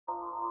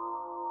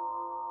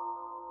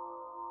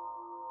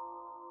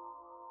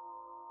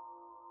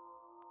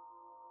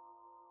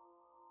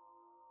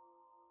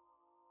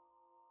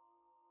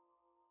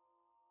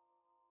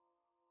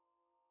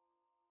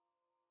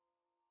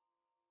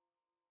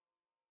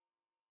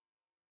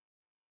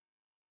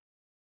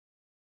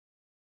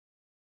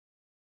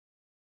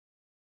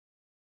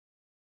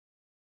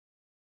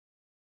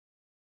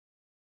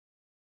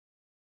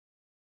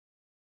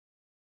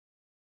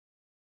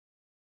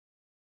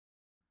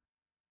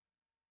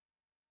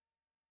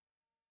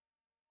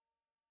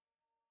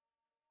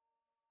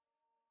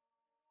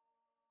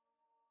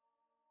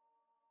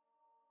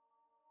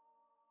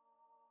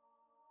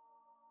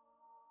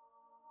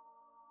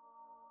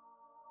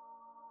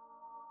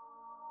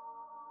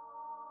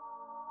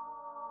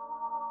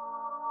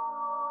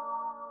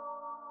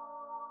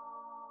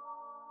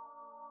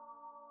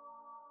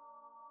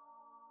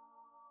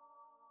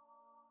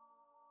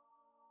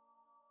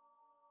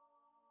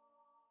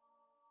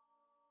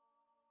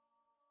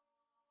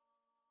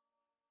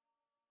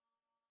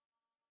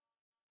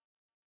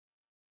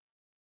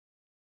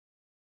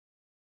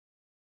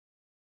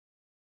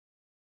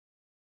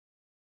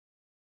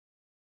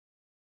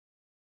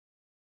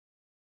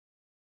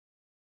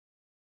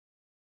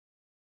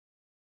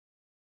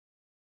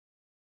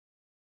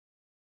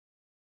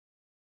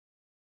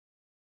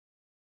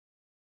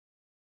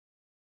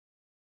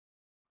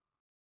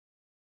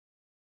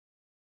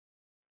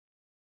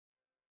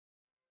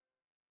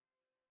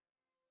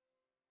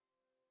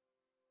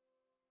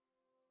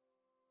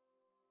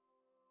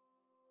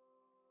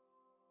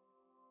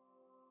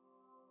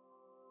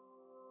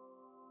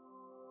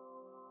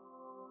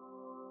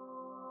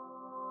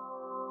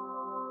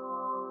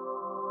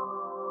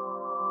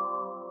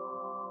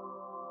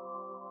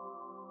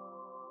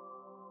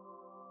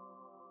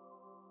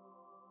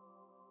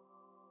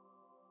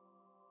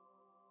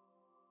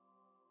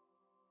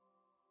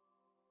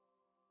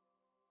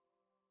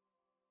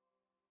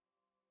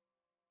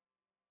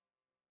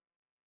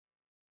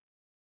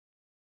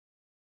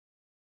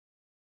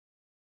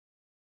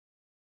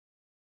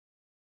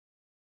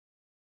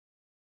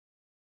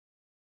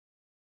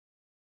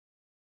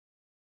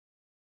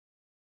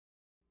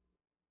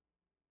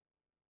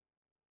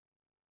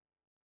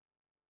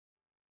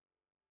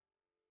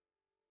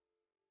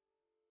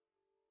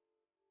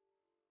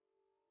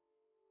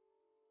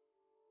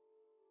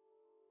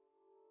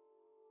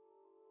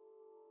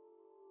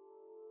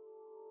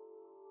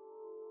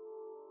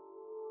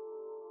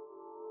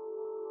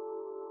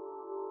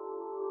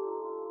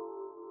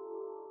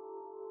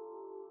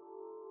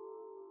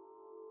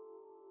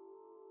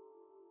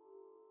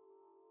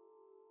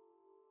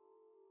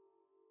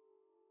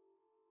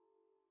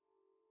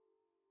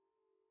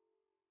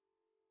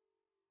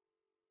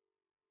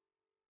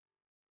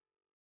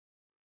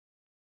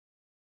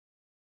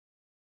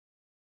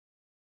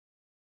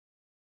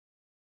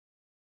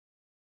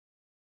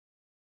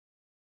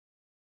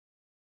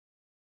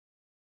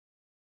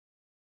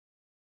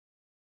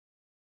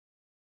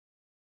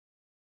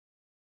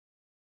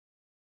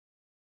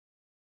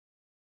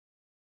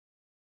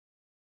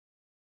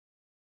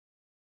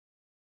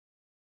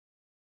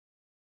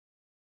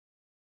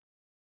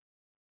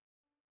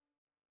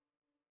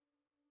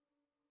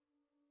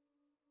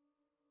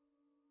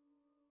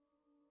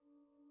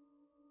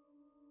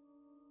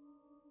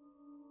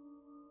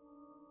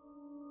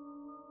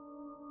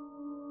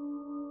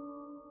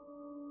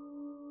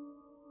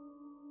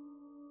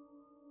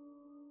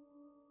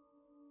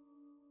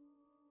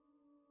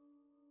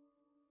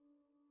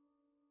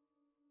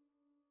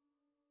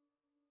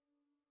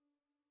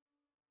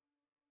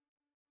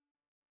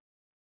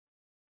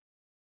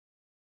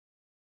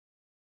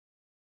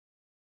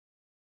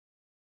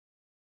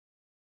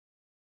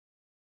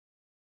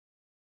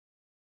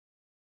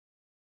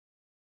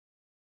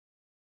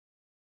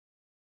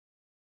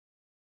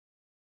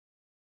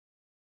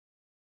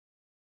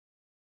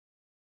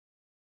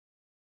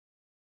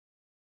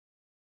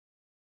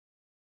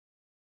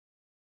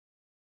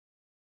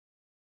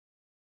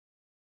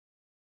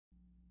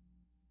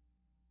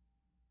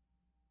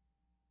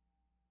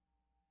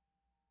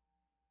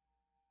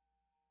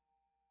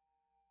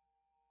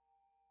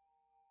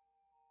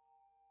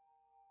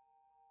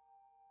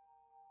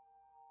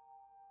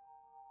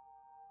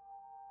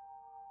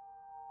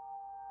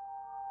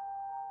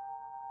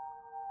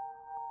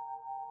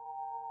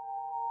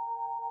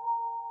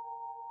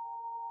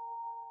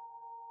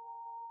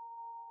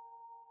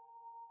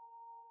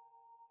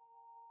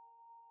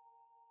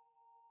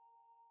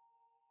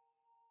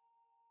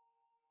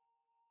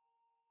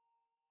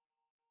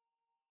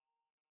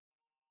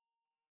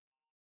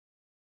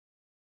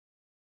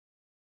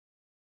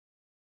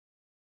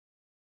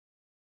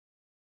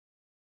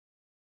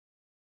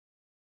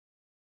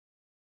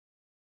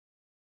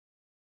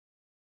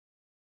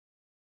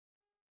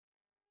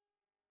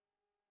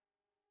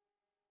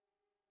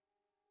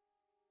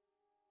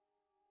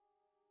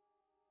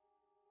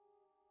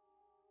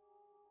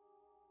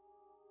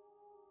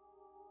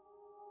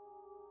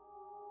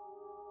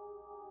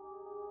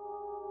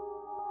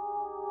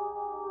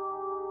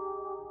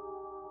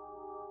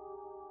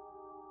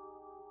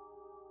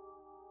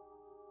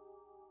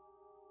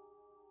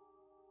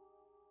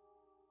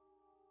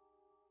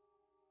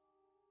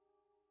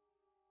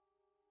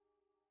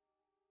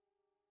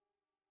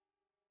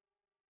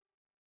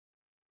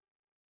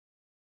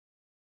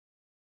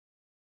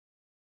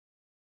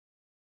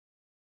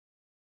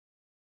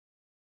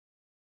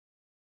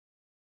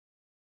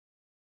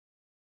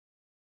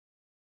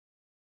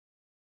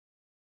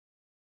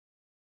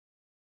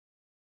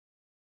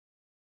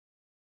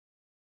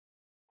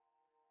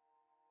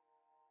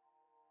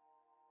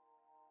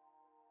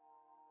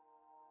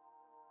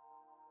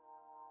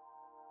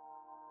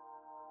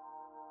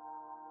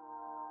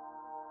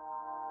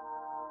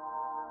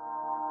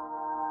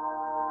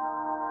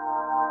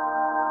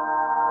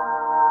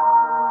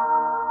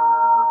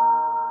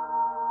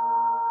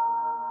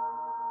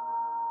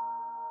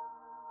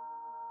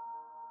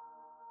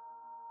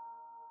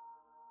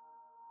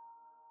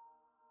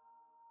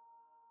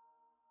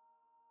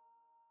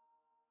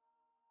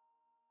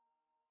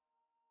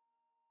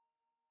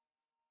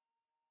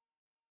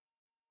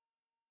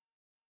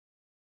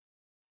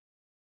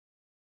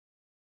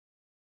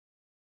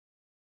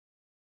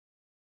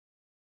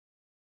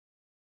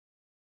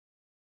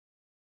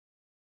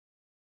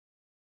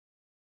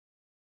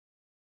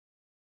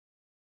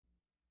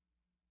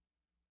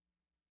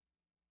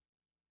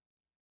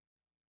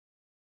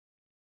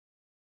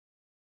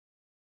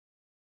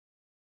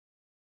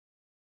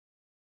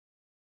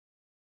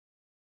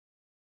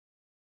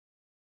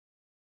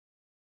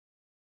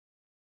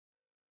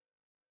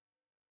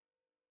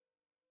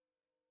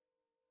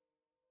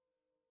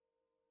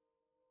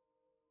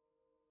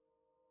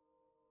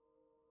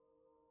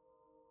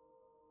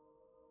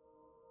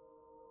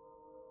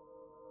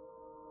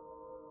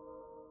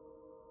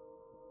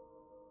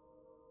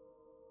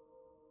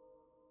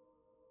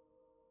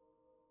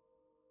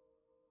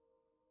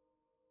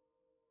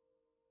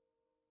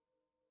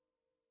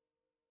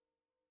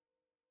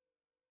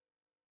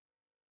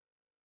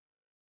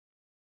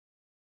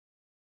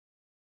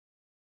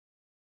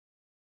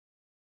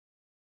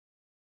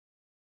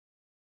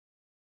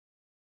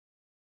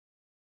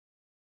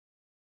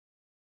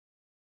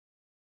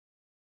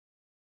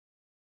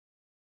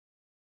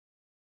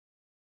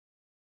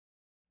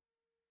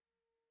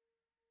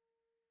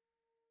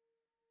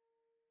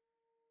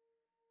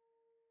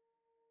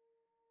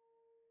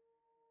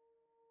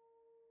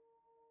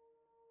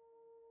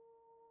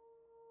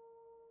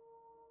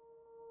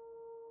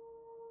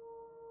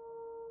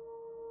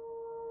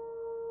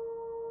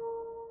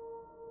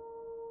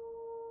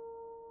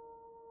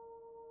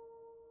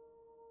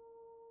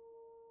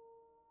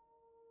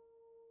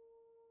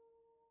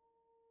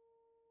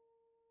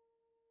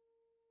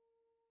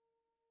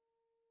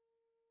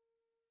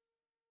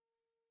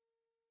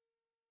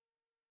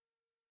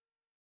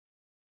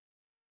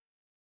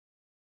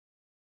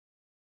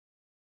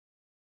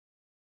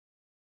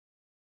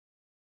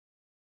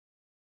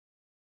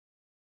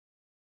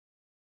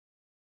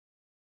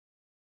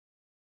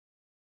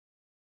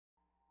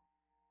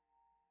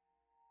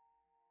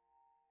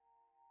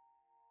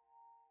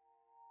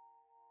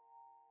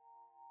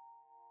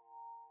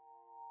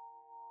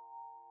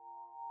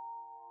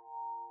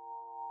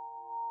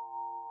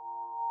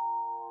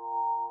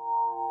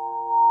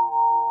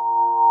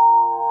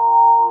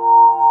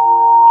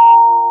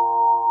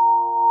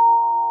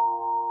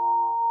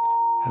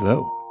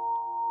Hello.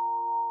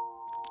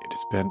 It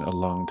has been a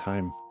long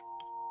time.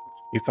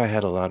 If I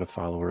had a lot of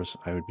followers,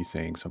 I would be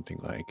saying something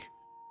like,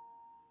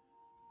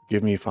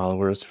 "Give me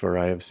followers, for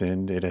I have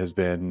sinned. It has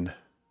been,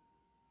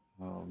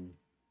 um,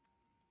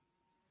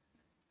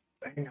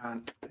 hang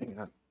on.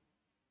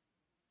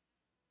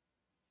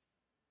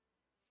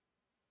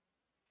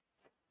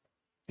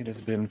 It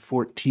has been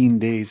 14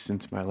 days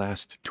since my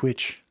last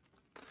Twitch."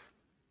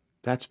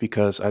 That's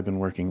because I've been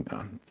working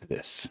on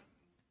this.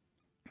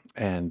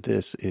 And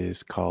this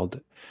is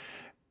called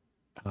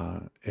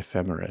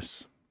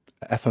Ephemeris.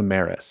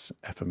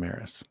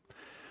 Ephemeris.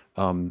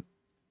 Um,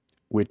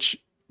 which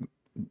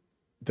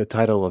the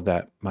title of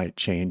that might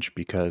change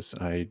because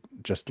I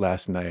just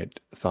last night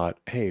thought,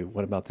 hey,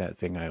 what about that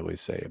thing I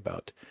always say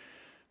about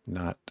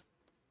not,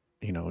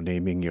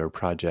 naming your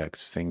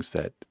projects things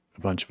that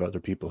a bunch of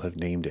other people have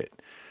named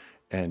it.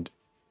 And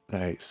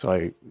I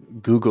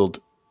Googled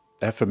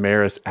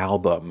Ephemeris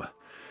album,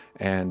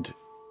 and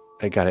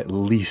I got at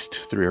least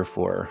three or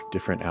four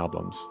different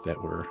albums that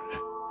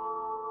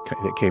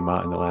came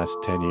out in the last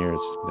 10 years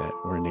that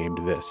were named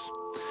this.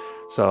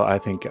 So I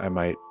think I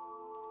might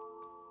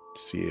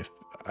see if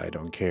I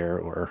don't care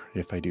or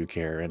if I do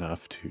care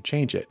enough to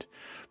change it.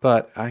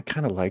 But I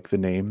kind of like the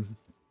name.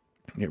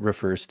 It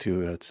refers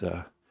to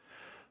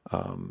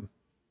um,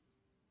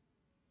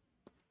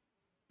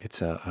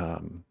 it's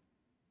a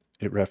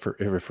it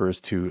refers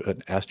to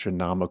an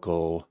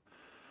astronomical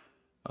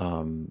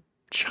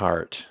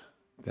chart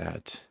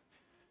that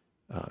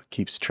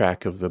keeps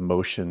track of the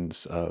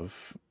motions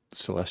of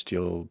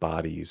celestial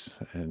bodies,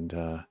 and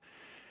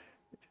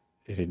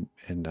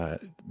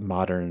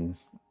modern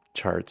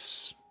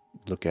charts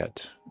look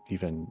at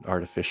even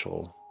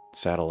artificial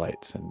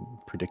satellites and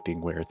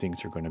predicting where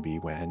things are going to be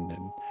when,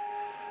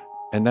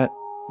 and that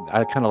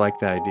I kind of like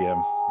the idea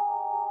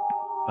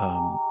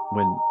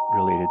when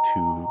related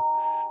to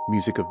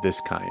music of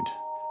this kind,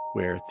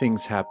 where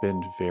things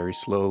happen very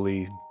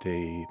slowly.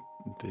 The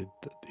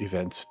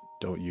events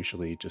don't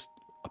usually just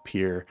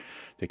appear;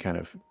 they kind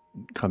of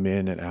come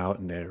in and out,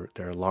 and there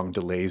are long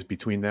delays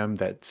between them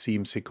that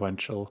seem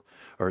sequential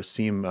or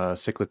seem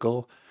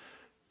cyclical.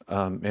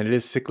 And it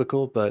is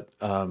cyclical, but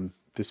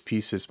this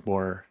piece is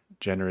more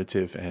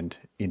generative and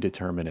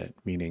indeterminate,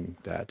 meaning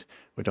that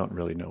we don't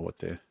really know what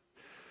the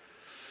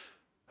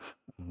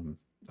um,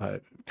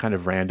 kind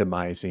of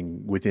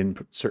randomizing within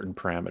certain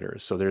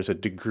parameters. So there's a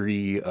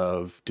degree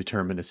of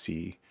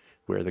determinacy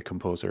where the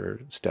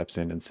composer steps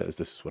in and says,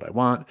 "This is what I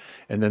want,"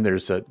 and then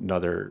there's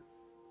another,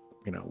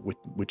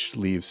 which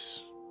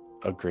leaves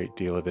a great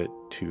deal of it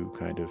to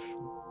kind of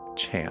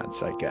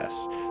chance, I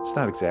guess. It's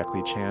not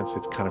exactly chance;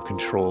 it's kind of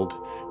controlled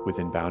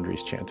within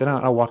boundaries chance, and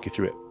I'll walk you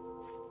through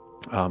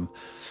it. Um,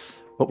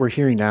 what we're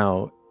hearing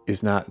now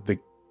is not the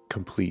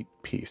complete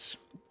piece;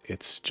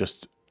 it's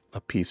just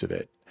a piece of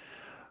it,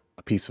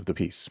 a piece of the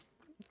piece.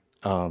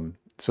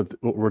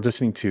 What we're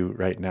listening to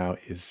right now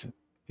is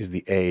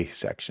the A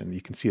section.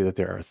 You can see that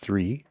there are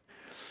three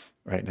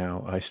right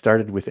now. I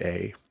started with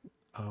A,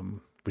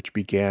 which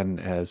began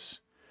as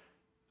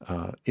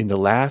in the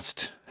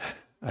last,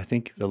 I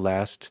think the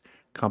last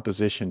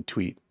composition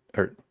tweet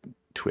or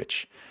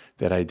Twitch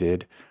that I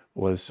did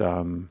was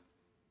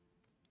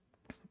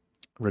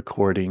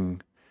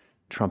recording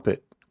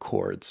trumpet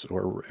chords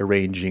or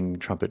arranging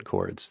trumpet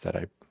chords that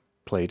I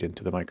played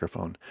into the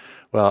microphone.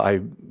 Well,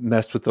 I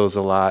messed with those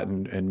a lot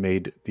and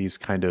made these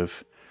kind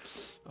of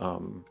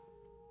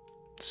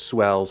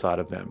swells out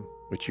of them,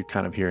 which you're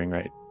kind of hearing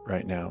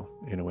right now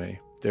in a way.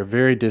 They're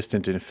very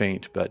distant and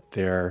faint, but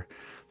they're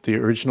the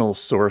original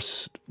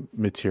source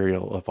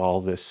material of all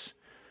this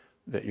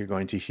that you're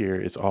going to hear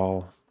is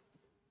all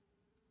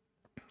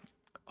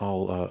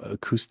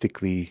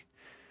acoustically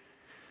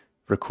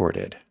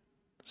recorded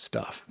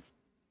stuff.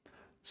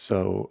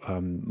 So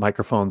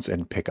microphones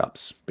and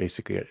pickups,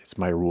 basically, it's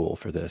my rule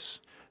for this.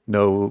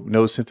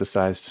 No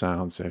synthesized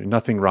sounds.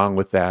 Nothing wrong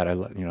with that. I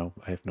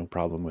have no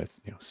problem with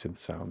synth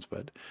sounds,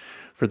 but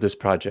for this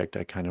project,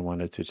 I kind of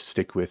wanted to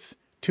stick with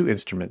two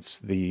instruments: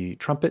 the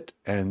trumpet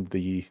and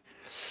the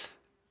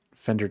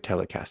Fender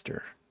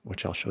Telecaster,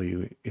 which I'll show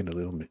you in a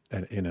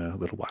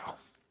little while.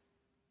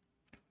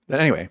 But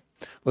anyway,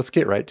 let's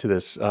get right to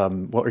this.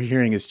 What we're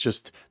hearing is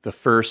just the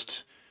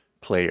first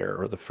player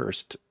or the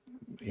first,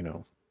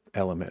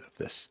 element of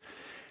this.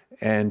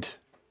 And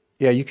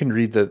yeah, you can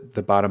read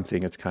the bottom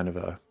thing. It's kind of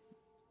a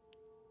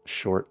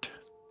short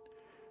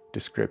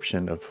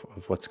description of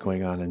what's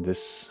going on in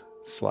this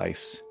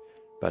slice,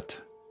 but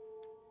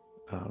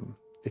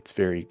it's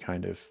very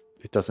kind of,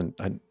 it doesn't,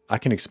 I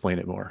can explain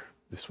it more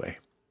this way.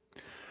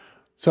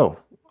 So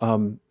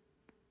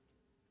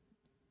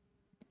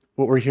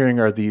what we're hearing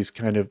are these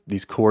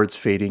chords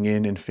fading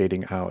in and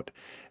fading out,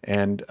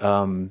 and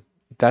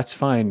that's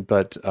fine,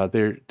 but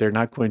they're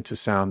not going to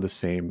sound the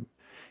same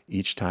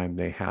each time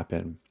they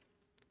happen.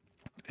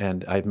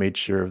 And I've made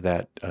sure of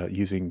that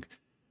using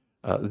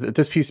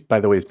this piece, by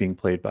the way, is being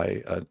played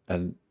by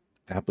an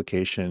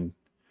application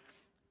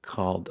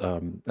called.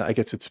 I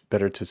guess it's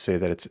better to say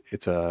that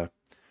it's a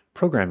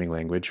programming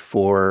language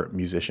for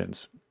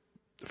musicians.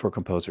 for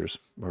composers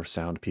or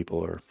sound people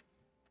or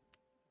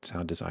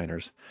sound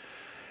designers.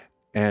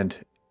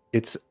 And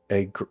it's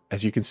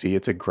as you can see,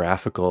 it's a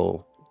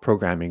graphical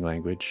programming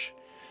language.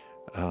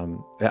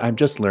 I'm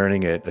just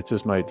learning it. This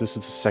is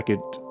the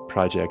second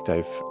project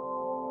I've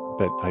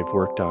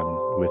worked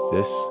on with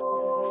this.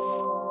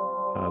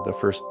 The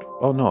first,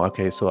 oh no,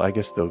 okay. So I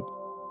guess the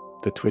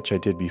Twitch I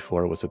did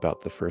before was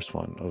about the first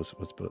one.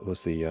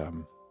 Was the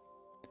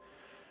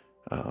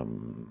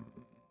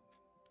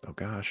oh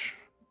gosh,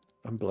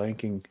 I'm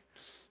blanking.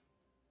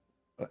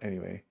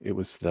 Anyway, it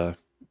was a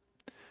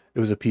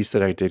piece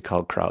that I did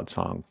called Crowd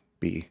Song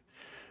B,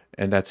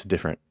 and that's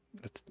different.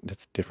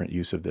 That's a different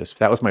use of this.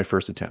 That was my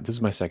first attempt. This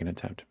is my second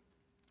attempt.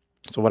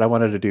 So what I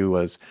wanted to do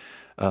was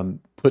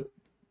put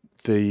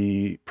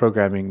the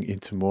programming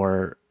into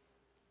more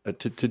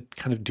to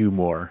kind of do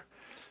more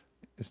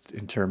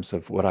in terms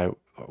of what I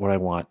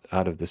want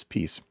out of this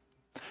piece.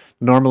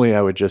 Normally,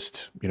 I would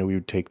just, we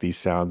would take these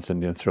sounds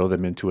and then throw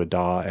them into a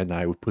DAW, and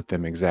I would put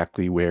them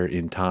exactly where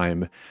in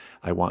time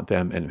I want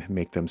them and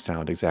make them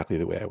sound exactly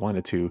the way I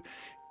wanted to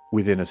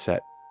within a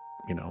set,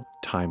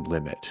 time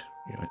limit,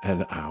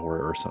 an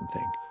hour or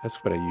something. That's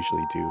what I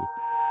usually do.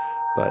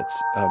 But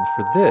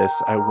for this,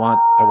 I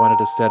wanted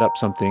to set up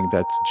something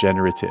that's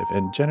generative,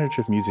 and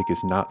generative music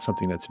is not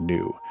something that's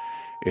new.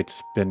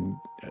 It's been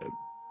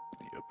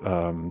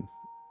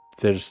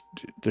there's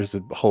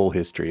a whole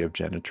history of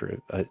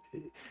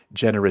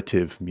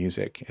generative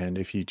music, and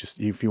if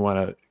you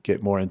want to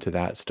get more into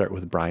that, start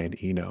with Brian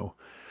Eno,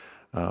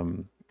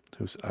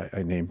 who's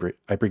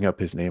I bring up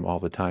his name all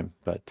the time.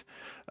 But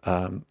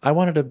I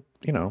wanted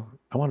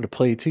to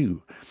play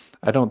too.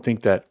 I don't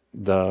think that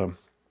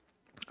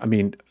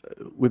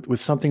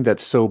with something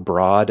that's so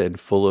broad and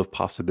full of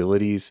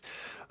possibilities,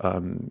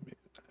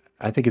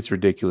 I think it's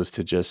ridiculous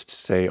to just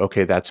say,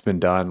 okay, that's been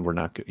done. We're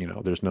not,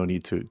 there's no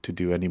need to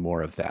do any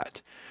more of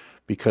that,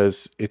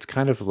 because it's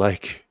kind of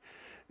like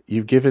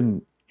you've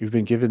been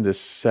given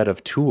this set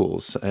of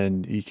tools,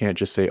 and you can't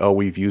just say, oh,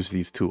 we've used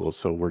these tools,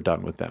 so we're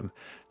done with them.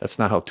 That's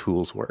not how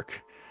tools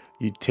work.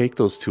 You take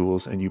those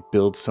tools and you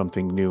build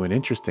something new and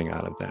interesting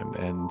out of them,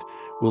 and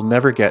we'll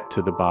never get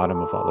to the bottom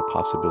of all the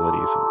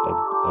possibilities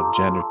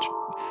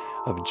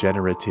of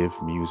generative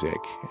music.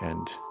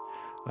 And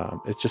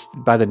it's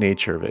just, by the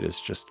nature of it, it's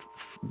just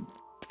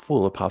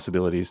full of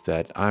possibilities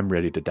that I'm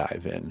ready to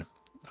dive in.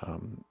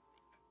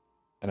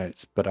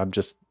 But I'm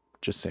just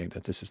saying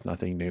that this is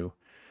nothing new.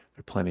 There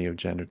are plenty of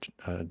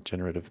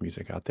generative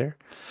music out there.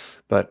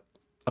 But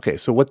okay,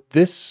 so what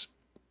this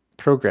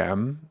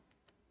program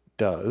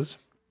does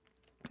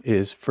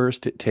is,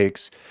 first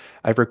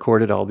I've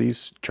recorded all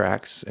these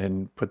tracks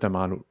and put them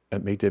on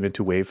and make them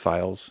into WAV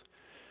files.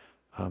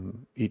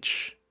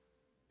 Each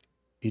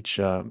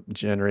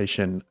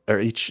generation, or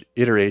each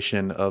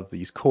iteration of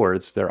these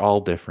chords, they're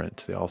all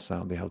different. They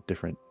have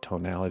different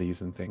tonalities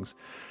and things.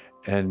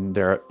 And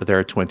there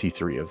are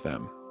 23 of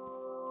them.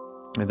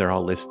 And they're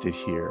all listed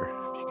here,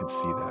 if you can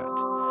see that.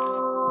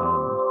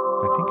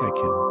 I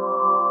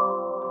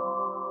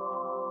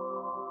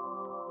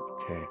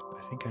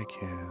think I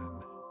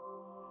can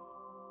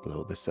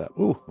blow this up.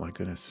 Oh, my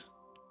goodness.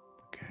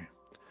 Okay.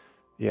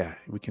 Yeah,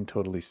 we can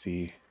totally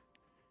see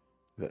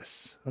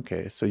this.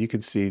 Okay, so you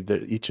can see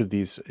that each of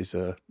these is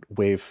a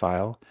WAV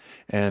file,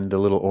 and the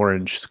little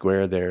orange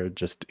square there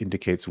just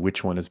indicates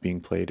which one is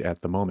being played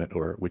at the moment,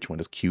 or which one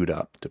is queued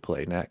up to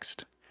play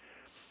next.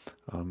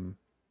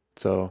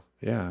 So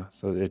yeah,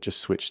 so it just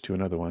switched to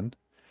another one,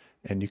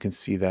 and you can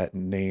see that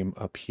name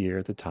up here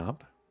at the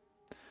top.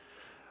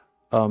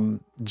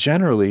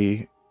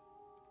 Generally,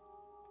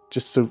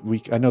 just so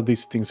I know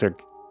these things are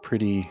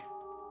pretty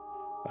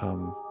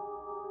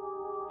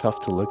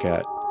tough to look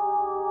at.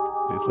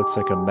 It looks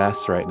like a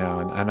mess right now,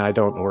 and I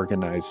don't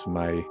organize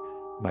my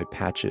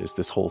patches.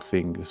 This whole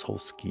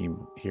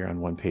scheme here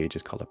on one page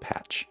is called a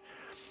patch.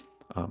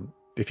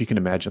 If you can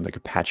imagine, like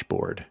a patch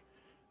board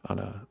on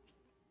a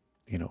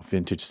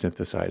vintage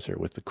synthesizer,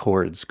 with the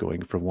chords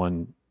going from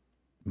one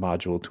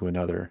module to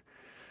another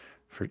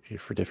for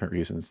different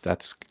reasons.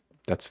 That's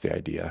the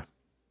idea.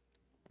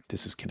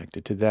 This is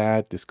connected to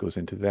that. This goes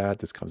into that.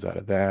 This comes out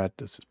of that.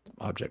 This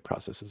object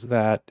processes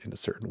that in a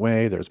certain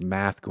way. There's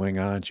math going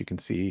on, as you can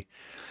see.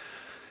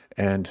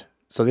 And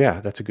so,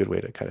 yeah, that's a good way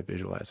to kind of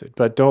visualize it.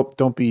 But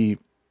don't be,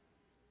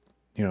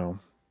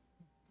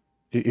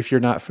 if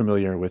you're not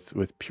familiar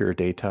with pure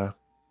data,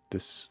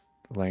 this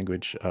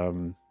language,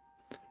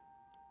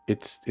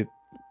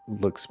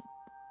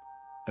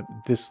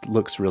 this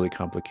looks really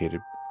complicated,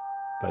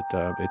 but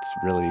it's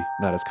really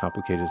not as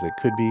complicated as it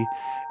could be.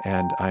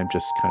 And I'm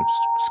just kind of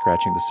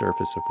scratching the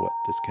surface of what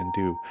this can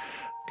do.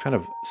 Kind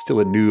of still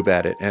a noob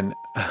at it. And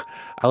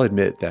I'll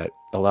admit that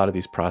a lot of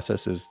these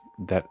processes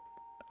that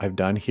I've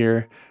done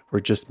here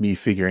were just me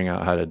figuring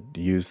out how to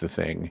use the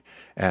thing.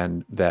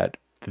 And that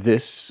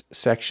this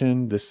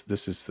section, this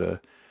is the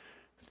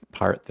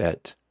part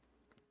that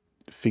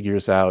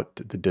figures out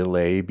the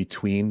delay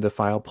between the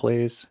file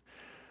plays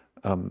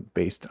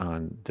based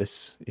on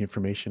this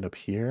information up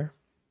here.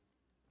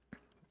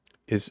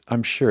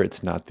 I'm sure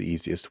it's not the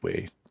easiest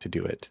way to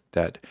do it.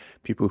 That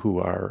people who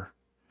are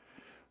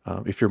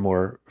if you're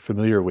more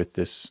familiar with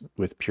this,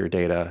 with pure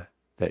data,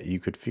 that you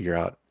could figure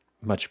out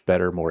much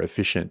better, more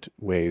efficient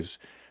ways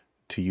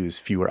to use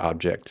fewer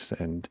objects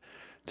and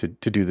to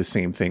do the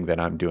same thing that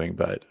I'm doing.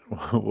 But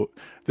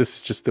this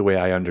is just the way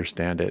I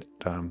understand it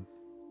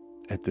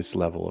at this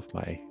level of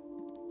my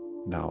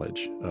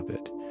knowledge of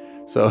it.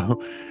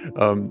 So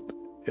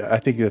I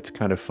think that's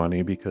kind of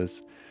funny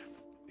because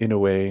in a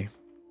way,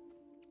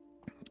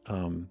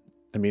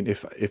 I mean,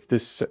 if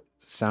this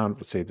sound,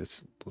 let's say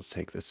this, let's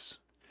take this,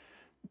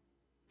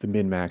 the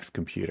min-max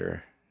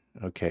computer.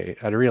 Okay,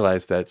 I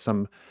realize that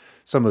some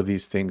of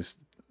these things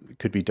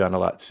could be done a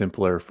lot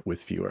simpler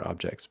with fewer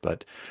objects,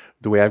 but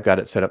the way I've got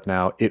it set up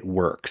now, it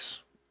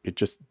works.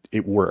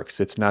 It works.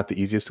 It's not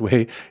the easiest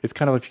way. It's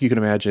kind of, if you can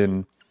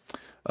imagine,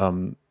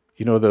 you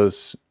know,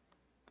 those,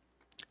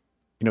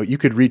 you know, you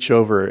could reach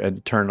over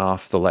and turn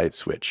off the light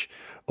switch,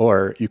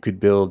 or you could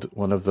build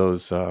one of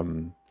those,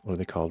 what are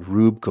they called?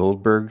 Rube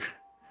Goldberg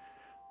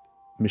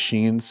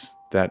machines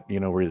that, you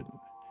know, where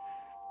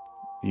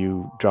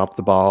you drop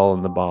the ball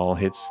and the ball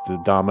hits the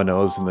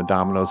dominoes and the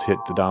dominoes hit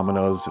the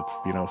dominoes,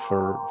 you know,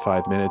 for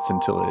 5 minutes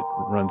until it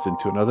runs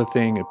into another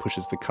thing. It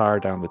pushes the car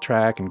down the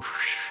track and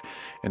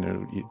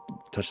it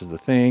touches the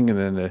thing, and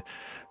then it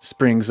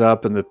springs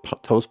up and the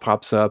toast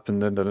pops up,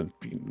 and then the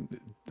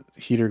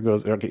heater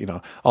goes, okay, you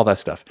know, all that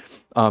stuff.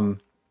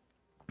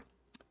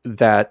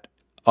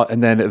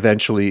 And then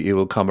eventually it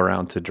will come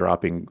around to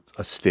dropping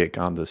a stick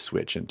on the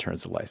switch and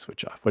turns the light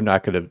switch off. We're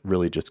not going to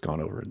really just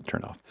gone over and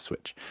turn off the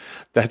switch.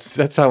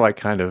 That's how I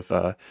kind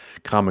of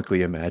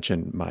comically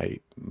imagine my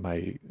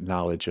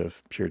knowledge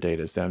of pure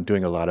data, is that I'm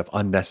doing a lot of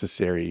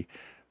unnecessary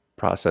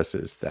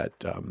processes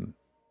that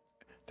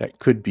that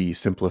could be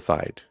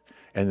simplified,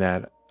 and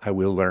that I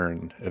will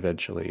learn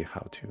eventually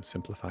how to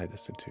simplify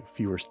this into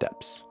fewer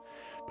steps.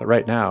 But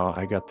right now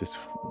I got this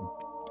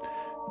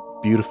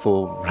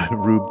beautiful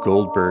Rube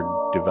Goldberg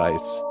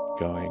device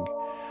going.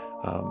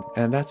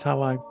 And that's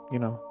how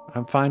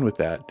I'm fine with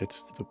that.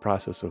 It's the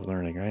process of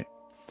learning, right?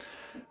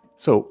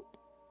 So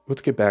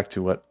let's get back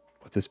to what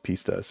this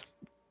piece does.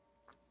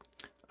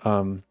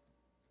 What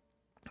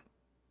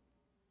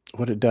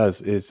it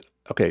does is,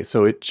 okay,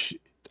 so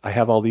I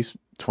have all these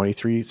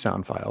 23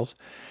 sound files,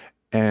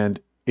 and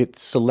it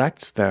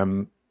selects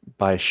them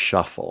by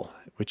shuffle,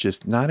 which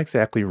is not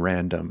exactly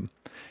random.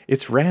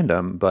 It's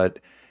random, but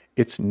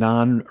it's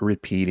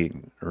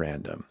non-repeating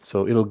random.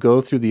 So it'll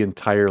go through the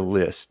entire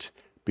list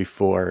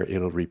before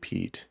it'll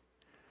repeat.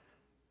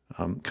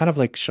 Kind of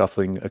like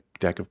shuffling a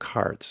deck of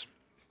cards.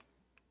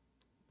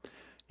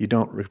 You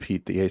don't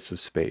repeat the ace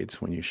of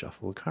spades when you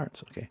shuffle the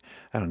cards. Okay,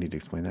 I don't need to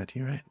explain that to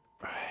you, right?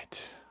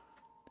 Right.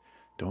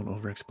 Don't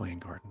over-explain,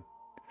 Gordon.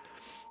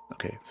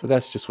 Okay, so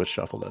that's just what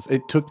shuffle does.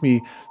 It took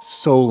me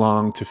so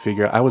long to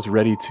figure out. I was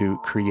ready to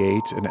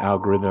create an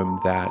algorithm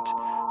that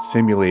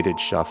simulated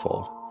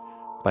shuffle,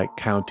 like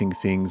counting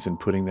things and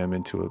putting them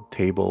into a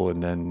table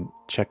and then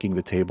checking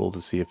the table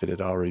to see if it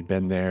had already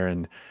been there.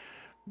 And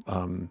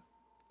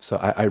so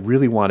I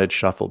really wanted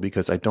shuffle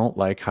because I don't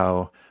like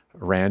how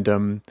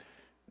random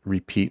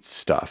repeats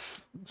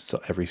stuff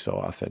every so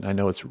often. I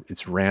know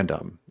it's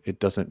random. It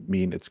doesn't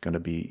mean it's going to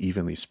be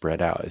evenly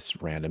spread out.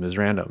 It's random is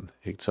random.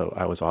 So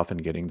I was often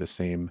getting the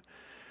same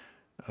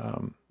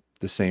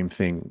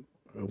thing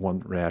one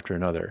right after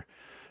another.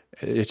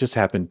 It just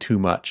happened too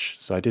much.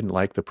 So I didn't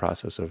like the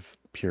process of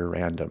pure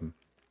random.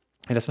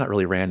 And it's not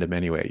really random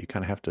anyway. You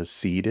kind of have to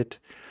seed it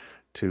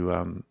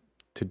to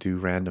do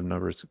random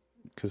numbers,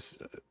 because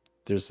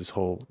there's this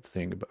whole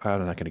thing.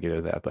 I'm not going to get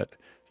into that, but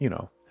you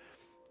know,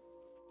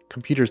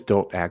 computers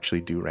don't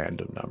actually do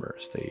random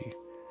numbers.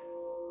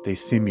 They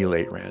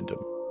simulate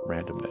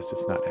randomness.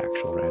 It's not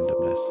actual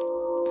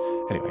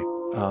randomness. Anyway,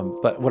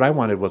 but what I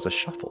wanted was a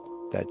shuffle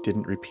that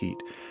didn't repeat.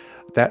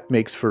 That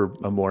makes for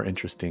a more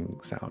interesting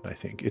sound, I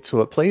think.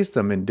 So it plays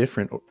them in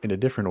a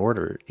different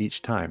order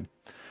each time,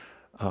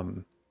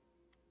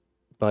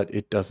 but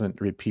it doesn't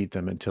repeat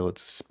them until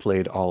it's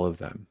played all of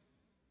them.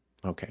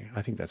 Okay,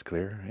 I think that's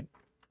clear, right?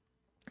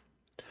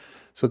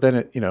 So then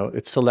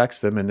it selects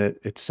them, and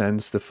it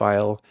sends the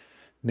file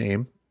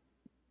name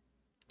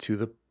to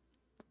the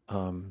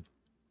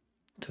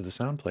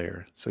sound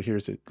player. So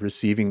here's it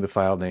receiving the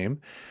file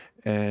name,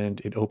 and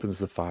it opens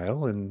the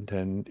file, and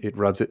then it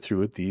runs it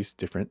through these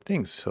different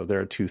things. So there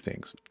are two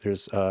things.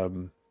 There's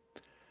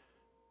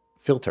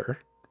filter,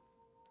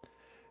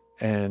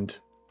 and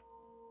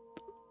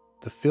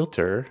the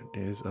filter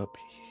is up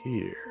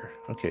here.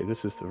 Okay,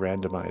 this is the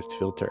randomized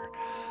filter.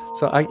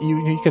 So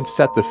you can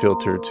set the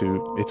filter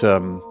to, it's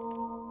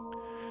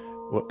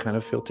what kind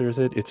of filter is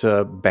it? It's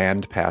a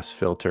band pass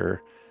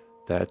filter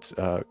that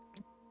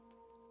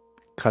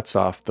cuts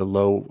off the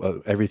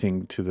low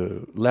everything to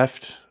the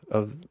left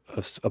of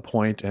a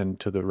point and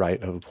to the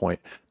right of a point,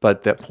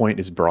 but that point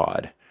is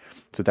broad,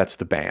 so that's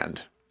the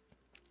band.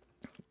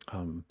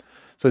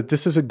 So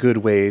this is a good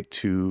way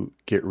to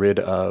get rid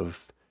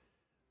of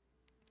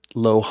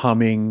low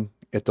humming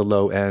at the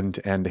low end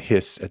and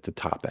hiss at the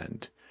top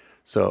end.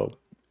 So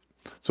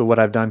what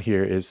I've done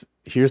here is,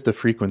 here's the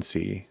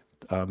frequency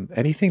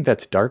anything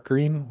that's dark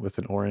green with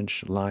an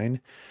orange line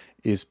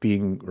is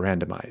being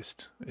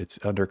randomized. It's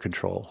under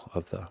control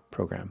of the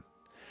program.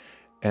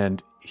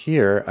 And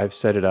here I've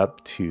set it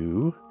up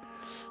to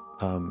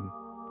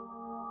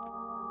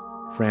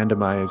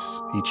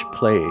randomize each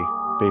play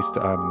based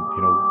on,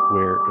 you know,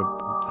 where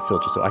the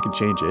filter. So I can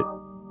change it.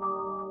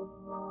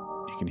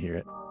 You can hear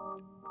it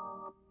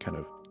kind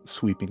of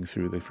sweeping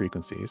through the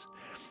frequencies.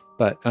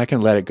 But I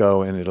can let it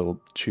go and it'll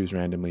choose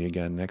randomly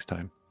again next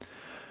time.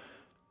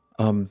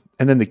 And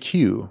then the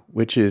Q,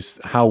 which is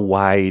how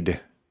wide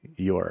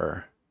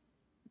your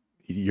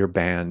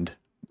band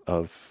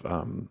of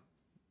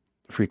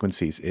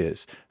frequencies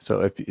is.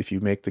 So if you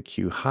make the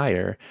Q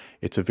higher,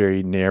 it's a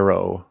very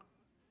narrow,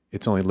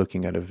 it's only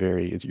looking at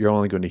you're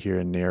only going to hear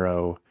a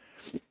narrow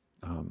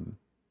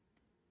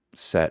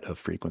set of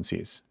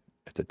frequencies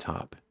at the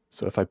top.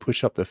 So if I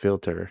push up the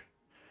filter,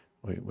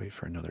 wait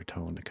for another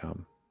tone to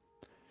come.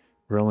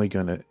 We're only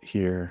going to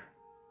hear,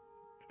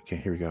 okay,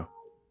 here we go.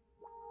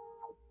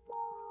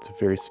 It's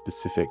very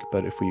specific,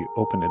 but if we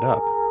open it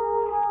up,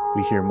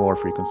 we hear more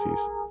frequencies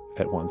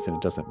at once, and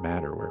it doesn't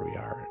matter where we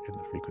are in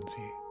the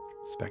frequency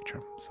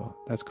spectrum. So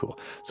that's cool.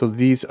 So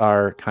these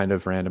are kind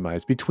of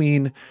randomized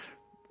between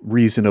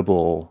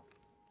reasonable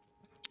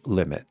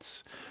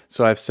limits.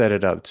 So I've set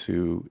it up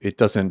to, it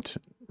doesn't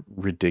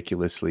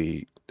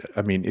ridiculously,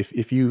 I mean,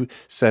 if you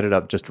set it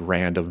up just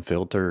random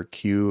filter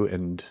Q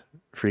and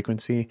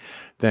frequency,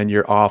 then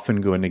you're often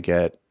going to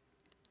get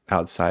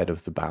outside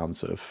of the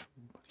bounds of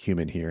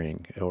human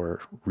hearing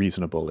or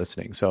reasonable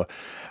listening. So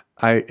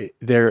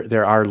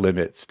there are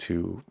limits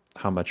to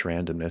how much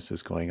randomness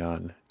is going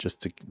on,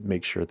 just to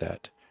make sure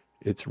that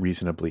it's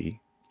reasonably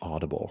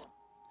audible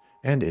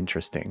and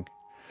interesting,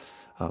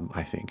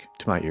 I think,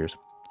 to my ears.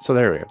 So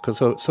there we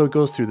go. So it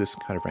goes through this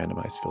kind of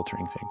randomized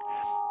filtering thing.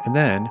 And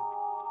then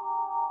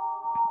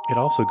it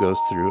also goes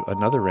through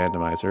another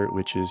randomizer,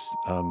 which is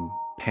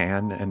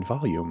pan and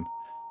volume.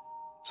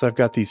 So I've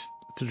got these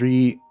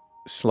three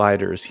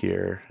sliders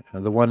here.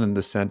 The one in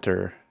the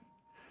center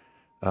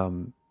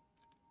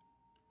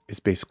is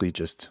basically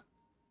just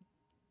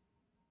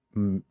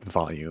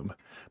volume,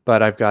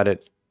 but I've got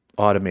it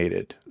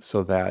automated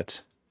so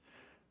that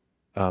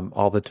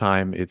all the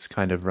time it's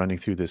kind of running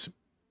through this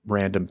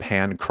random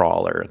pan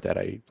crawler that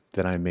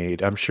I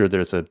made. I'm sure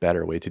there's a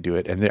better way to do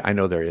it, and I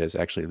know there is.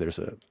 Actually, there's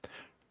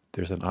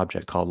an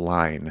object called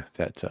line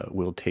that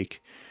will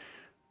take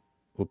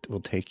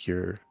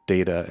your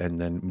data and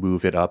then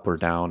move it up or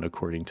down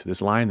according to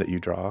this line that you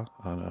draw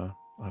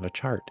on a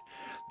chart.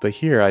 But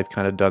here I've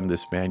kind of done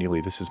this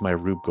manually. This is my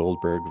Rube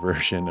Goldberg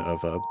version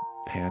of a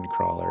pan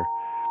crawler.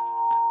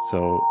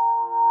 So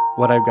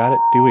what I've got it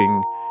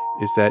doing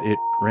is that it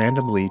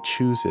randomly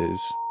chooses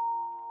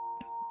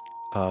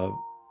a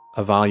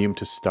volume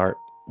to start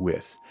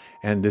with.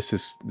 And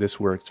this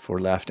works for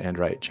left and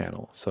right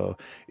channel. So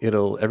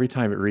every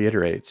time it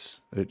reiterates,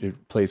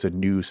 it plays a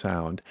new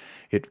sound,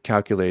 it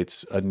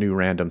calculates a new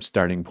random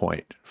starting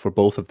point for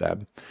both of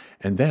them.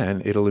 And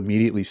then it'll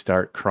immediately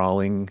start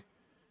crawling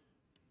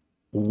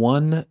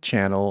one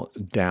channel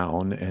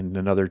down and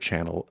another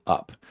channel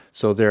up.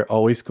 So they're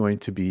always going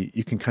to be,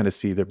 you can kind of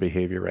see their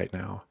behavior right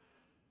now,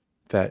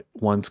 that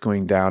one's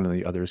going down and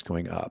the other's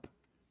going up.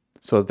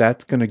 So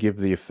that's going to give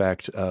the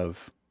effect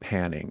of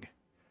panning.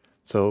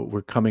 So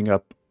we're coming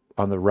up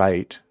on the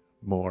right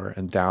more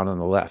and down on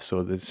the left. So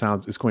it's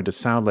going to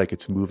sound like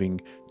it's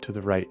moving to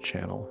the right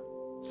channel.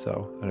 So I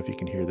don't know if you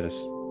can hear this.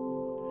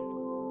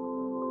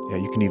 Yeah,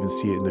 you can even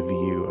see it in the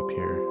VU up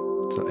here.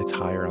 So it's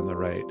higher on the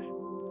right.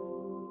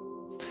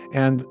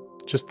 And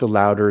just the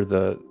louder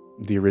the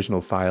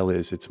original file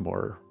is, it's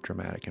more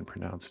dramatic and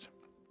pronounced.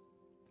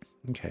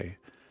 Okay.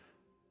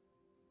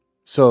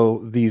 So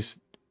these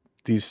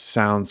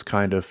sounds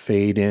kind of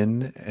fade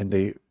in and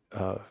they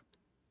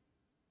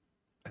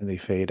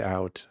fade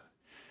out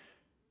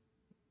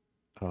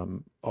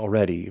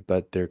already,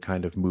 but they're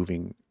kind of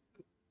moving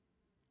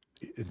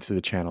into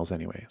the channels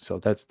anyway. So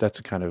that's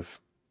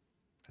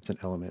an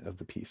element of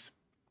the piece.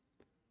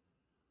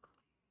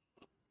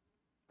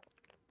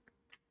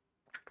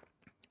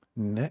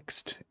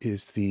 Next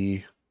is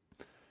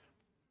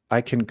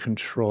I can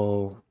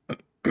control,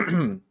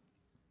 excuse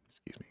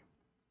me.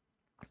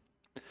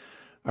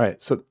 All right,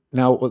 so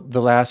now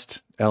the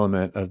last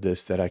element of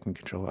this that I can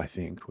control, I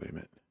think, wait a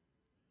minute.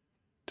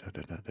 Okay.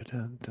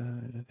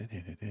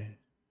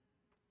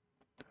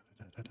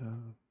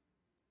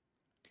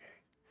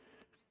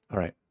 All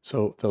right,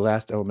 so the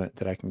last element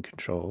that I can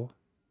control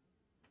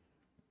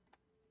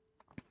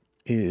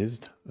is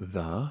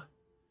the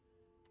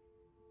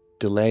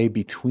delay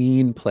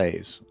between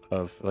plays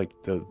of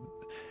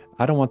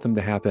I don't want them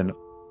to happen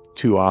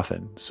too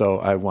often. So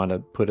I want to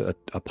put a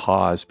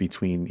pause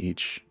between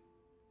each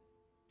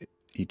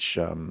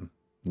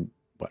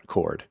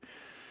chord.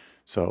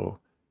 So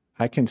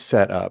I can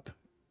set up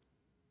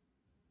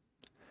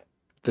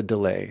the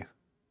delay,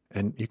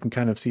 and you can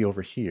kind of see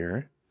over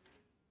here.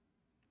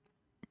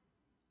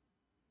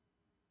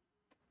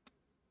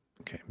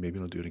 Okay, maybe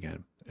it'll do it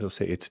again. It'll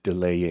say it's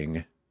delaying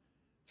a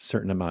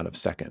certain amount of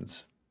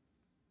seconds.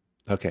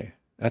 Okay,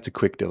 That's a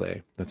quick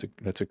delay.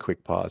 That's a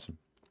quick pause.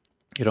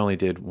 It only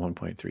did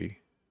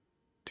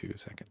 1.32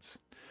 seconds.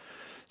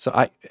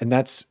 So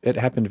it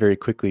happened very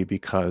quickly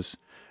because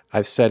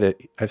I've set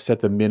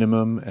the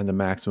minimum and the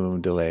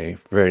maximum delay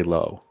very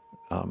low.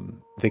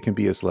 They can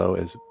be as low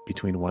as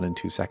between 1 and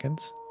 2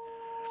 seconds,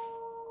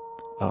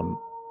 all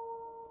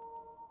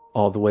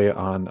the way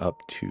on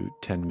up to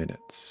 10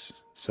 minutes.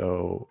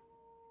 So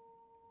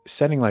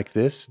setting like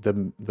this,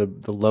 the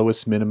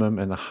lowest minimum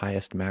and the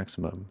highest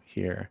maximum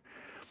here,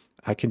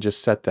 I can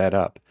just set that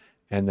up,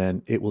 and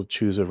then it will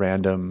choose a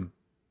random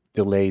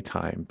delay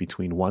time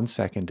between 1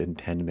 second and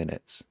 10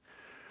 minutes.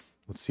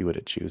 Let's see what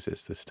it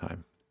chooses this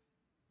time.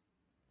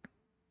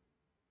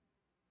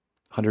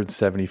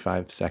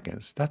 175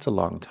 seconds. That's a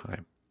long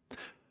time.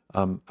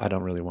 I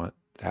don't really want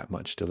that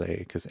much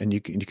delay and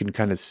you can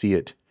kind of see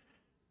it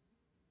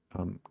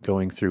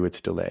going through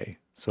its delay.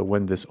 So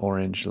when this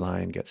orange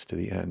line gets to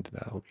the end,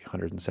 that'll be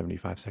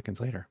 175 seconds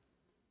later.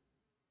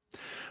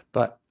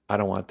 But I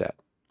don't want that.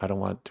 I don't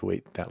want to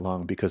wait that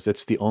long because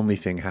it's the only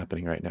thing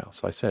happening right now.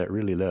 So I set it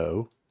really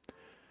low.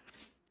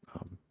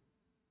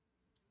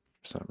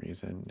 For some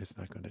reason, it's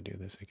not going to do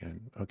this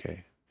again.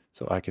 Okay,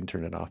 so I can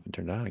turn it off and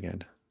turn it on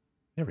again.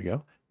 There we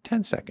go.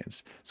 10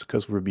 seconds. So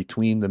because we're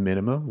between the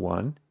minimum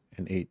 1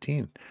 and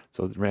 18.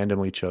 So it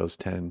randomly chose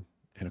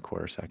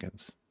 10.25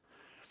 seconds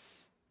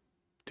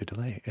to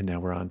delay. And now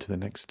we're on to the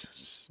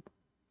next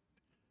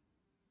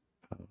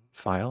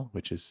file,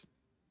 which is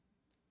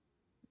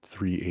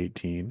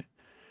 318.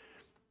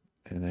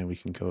 And then we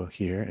can go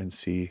here and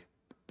see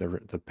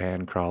the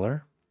pan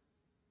crawler.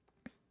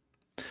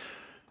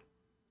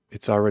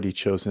 It's already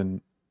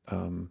chosen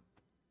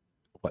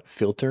what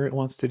filter it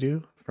wants to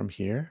do from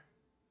here.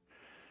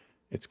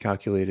 It's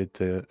calculated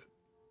the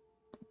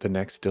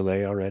next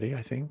delay already,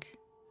 I think.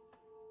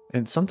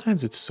 And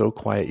sometimes it's so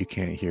quiet you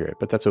can't hear it,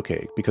 but that's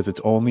okay because it's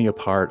only a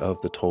part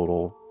of the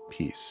total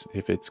piece.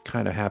 If it's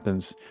kind of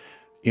happens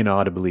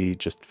inaudibly,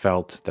 just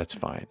felt, that's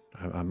fine.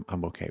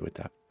 I'm okay with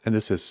that. And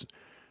this is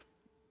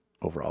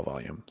overall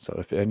volume. So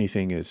if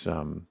anything is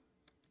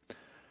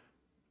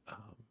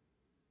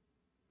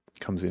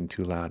comes in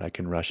too loud, I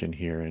can rush in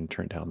here and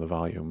turn down the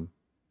volume.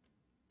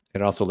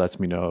 It also lets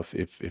me know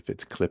if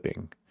it's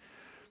clipping.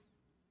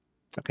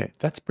 Okay,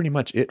 that's pretty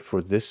much it for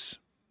this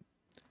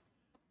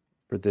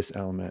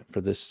element,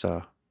 for this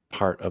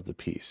part of the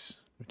piece,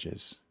 which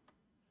is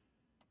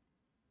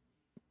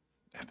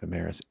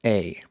Ephemeris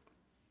A.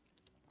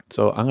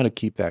 So I'm going to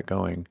keep that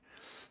going.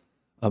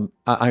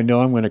 I know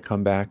I'm going to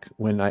come back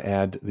when I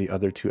add the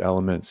other two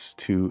elements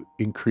to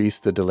increase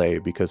the delay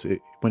because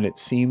when it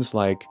seems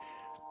like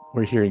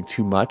we're hearing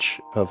too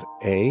much of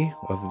A,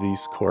 of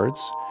these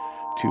chords,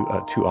 too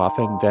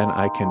often, then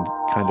I can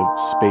kind of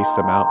space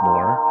them out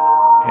more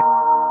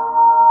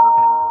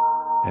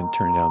and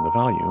turn down the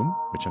volume,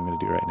 which I'm going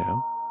to do right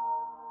now.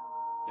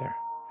 There.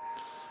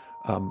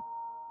 I'm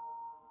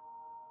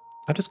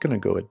just going to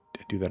go and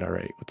do that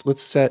already.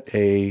 Let's set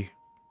a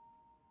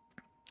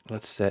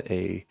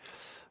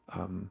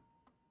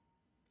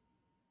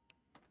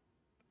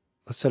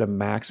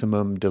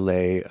maximum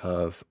delay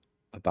of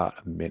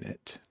about a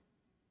minute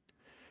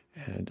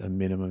and a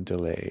minimum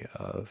delay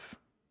of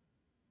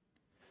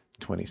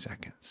 20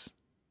 seconds.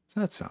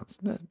 So that sounds,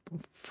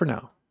 for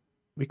now,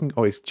 we can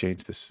always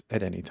change this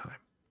at any time.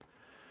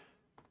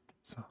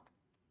 So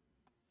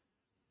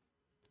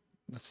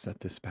let's set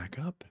this back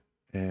up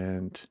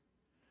and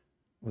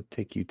we'll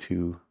take you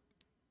to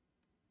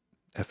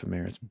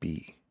Ephemeris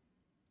B.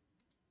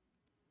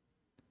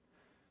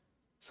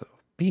 So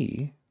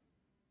B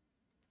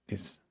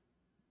is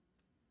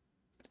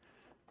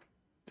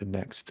the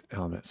next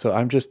element. So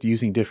I'm just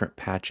using different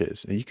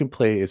patches, and you can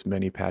play as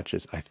many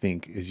patches, I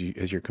think,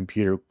 as your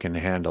computer can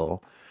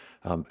handle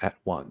at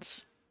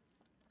once.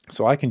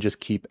 So I can just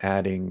keep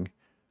adding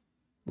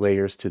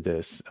layers to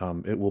this.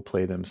 It will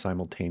play them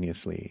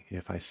simultaneously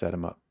if I set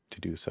them up to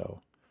do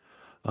so.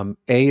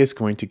 A is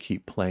going to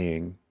keep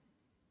playing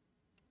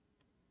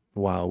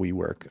while we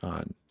work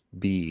on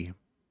B.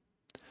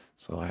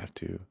 So I have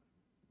to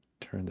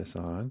turn this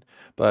on,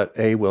 but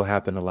A will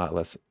happen a lot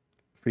less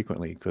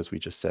frequently because we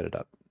just set it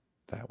up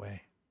that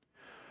way.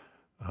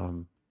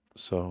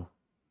 So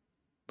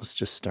let's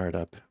just start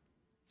up.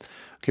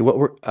 Okay,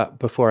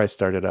 before I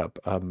start it up,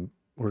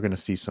 we're going to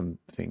see some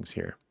things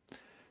here.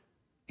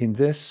 In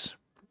this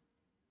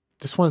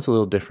one's a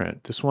little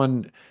different. This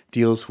one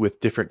deals with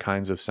different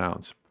kinds of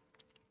sounds.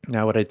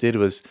 Now what I did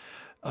was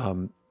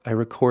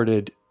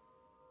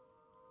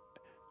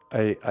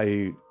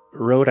I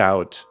wrote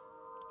out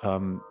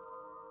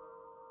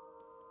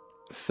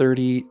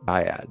 30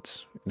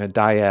 dyads. And a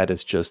dyad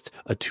is just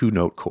a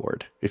 2-note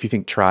chord. If you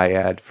think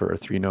triad for a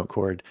 3-note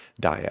chord,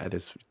 dyad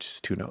is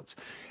just 2 notes.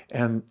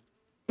 And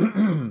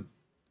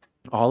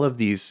all of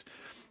these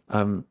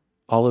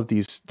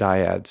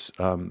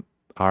dyads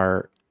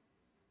are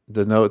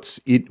the notes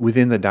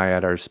within the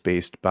dyad are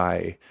spaced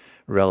by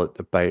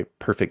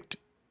perfect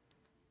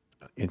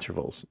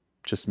intervals,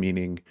 just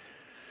meaning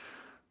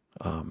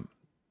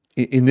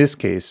in this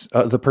case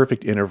the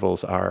perfect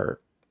intervals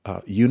are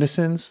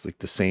unisons, like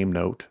the same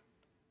note,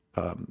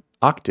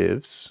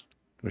 octaves,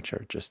 which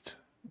are just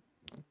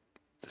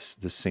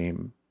the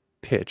same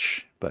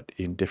pitch, but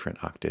in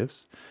different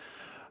octaves,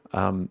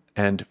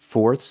 and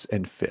fourths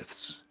and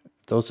fifths.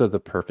 Those are the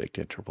perfect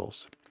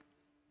intervals.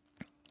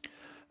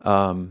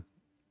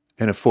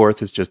 And a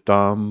fourth is just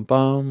dum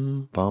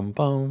bum bum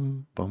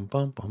bum bum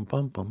bum bum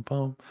bum bum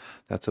bum.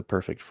 That's a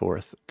perfect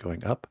fourth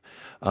going up.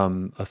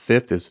 A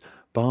fifth is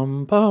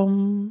bum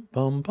bum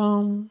bum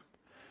bum.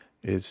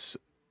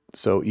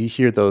 So you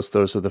hear those.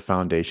 Those are the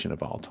foundation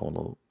of all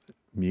tonal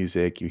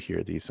music. You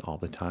hear these all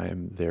the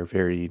time. They're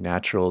very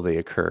natural. They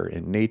occur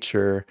in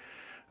nature.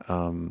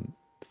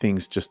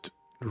 Things just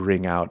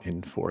ring out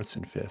in fourths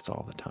and fifths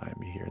all the time.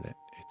 You hear that.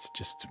 It's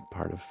just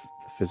part of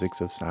the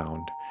physics of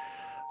sound.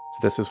 So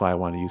this is why I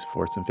want to use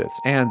fourths and fifths.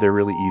 And they're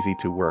really easy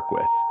to work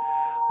with.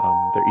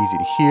 They're easy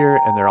to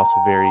hear, and they're also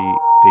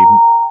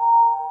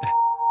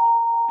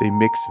they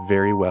mix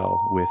very well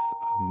with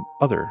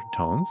other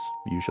tones,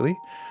 usually.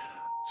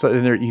 So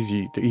and they're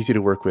easy to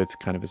work with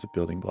kind of as a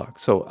building block.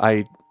 So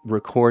I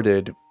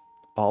recorded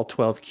all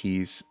 12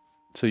 keys.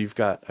 So I've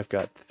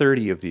got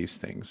 30 of these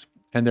things,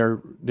 and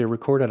they're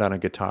recorded on a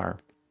guitar.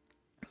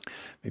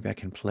 Maybe I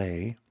can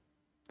play.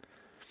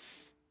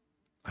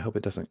 I hope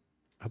it doesn't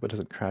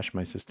crash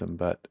my system,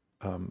 but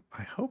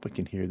I hope I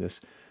can hear this.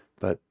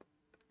 But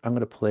I'm going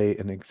to play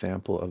an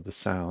example of the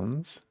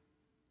sounds.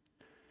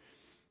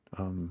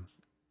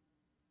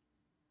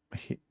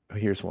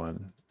 Here's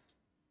one.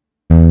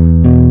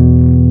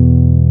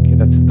 Okay,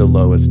 that's the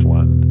lowest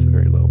one. It's a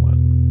very low one.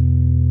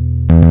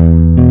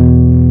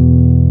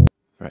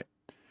 Right.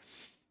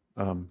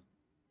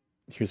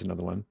 Here's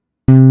another one.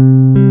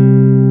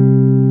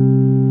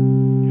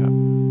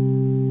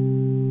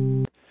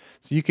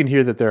 So you can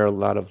hear that there are a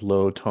lot of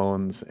low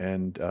tones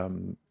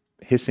and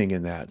hissing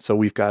in that. So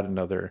we've got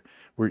another,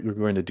 we're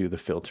going to do the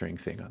filtering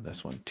thing on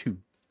this one too.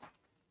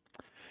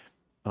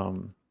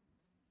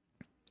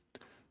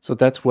 So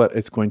that's what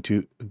it's going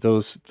to,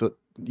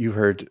 you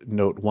heard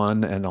note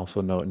 1 and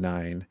also note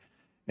 9.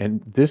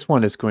 And this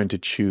one is going to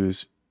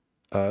choose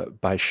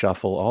by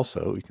shuffle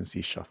also. You can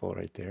see shuffle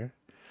right there.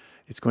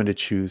 It's going to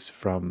choose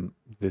from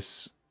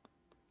this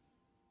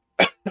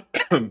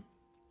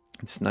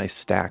this nice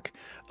stack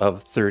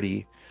of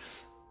 30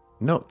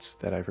 notes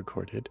that I've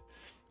recorded.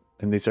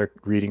 And these are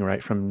reading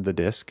right from the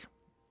disc.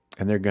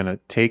 And they're going to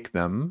take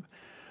them.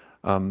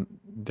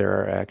 There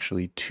are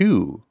actually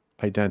 2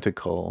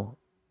 identical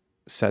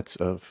sets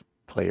of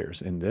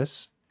players in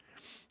this.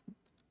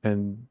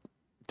 And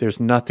there's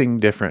nothing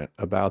different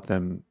about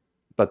them,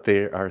 but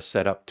they are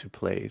set up to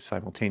play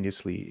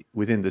simultaneously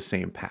within the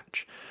same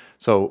patch.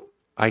 So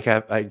I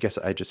guess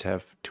I just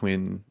have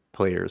twin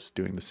players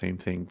doing the same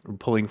thing,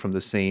 pulling from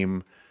the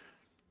same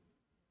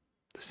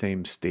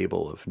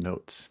stable of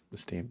notes, the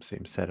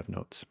same set of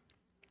notes,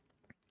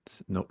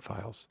 note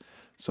files.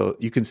 So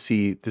you can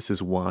see this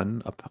is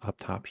one up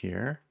top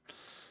here.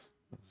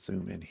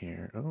 Zoom in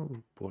here.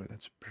 Oh boy,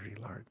 that's pretty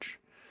large.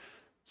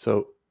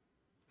 So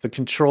the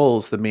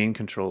controls, the main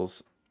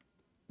controls,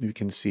 you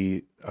can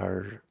see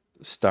are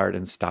start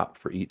and stop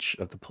for each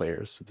of the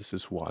players. So this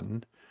is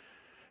 1.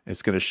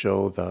 It's going to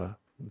show the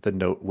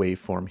note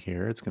waveform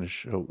here. It's going to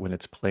show when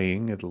it's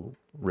playing, it'll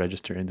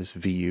register in this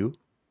VU,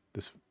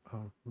 this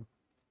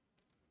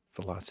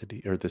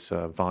velocity, or this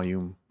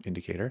volume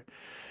indicator.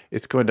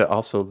 It's going to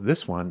also,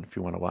 this one, if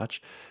you want to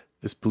watch,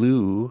 this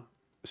blue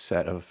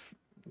set of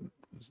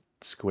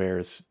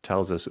squares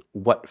tells us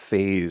what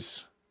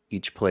phase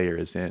each player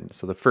is in.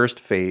 So the first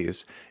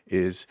phase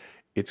is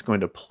it's going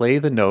to play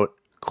the note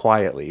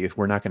quietly.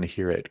 We're not going to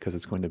hear it because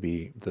it's going to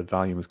be, the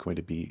volume is going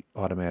to be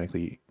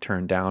automatically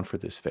turned down for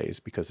this phase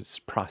because it's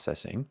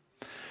processing.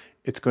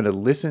 It's going to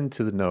listen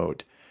to the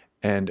note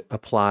and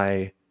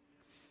apply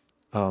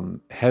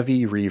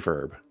heavy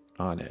reverb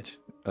on it,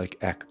 like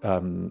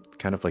kind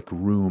of like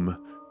room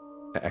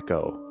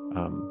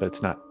echo, but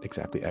it's not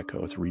exactly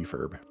echo, it's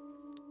reverb.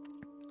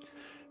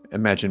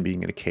 Imagine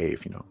being in a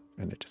cave, you know,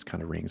 and it just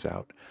kind of rings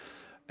out.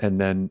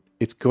 And then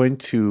it's going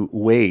to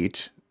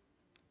wait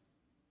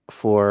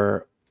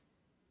for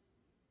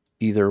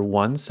either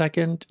 1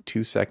 second,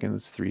 2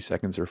 seconds, 3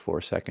 seconds, or 4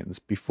 seconds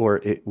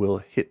before it will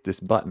hit this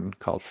button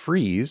called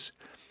freeze,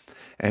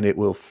 and it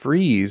will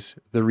freeze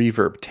the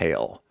reverb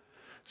tail.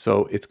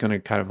 So it's going to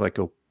kind of like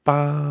go,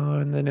 bah,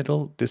 and then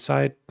it'll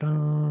decide,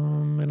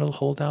 it'll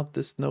hold out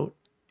this note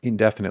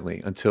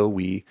indefinitely until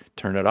we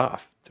turn it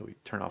off, until we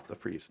turn off the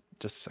freeze.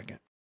 Just a second.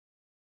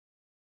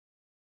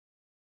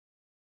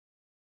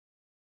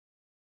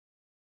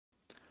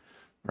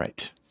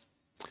 Right.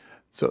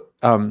 So,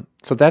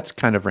 so that's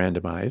kind of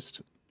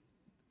randomized,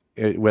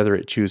 whether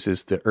it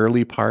chooses the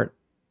early part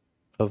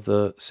of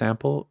the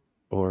sample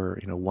or,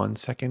 1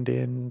 second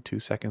in, 2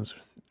 seconds,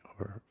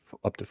 or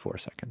up to 4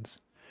 seconds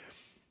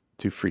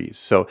to freeze.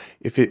 So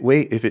if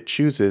it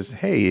chooses,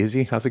 hey,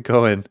 Izzy, how's it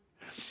going?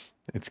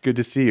 It's good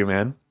to see you,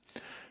 man.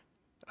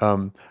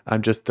 I'm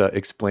just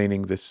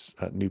explaining this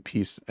new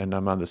piece, and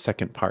I'm on the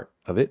second part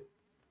of it.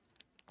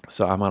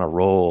 So I'm on a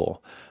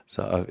roll.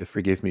 So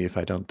forgive me if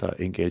I don't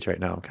engage right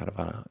now. I'm kind of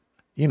on a,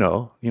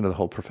 the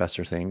whole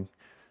professor thing.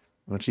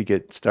 Once you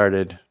get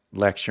started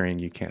lecturing,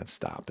 you can't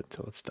stop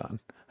until it's done.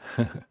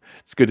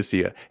 It's good to see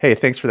you. Hey,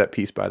 thanks for that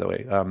piece, by the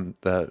way.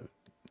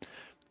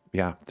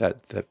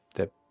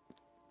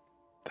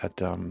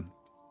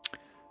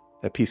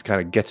 That piece kind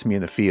of gets me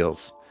in the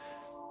feels.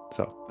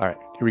 So, all right,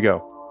 here we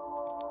go.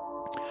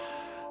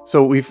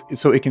 So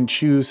it can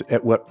choose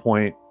at what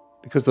point,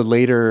 because the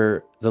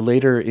later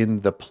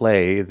in the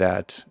play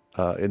that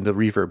in the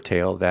reverb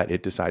tail that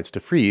it decides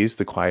to freeze,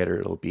 the quieter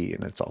it'll be,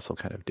 and it's also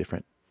kind of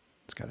different.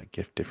 It's got a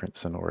different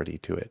sonority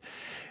to it,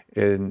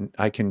 and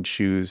I can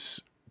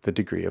choose the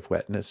degree of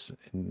wetness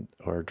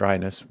or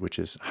dryness, which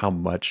is how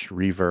much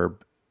reverb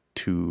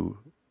to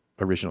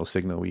original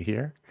signal we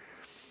hear.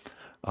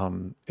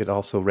 It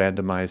also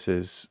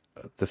randomizes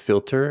the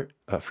filter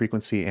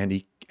frequency and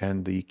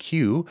the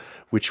EQ,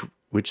 which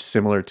is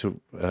similar to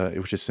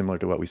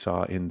what we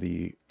saw in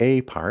the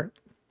A part.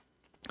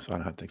 So I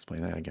don't have to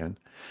explain that again.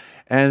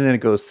 And then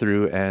it goes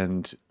through,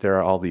 and there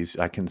are all these.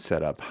 I can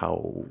set up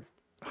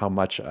how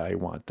much I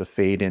want the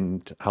fade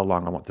in, how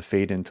long I want the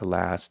fade in to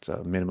last,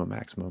 minimum,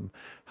 maximum,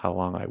 how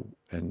long I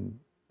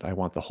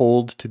want the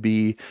hold to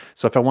be.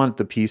 So if I want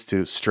the piece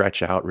to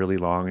stretch out really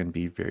long and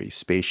be very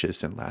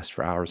spacious and last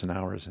for hours and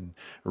hours and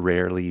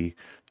rarely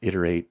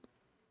iterate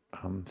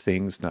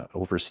things, not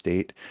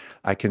overstate,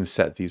 I can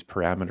set these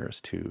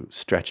parameters to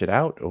stretch it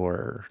out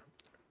or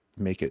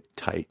make it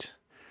tight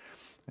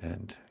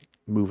and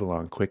move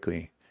along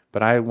quickly.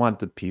 But I want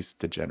the piece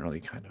to generally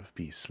kind of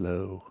be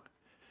slow.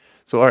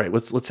 So all right,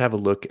 let's have a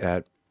look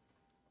at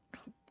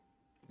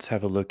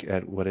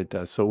what it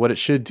does. So what it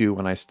should do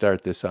when I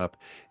start this up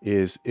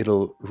is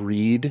it'll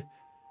read,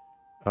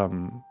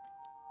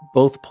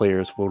 both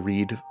players will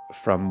read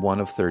from one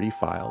of 30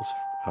 files.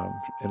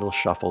 It'll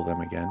shuffle them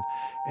again.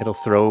 It'll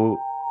throw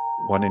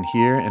one in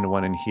here and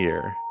one in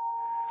here.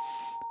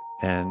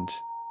 And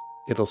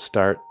it'll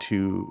start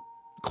to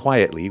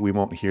quietly, we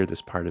won't hear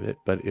this part of it,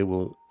 but it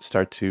will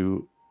start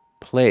to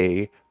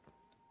play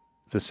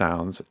the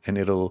sounds, and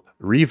it'll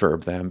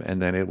reverb them,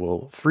 and then it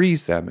will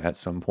freeze them at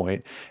some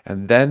point,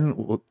 and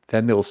then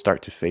they'll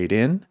start to fade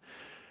in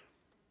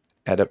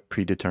at a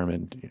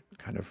predetermined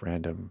kind of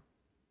random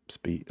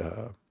speed,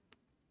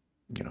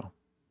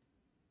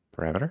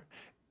 parameter,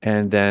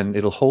 and then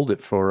it'll hold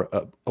it for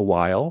a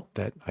while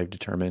that I've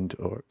determined,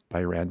 or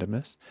by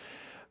randomness.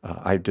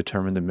 I've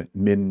determined the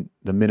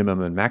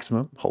minimum and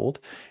maximum hold,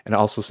 and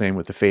also same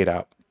with the fade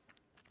out.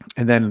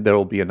 And then there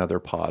will be another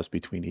pause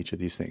between each of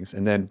these things.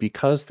 And then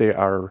because they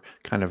are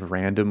kind of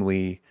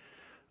randomly,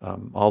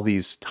 all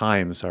these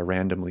times are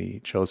randomly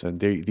chosen,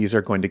 these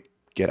are going to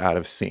get out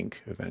of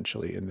sync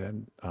eventually, and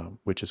then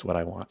which is what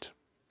I want.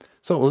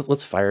 So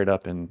let's fire it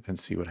up and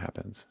see what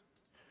happens.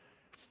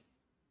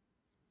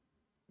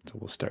 So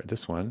we'll start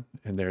this one,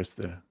 and there's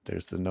the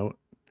note.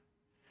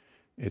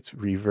 It's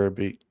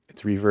reverbing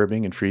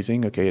and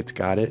freezing. Okay, it's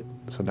got it.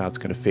 So now it's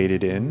going to fade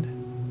it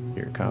in.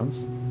 Here it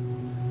comes.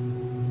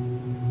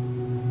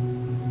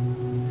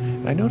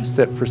 I noticed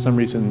that for some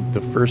reason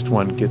the first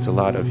one gets a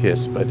lot of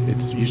hiss, but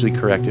it's usually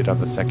corrected on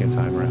the second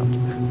time around.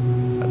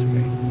 That's okay.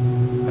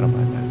 I don't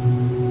mind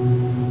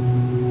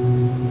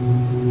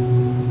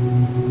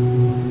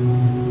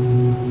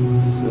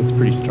that. So that's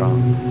pretty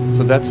strong.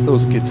 So that's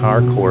those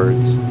guitar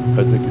chords,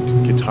 or the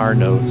guitar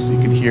notes. You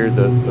can hear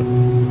the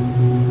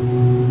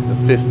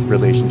fifth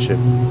relationship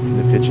in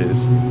the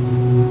pitches.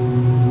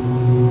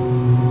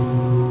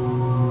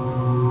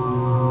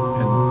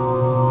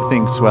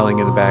 Thing swelling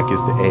in the back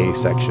is the A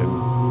section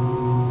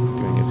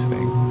doing its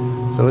thing.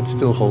 So it's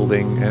still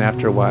holding, and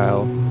after a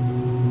while,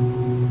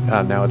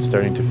 now it's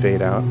starting to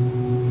fade out.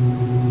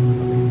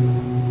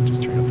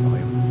 Just turn up the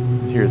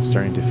volume. Here it's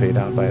starting to fade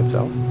out by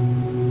itself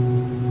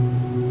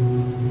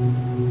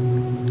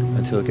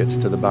until it gets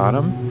to the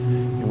bottom.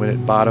 And when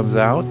it bottoms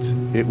out,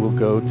 it will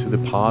go to the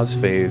pause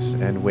phase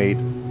and wait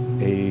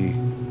a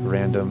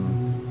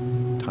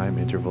random time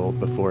interval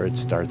before it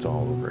starts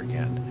all over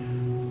again.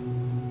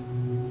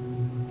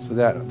 So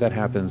that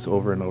happens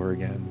over and over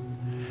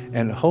again.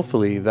 And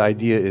hopefully the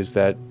idea is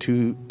that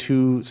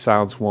two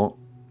sounds won't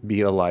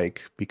be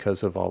alike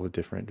because of all the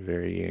different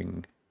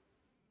varying,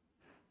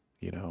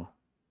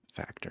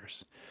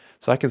 factors.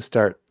 So I can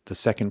start the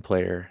second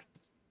player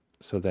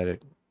so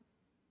that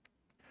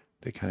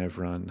they kind of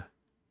run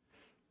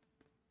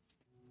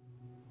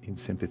in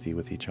sympathy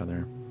with each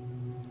other.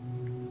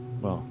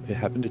 Well, it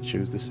happened to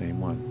choose the same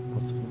one.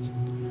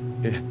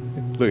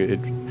 Look,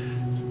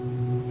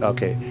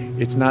 okay,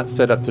 it's not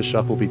set up to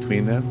shuffle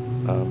between them.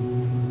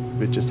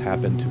 It just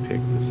happened to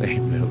pick the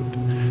same note.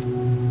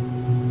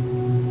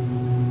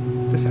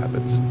 This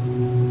happens.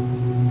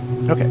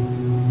 Okay,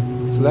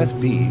 so that's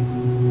B.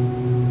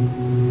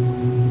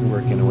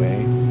 Working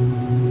away.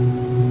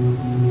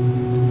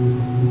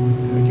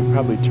 And we can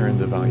probably turn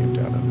the volume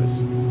down on this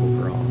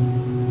overall.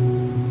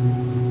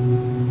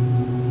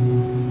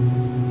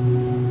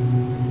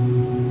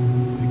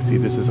 As you can see,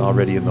 this is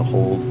already in the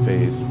hold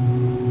phase.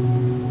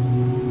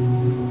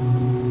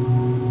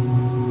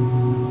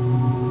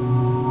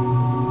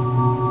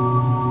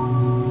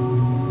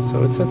 So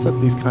it sets up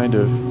these kind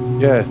of,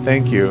 yeah,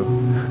 thank you.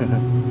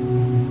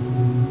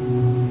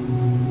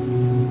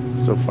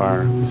 so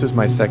far. This is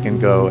my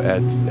second go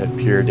at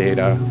pure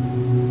data.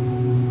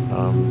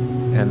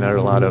 And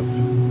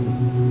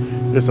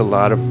there's a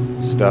lot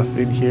of stuff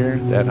in here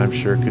that I'm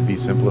sure could be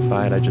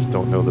simplified. I just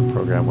don't know the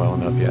program well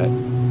enough yet.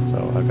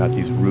 So I've got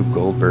these Rube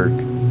Goldberg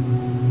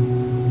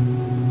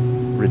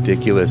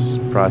ridiculous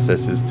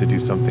processes to do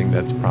something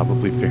that's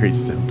probably very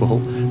simple,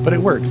 but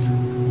it works,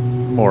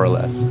 more or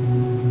less.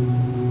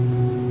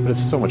 But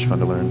it's so much fun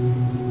to learn.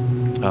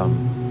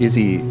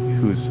 Izzy,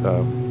 who's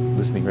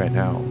listening right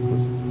now,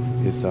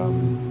 he's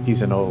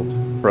an old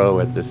pro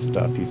at this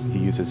stuff. He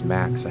uses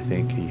Max, I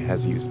think. He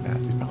has used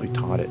Max. He's probably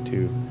taught it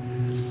too.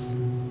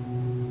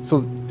 So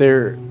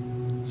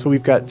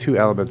we've got two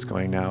elements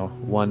going now.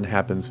 One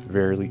happens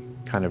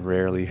kind of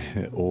rarely.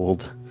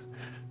 old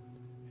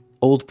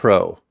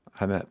pro.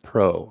 I'm at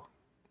pro.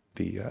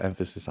 The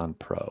emphasis on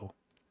pro.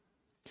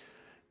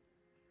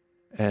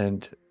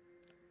 And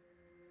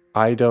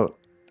I don't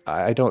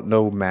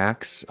know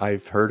Max.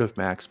 I've heard of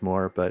Max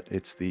more, but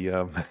it's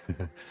the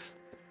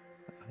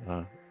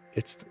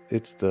it's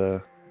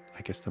the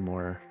I guess the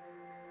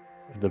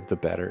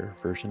better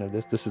version of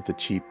this. This is the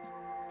cheap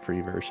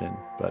free version,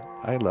 but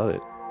I love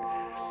it.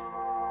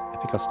 I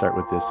think I'll start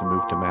with this and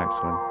move to Max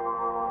one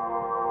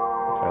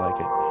if I like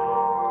it.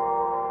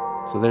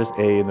 So there's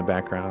A in the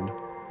background,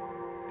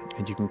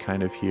 and you can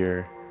kind of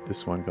hear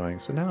this one going.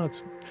 So now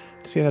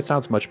that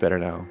sounds much better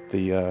now.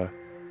 The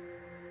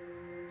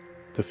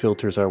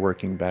filters are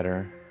working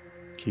better,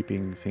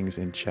 keeping things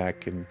in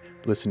check and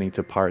listening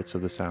to parts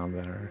of the sound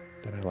that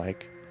I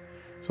like.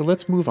 So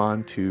let's move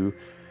on to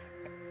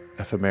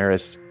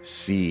Ephemeris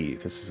I.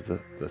 This is the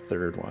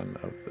third one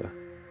of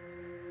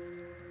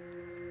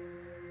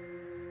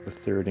the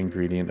third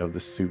ingredient of the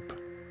soup.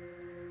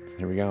 So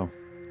here we go.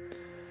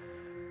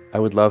 I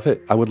would love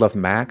it. I would love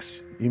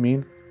Max, you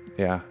mean?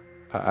 Yeah,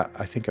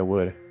 I think I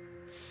would.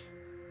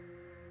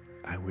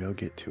 I will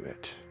get to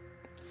it.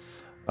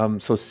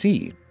 So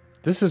C.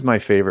 This is my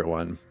favorite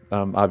one,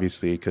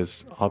 obviously,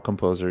 because all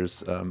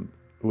composers,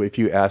 if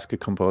you ask a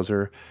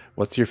composer,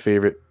 what's your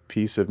favorite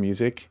piece of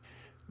music?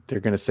 They're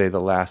going to say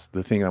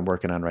the thing I'm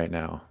working on right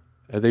now.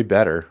 They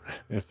better,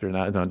 if they're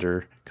not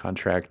under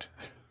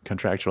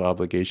contractual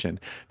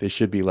obligation. They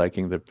should be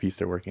liking the piece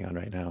they're working on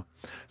right now.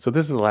 So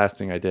this is the last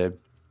thing I did.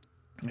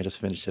 I just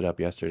finished it up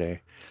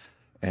yesterday.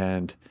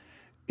 And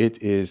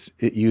it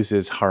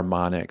uses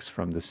harmonics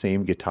from the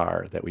same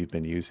guitar that we've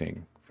been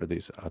using for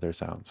these other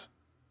sounds.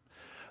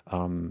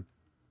 And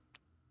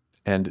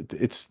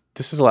this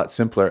is a lot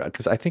simpler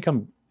because I think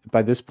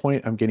by this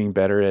point I'm getting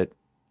better at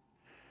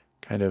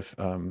kind of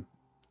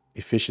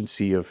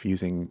efficiency of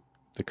using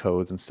the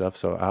codes and stuff.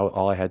 So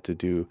all I had to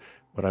do,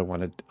 what I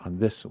wanted on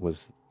this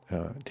was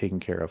taken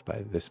care of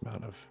by this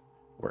amount of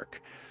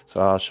work.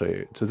 So I'll show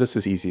you. So this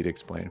is easy to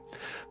explain.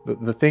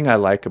 The thing I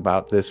like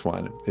about this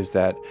one is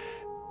that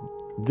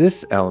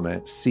this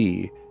element,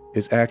 C,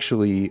 is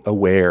actually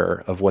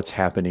aware of what's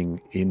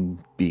happening in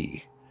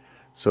B.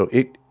 So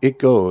it's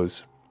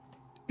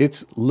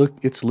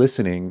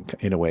listening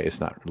in a way. It's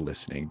not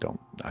listening.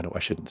 I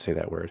shouldn't say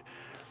that word.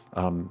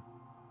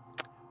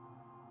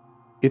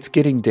 It's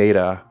getting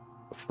data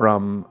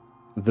from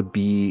the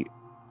B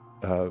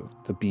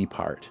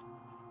part.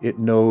 It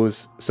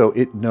knows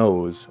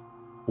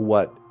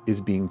what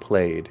is being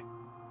played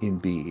in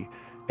B,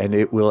 and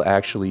it will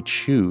actually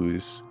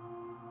choose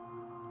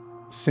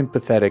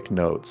sympathetic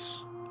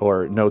notes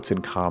or notes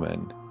in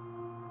common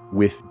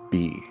with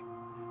B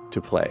to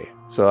play.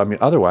 So I mean,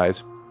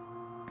 otherwise,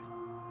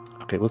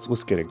 okay,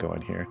 let's get it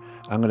going here.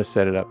 I'm going to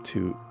set it up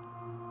to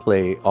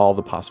play all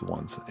the possible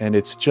ones, and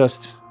it's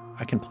just,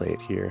 I can play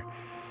it here.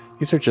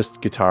 These are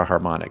just guitar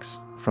harmonics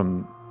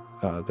from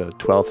the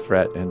 12th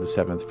fret and the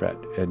 7th fret,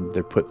 and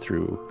they're put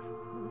through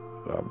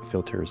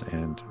filters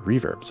and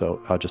reverb.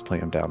 So I'll just play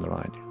them down the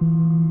line.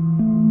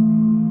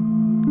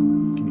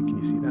 Can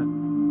you see that?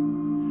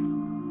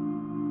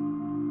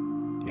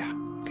 Yeah.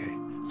 Okay.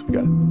 So we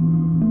got.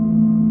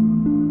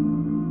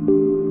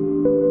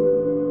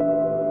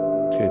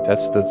 Okay,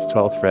 that's the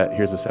 12th fret.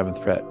 Here's the 7th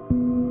fret.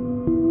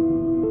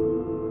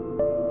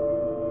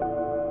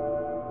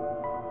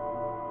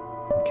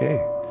 Okay.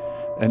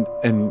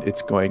 And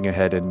it's going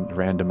ahead and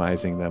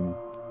randomizing them.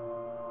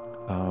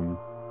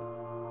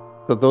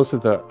 So those are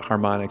the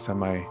harmonics on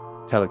my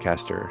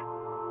Telecaster.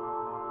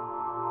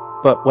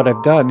 But what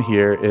I've done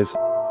here is,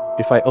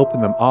 if I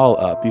open them all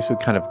up, these are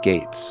kind of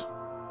gates.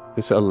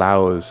 This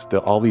allows,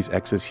 all these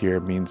X's here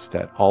means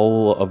that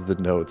all of the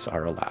notes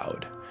are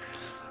allowed.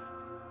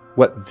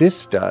 What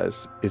this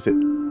does is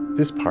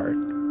this part,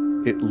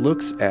 it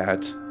looks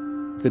at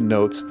the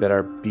notes that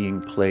are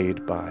being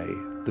played by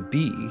the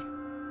B,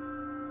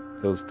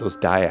 those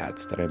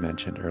dyads that I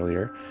mentioned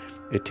earlier.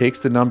 It takes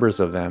the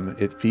numbers of them,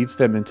 it feeds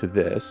them into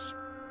this,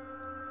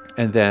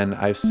 and then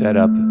I've set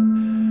up,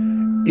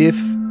 if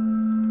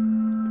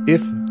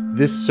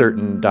this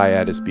certain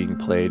dyad is being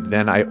played,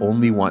 then I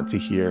only want to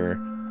hear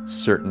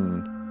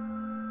certain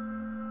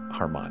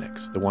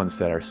harmonics, the ones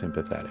that are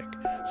sympathetic.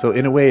 So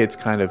in a way, it's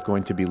kind of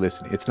going to be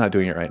listening. It's not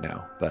doing it right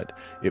now, but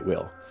it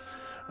will.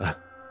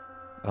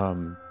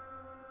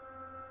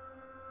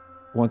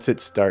 once it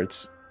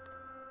starts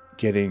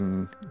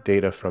getting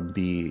data from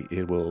B,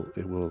 it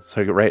will.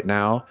 So right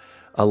now,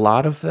 a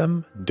lot of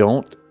them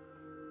don't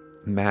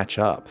match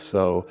up.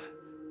 So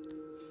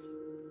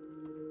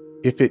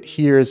if it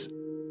hears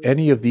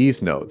any of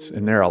these notes,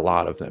 and there are a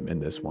lot of them in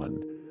this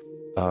one,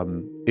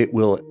 it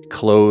will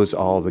close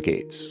all the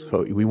gates.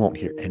 So we won't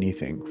hear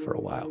anything for a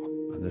while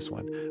on this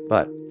one.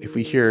 But if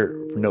we hear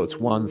notes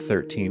 1,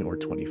 13, or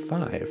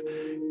 25,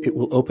 it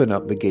will open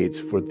up the gates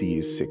for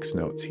these 6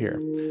 notes here.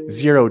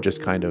 0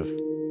 just kind of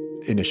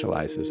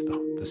initializes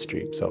the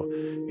stream. So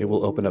it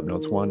will open up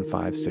notes 1,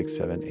 5, 6,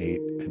 7,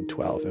 8, and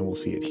 12, and we'll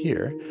see it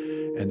here.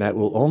 And that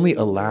will only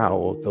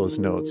allow those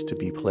notes to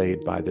be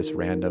played by this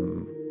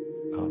random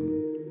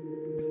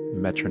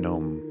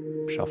metronome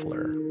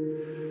shuffler.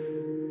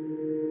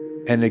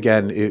 And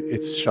again,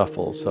 it's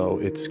shuffle, so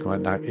it's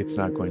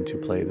not going to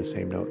play the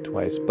same note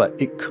twice. But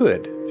it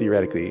could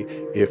theoretically,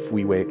 if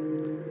we wait.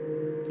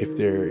 If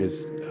there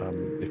is,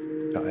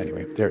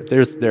 anyway,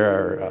 there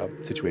are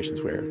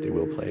situations where they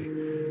will play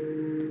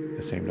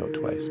the same note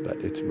twice, but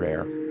it's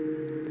rare.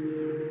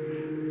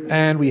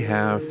 And we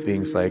have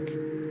things like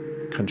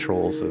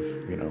controls of,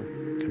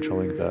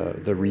 controlling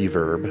the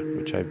reverb,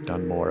 which I've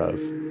done more of,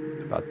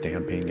 about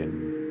damping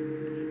and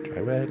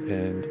dry wet,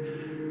 and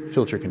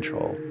filter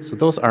control. So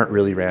those aren't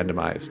really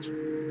randomized.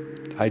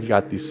 I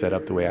got these set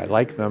up the way I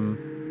like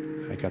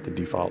them. I got the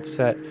default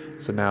set.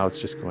 So now it's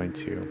just going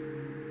to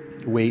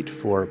wait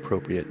for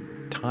appropriate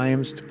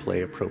times to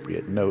play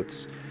appropriate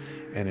notes,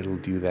 and it'll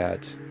do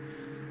that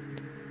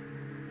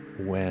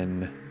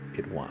when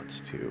it wants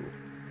to.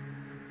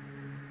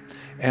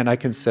 And I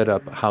can set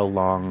up how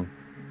long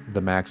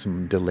the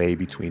maximum delay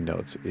between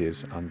notes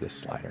is on this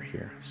slider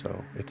here.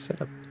 So it's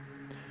set up.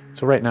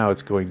 So right now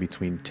it's going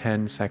between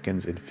 10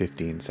 seconds and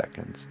 15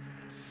 seconds.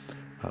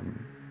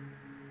 I'm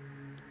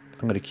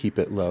going to keep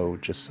it low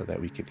just so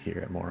that we can hear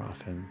it more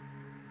often.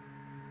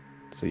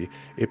 See,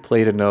 it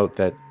played a note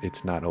that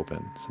it's not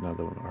open, so none of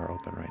them are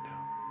open right now.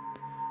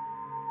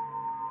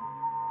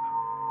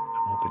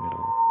 I'm hoping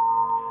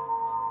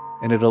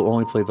and it'll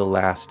only play the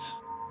last,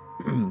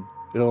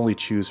 it'll only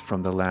choose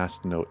from the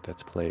last note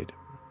that's played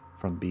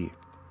from B.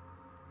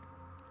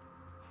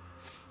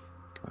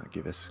 Come on,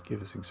 give us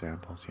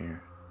examples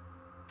here.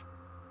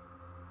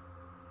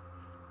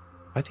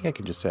 I think I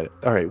can just set it.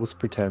 All right, let's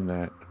pretend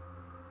that.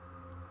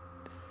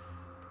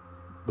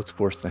 Let's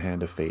force the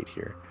hand of fate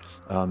here.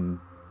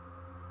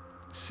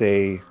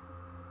 Say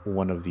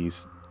one of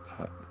these,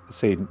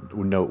 say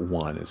note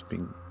 1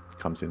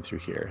 comes in through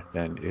here,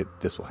 then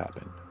this will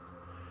happen.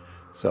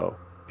 So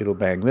it'll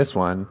bang this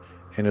one,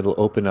 and it'll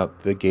open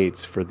up the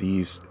gates for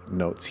these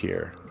notes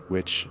here,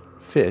 which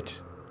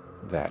fit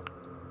that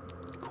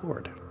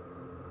chord.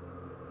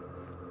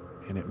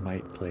 And it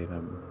might play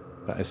them,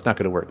 but it's not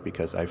going to work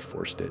because I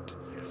forced it.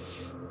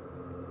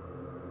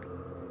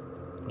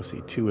 Let's see,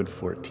 2 and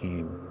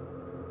 14.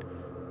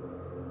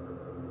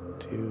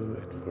 2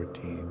 and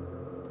 14.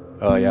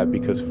 Oh yeah,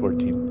 because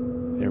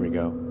 14. There we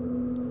go.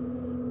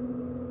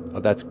 Oh,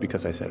 that's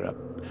because I set it up.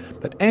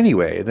 But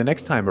anyway, the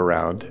next time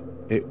around,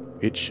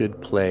 it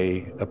should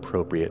play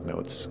appropriate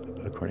notes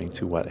according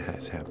to what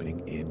is happening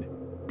in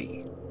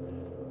B.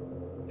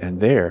 And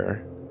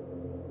there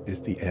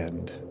is the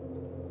end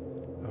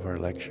of our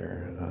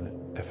lecture on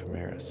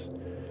Ephemeris.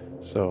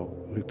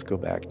 So let's go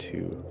back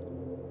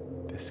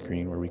to this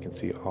screen where we can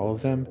see all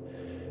of them.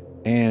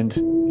 And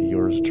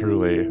yours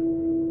truly.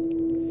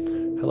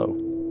 Hello.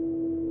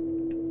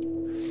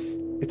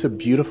 It's a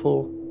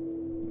beautiful,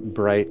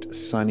 bright,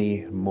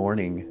 sunny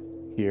morning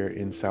here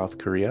in South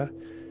Korea.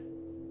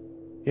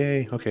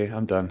 Yay, okay,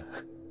 I'm done.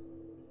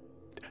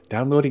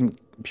 Downloading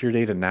Pure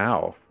Data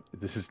now.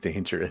 This is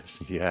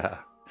dangerous, yeah.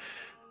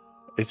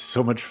 It's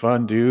so much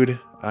fun, dude.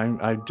 I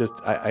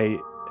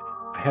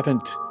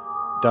haven't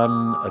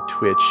done a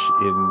Twitch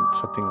in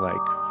something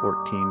like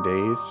 14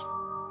 days,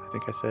 I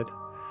think I said.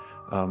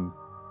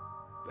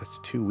 That's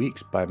 2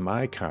 weeks by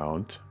my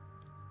count.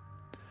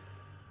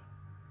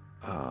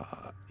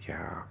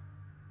 Yeah.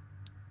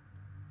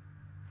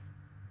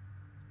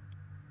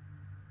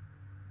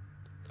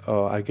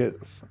 Oh,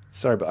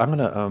 sorry, but I'm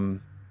gonna,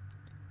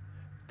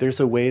 there's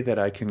a way that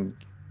I can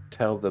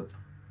tell the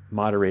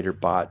moderator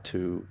bot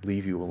to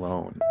leave you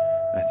alone.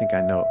 I think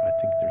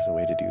there's a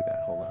way to do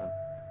that. Hold on.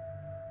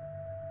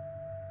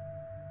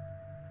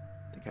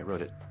 I think I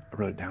wrote it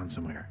down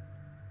somewhere.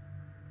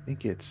 I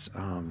think it's,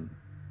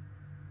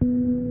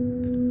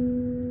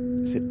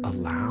 is it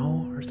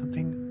allow or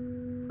something?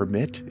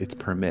 Permit? It's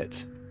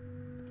permit.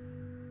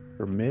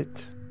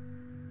 Permit.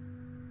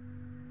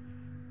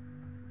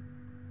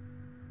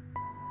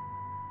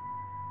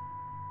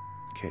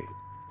 Okay.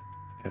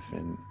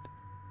 Effin'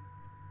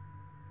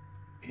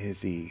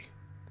 Izzy.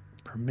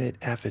 Permit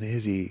effin'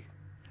 Izzy.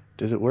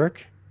 Does it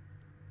work?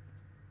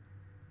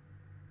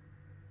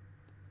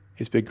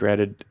 He's been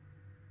granted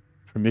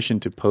permission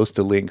to post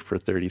a link for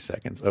 30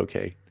 seconds.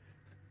 Okay.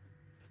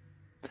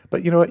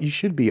 But you know what? You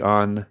should be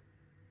on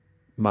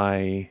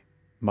my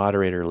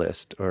moderator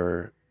list,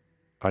 or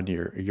on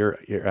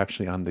you're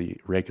actually on the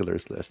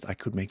regulars list. I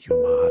could make you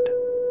a mod.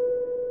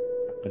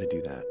 I'm gonna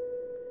do that.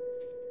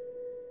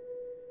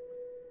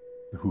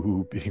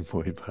 Ooh, big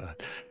boy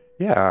bot.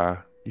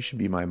 Yeah, you should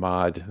be my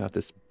mod, not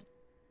this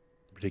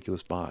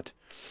ridiculous bot.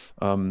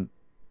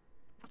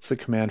 What's the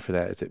command for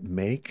that? Is it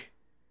make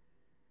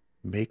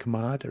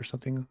mod or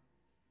something?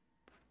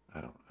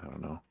 I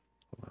don't know.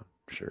 Hold on,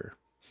 sure.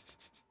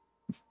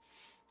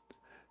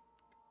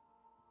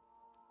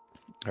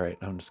 All right,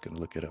 I'm just gonna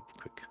look it up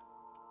quick.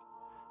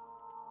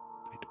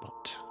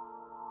 Bot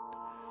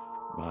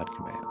mod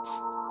commands.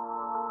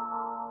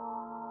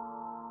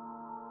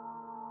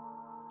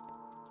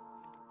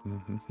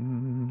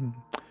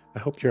 I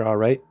hope you're all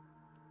right,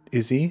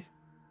 Izzy.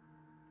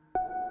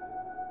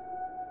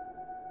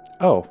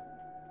 Oh,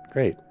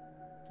 great.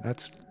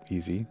 That's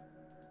easy.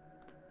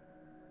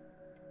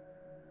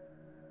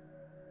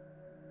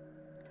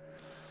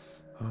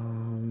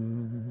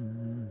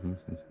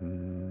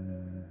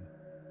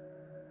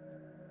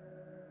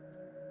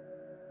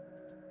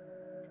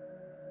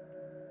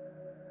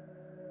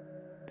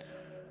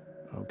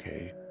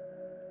 Okay.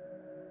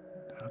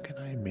 How can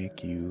I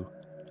make you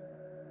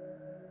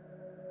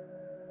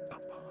a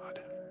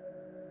mod?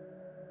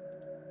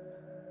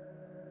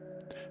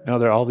 Now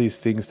there are all these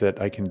things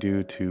that I can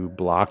do to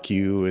block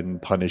you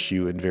and punish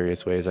you in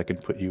various ways. I can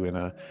put you in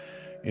a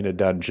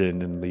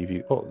dungeon and leave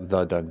you, oh,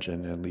 the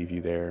dungeon and leave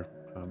you there.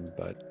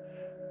 But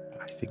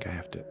I think I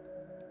have to.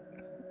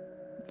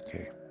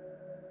 Okay.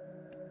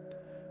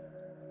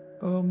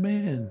 Oh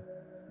man.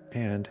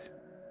 And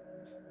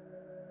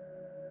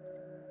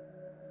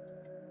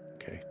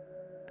okay.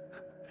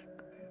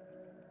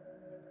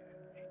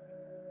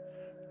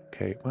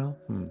 Okay. Well,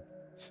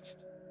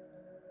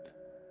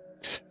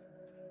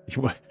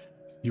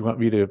 you want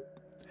me to? Do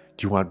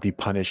you want to be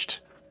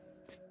punished?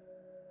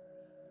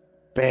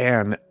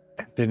 Ban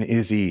then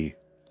Izzy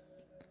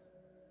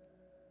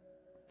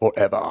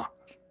forever.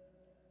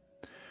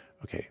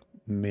 Okay.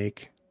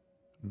 Make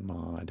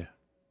mod.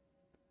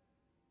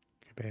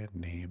 Bad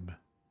name.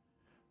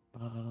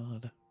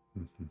 Mod.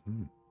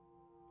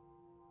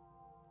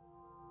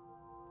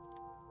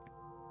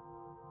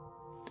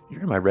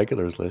 You're in my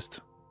regulars list.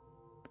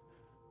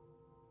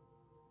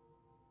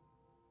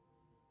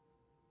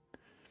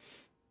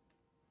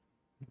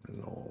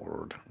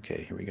 Lord.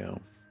 Okay, here we go.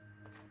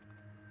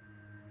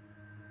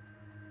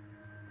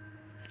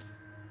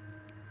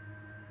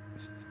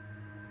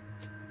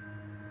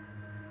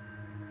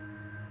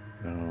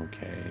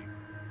 Okay.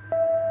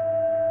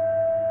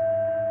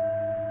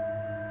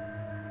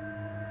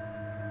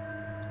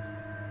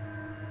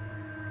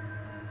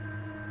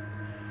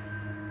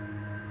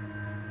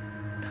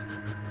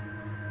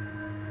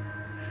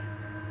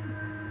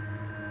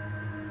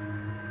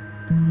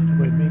 How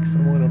do I make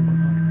someone a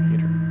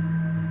moderator?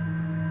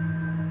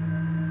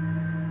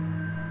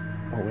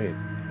 Oh wait,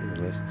 here are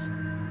the lists.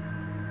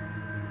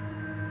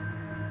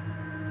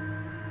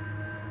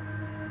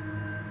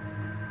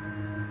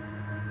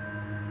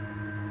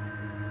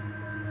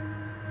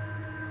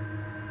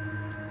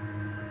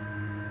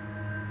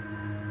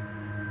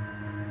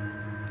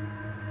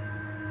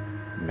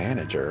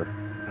 Manager.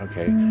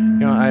 Okay. You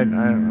know,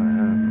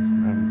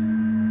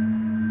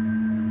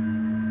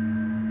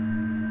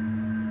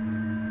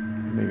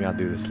 maybe I'll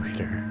do this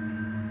later.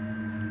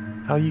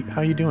 How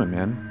you doing,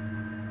 man?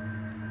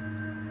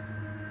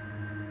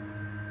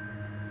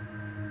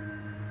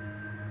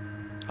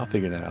 I'll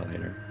figure that out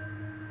later.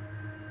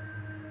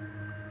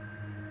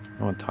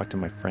 I want to talk to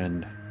my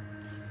friend.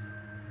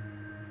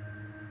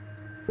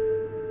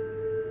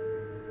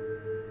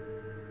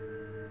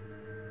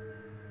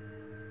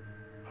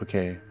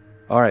 Okay.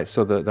 All right.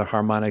 So the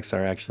harmonics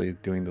are actually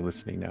doing the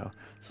listening now.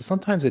 So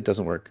sometimes it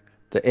doesn't work.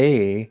 The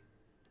A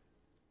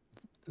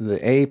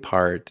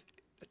part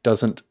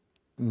doesn't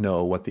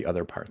know what the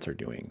other parts are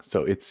doing.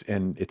 So it's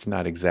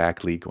not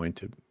exactly going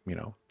to,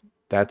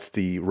 that's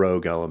the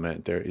rogue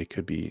element there. It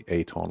could be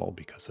atonal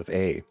because of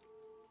A.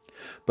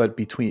 But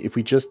if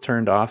we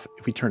turned off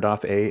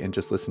A and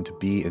just listened to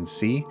B and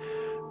C,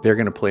 they're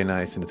going to play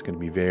nice and it's going to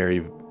be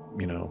very,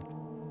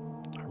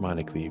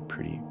 harmonically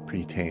pretty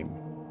tame.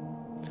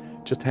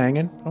 Just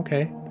hanging?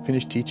 Okay.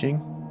 Finished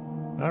teaching?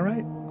 All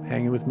right.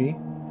 Hanging with me?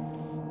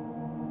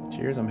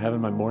 Cheers. I'm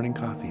having my morning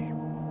coffee,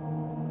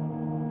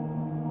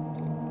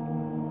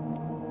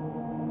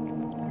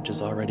 which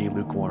is already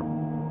lukewarm.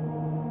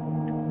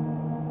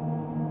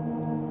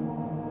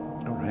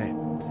 All right.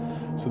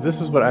 So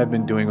this is what I've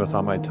been doing with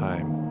all my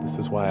time. This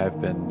is why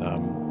I've been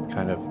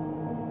kind of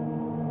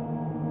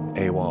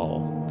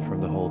AWOL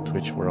from the whole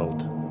Twitch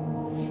world.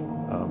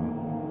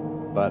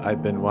 But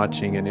I've been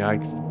watching, and I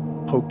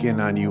poke in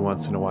on you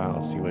once in a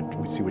while, see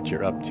what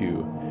you're up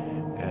to,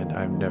 and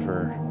I'm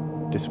never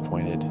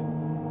disappointed.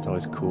 It's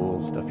always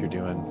cool stuff you're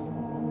doing,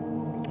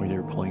 whether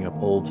you're pulling up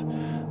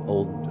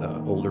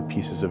older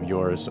pieces of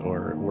yours,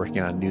 or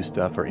working on new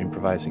stuff, or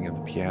improvising at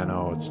the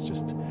piano.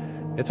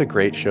 It's a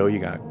great show you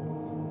got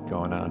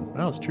going on.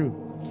 Oh, it's true.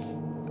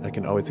 I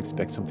can always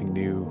expect something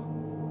new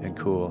and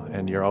cool,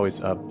 and you're always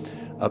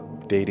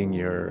updating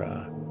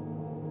your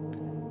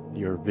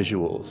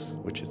visuals,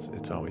 which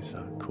it's always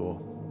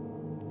cool.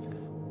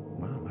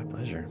 Wow, my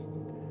pleasure.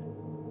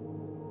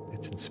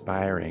 It's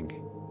inspiring.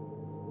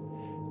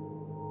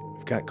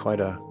 We've got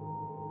quite a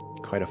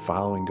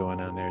following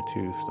going on there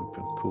too. Some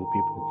cool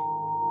people.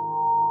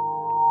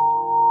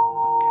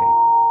 Okay.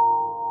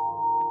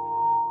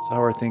 So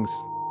how are things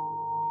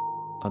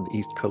on the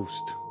East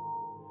Coast?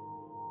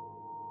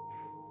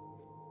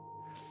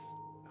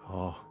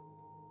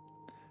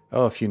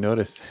 Oh, if you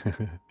notice,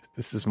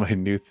 this is my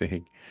new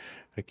thing.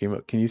 I came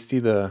up. Can you see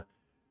there's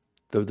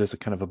a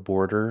kind of a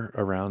border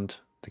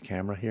around the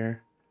camera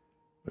here?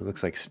 It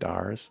looks like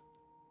stars.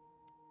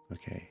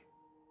 Okay.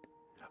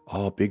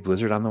 Oh, big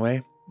blizzard on the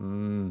way?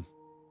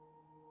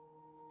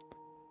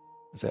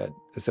 Is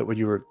that what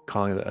you were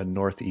calling a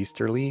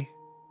northeasterly?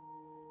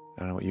 I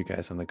don't know what you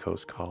guys on the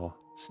coast call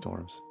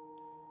storms.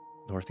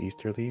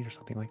 Northeasterly or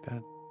something like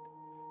that?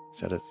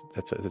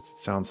 That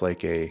sounds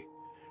like a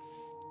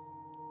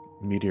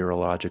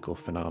meteorological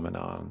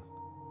phenomenon.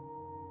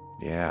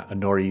 Yeah, a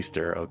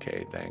nor'easter.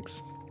 Okay,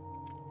 thanks.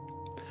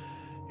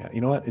 Yeah,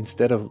 you know what?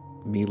 Instead of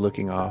me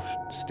looking off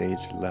stage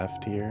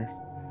left here,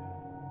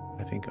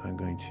 I think I'm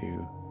going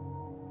to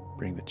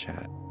bring the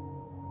chat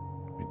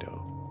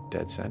window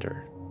dead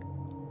center.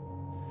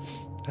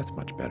 That's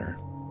much better.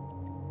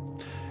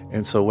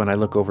 And so when I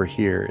look over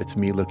here, it's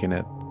me looking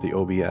at the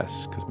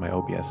OBS because my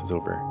OBS is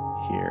over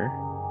here.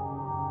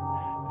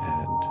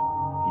 And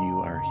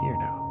you are here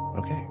now.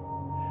 Okay.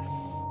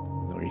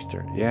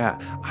 Nor'easter. Yeah,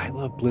 I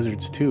love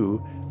blizzards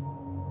too.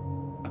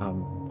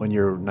 When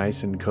you're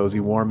nice and cozy,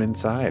 warm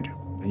inside.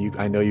 And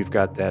I know you've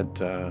got that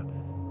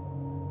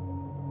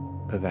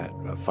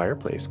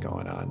fireplace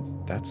going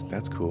on.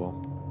 That's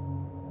cool.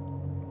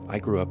 I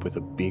grew up with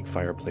a big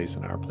fireplace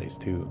in our place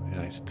too, and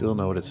I still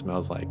know what it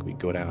smells like. We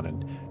go down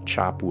and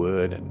chop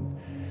wood, and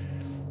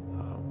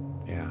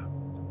yeah,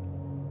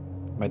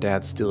 my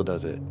dad still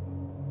does it,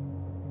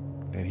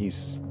 and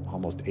he's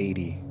almost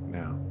 80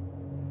 now.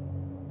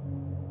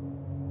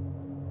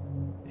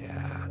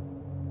 Yeah.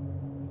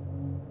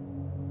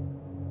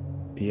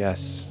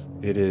 Yes,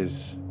 it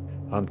is.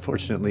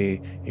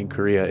 Unfortunately, in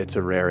Korea, it's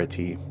a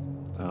rarity.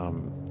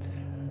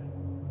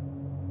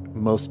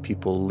 Most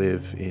people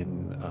live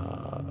in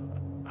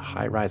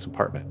high-rise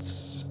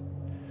apartments.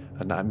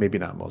 Maybe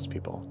not most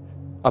people.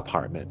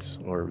 Apartments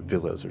or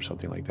villas or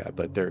something like that,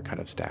 but they're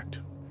kind of stacked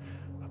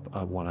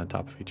one on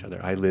top of each other.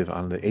 I live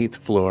on the 8th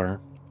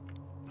floor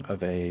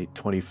of a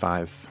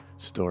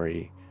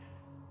 25-story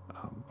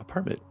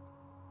apartment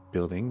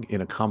building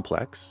in a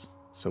complex.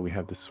 So we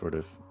have this sort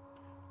of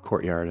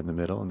courtyard in the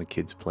middle, and the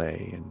kids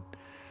play, and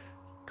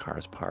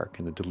cars park,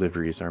 and the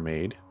deliveries are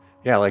made.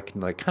 Yeah, like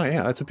kind of,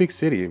 yeah, it's a big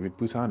city. I mean,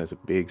 Busan is a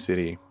big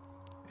city.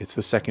 It's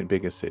the second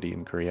biggest city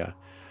in Korea,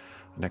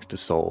 next to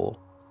Seoul.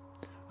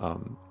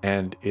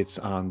 And it's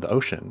on the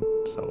ocean,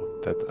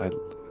 so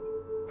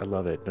I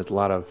love it. There's a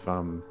lot of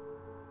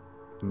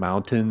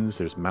mountains.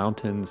 There's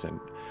mountains and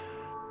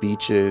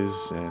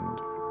beaches and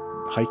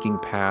hiking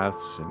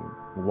paths and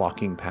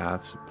walking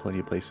paths. Plenty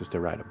of places to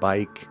ride a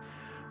bike.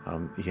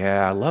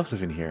 Yeah, I love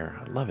living here.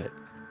 I love it.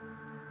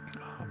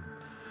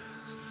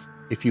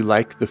 If you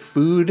like the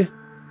food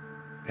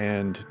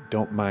and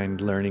don't mind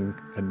learning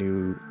a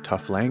new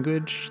tough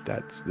language,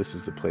 this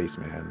is the place,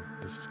 man.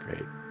 This is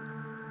great.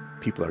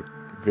 People are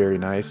very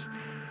nice.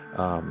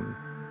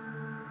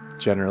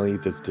 Generally,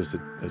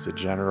 there's a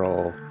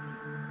general.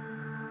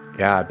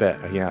 Yeah, I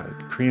bet. Yeah,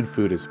 Korean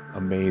food is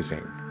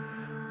amazing.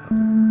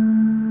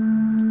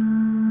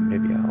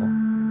 Maybe I'll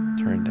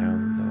turn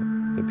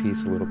down the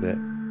piece a little bit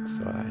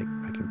so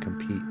I can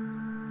compete.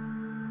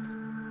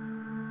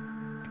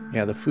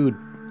 Yeah, the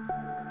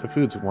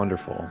food's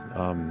wonderful.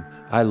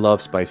 I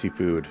love spicy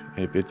food.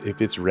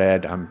 If it's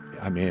red,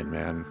 I'm in,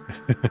 man.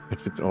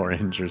 If it's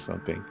orange or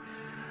something.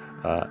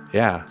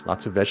 Yeah,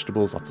 lots of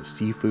vegetables, lots of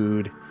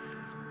seafood,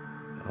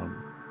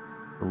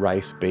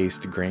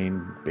 rice-based,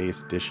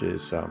 grain-based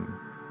dishes.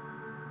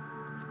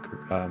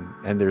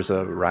 And there's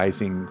a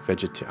rising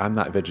I'm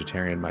not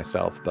vegetarian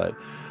myself, but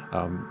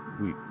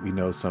we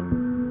know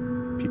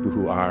some people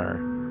who are,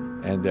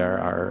 and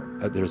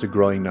there's a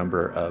growing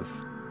number of.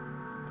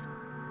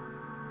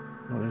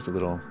 Oh, there's a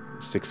little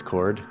 6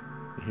 chord.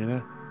 You hear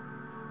that?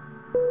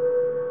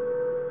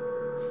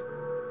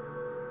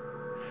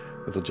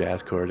 Little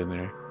jazz chord in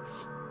there.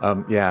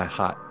 Yeah,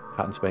 hot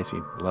and spicy.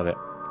 Love it.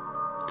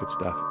 Good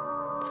stuff.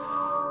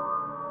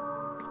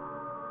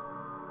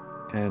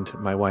 And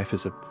my wife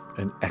is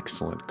an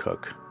excellent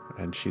cook,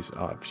 and she's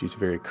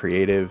very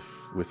creative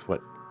with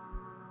what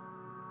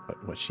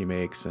she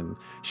makes, and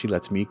she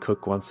lets me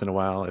cook once in a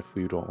while if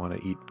we don't want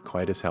to eat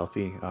quite as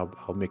healthy.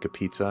 I'll make a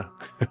pizza.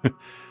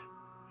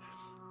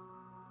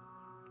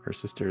 Her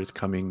sister is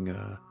coming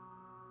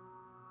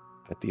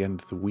at the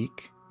end of the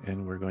week,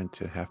 and we're going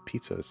to have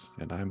pizzas,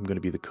 and I'm going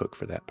to be the cook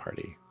for that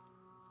party.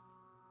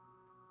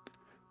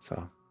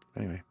 So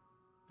anyway,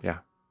 yeah.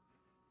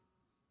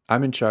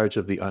 I'm in charge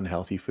of the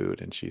unhealthy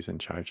food, and she's in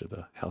charge of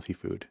the healthy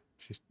food.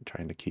 She's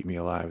trying to keep me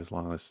alive as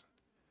long as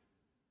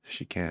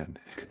she can.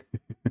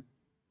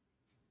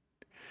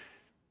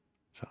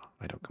 So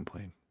I don't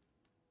complain.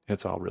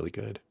 It's all really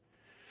good.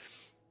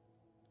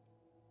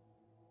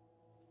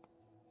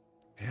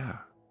 Yeah.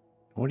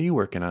 What are you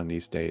working on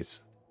these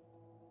days?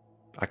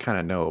 I kind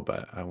of know,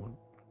 but I want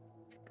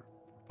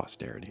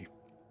posterity.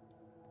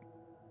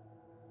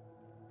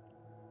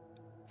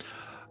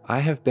 I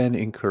have been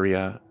in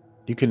Korea.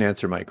 You can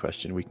answer my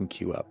question. We can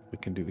queue up. We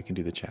can do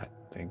the chat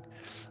thing.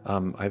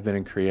 I've been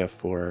in Korea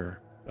for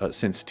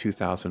since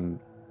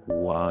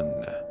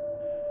 2001,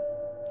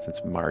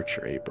 since March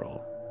or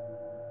April.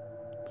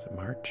 Was it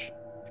March?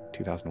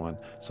 2001.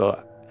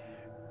 So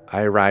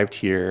I arrived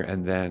here,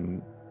 and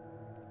then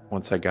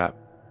once I got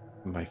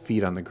my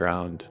feet on the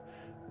ground,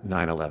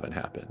 9/11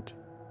 happened.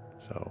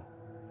 So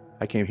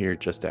I came here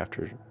just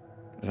after,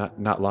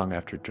 not long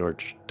after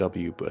George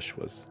W. Bush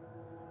was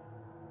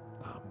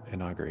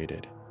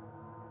inaugurated.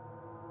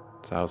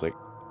 So I was like,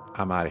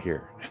 I'm out of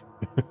here.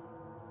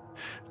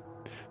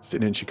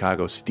 Sitting in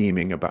Chicago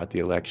steaming about the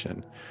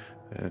election.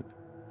 And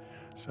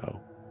so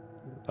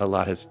a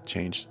lot has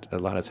changed. A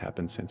lot has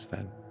happened since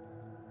then.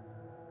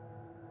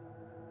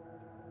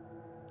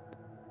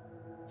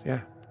 So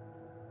yeah.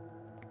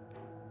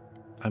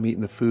 I'm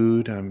eating the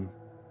food.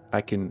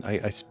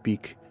 I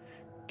speak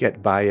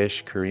get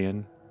by-ish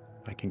Korean.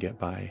 I can get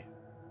by.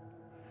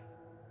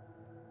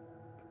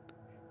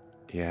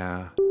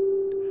 Yeah.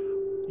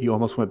 You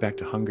almost went back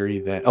to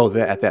Hungary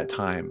at that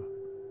time.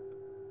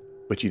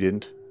 But you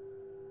didn't?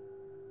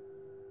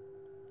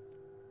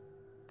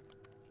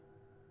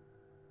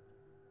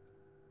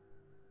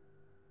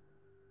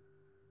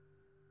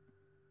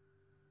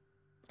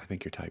 I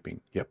think you're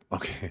typing. Yep.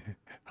 Okay.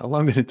 How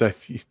long did it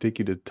take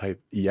you to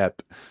type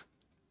yep?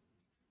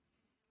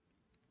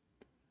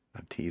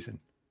 I'm teasing.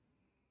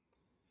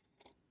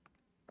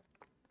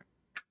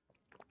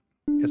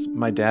 Yes,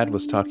 my dad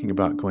was talking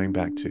about going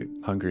back to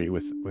Hungary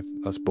with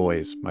us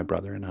boys, my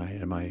brother and I,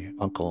 and my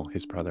uncle,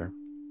 his brother.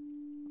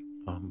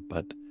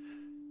 But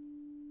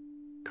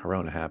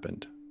Corona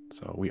happened,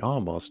 so we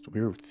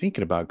were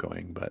thinking about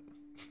going, but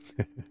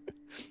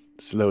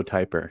slow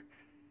typer.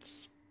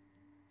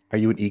 Are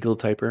you an eagle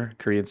typer?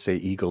 Koreans say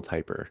eagle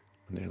typer,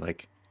 and they're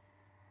like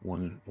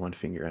one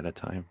finger at a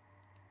time.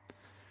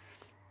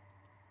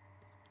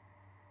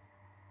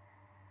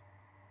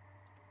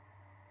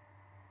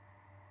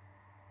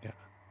 Yeah.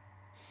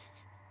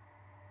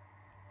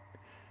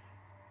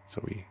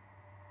 So we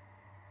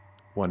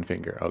one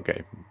finger.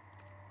 Okay.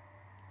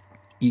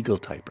 Eagle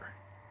typer.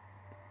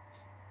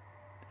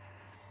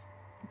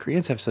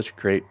 Koreans have such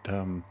great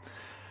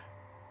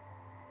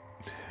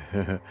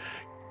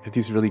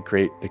these really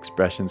great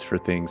expressions for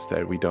things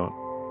that we don't.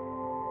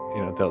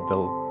 You know, they'll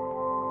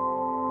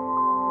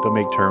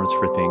make terms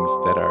for things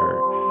that are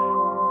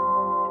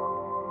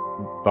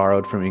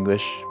borrowed from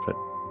English, but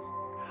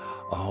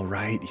oh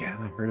right, yeah,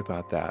 I heard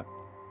about that.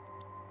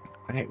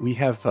 We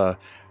have.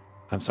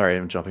 I'm sorry,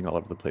 I'm jumping all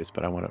over the place,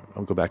 but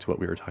I'll go back to what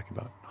we were talking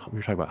about. We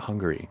were talking about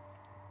Hungary.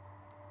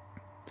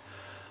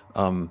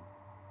 Um,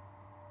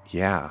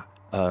 yeah.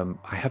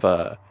 I have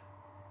a.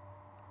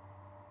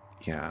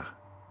 Yeah,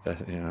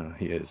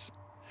 he is.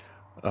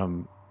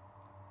 Um,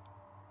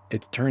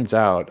 it turns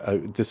out,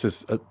 this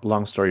is a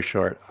long story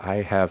short. I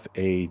have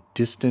a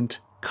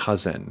distant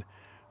cousin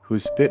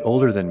who's a bit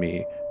older than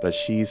me, but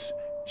she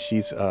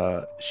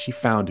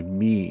found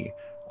me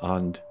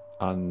on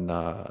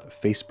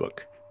Facebook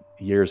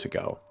years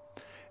ago,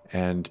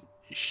 and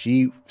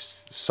she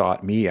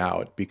sought me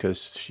out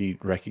because she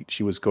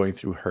was going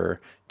through her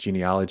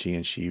genealogy,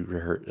 and she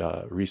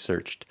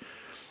researched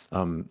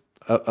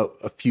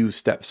a few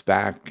steps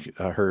back.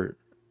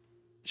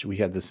 We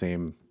had the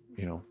same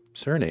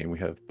surname. We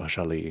have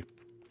Bajali,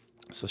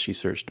 so she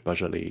searched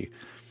Bajali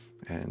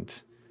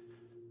and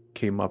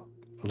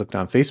looked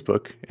on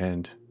Facebook,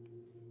 and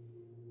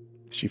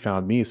she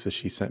found me. So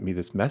she sent me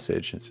this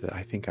message and said,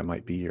 I think I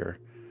might be your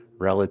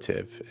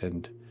relative.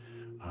 And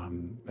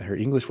her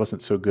English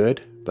wasn't so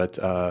good, but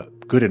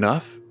good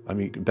enough. I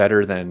mean,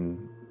 better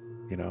than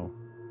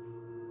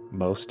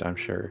most, I'm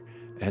sure.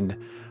 And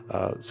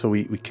so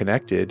we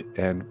connected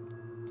and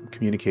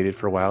communicated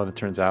for a while, and it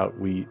turns out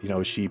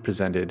she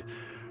presented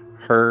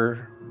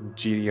her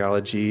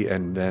genealogy,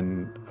 and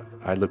then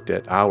I looked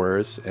at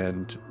ours,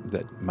 and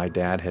that my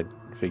dad had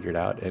figured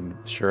out. And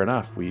sure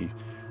enough, we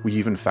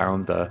even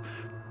found the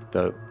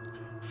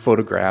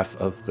photograph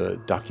of the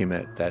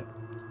document that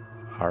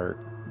our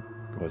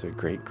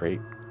great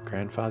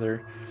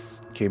grandfather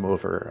came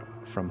over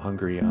from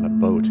Hungary on a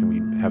boat, and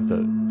we have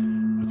the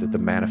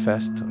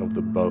manifest of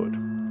the boat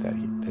that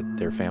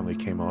their family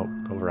came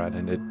over on,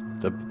 and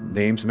the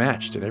names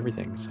matched and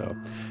everything. So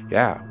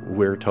yeah,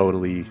 we're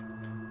totally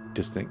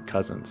distant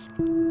cousins.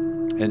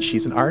 And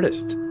she's an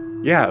artist.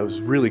 Yeah, it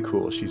was really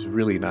cool. She's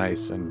really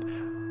nice, and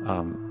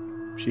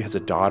she has a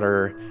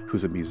daughter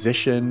who's a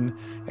musician,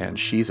 and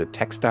she's a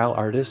textile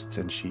artist,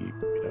 and she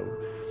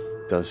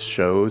does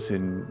shows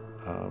in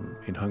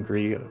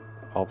Hungary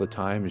all the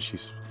time, and she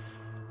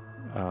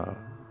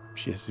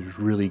has these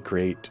really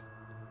great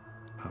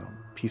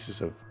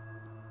pieces of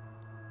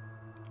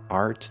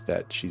art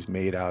that she's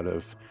made out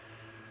of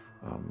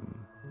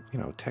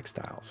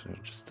textiles,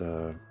 just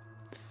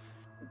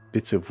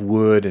bits of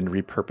wood and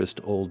repurposed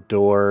old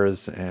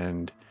doors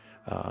and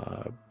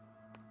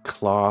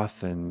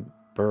cloth and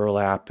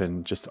burlap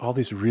and just all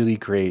these really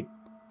great,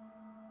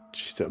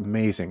 just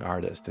amazing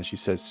artists. And she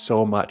says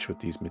so much with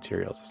these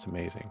materials. It's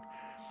amazing.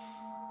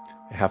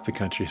 Half the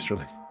country is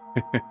really,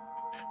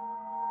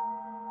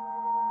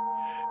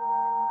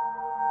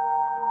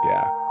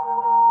 yeah.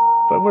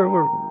 But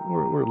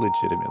we're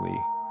legitimately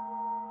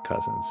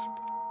cousins.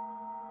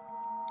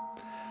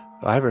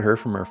 I haven't heard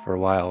from her for a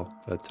while,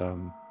 but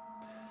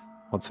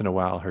once in a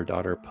while, her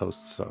daughter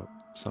posts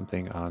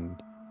something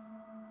on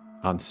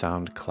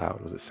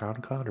SoundCloud. Was it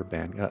SoundCloud or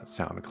Band?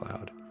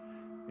 SoundCloud.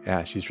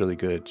 Yeah, she's really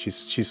good. She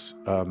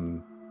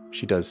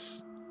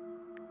does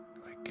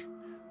like,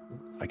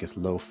 I guess,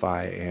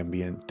 lo-fi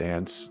ambient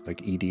dance,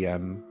 like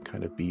EDM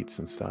kind of beats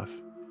and stuff.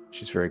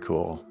 She's very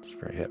cool. She's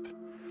very hip.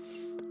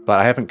 But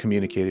I haven't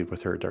communicated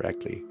with her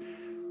directly.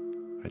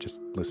 I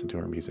just listen to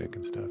her music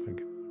and stuff.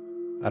 And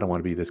I don't want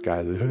to be this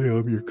guy that, hey,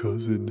 I'm your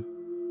cousin.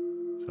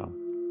 So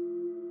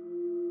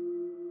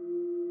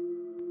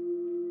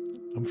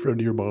I'm a friend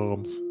of your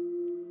mom's.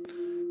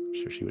 I'm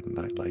sure she would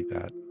not like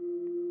that.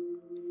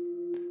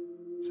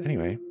 So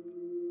anyway,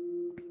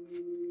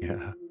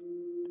 yeah.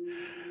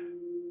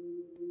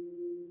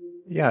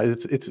 Yeah,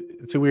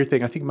 it's a weird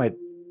thing. I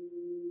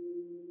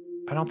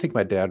don't think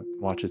my dad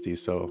watches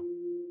these, so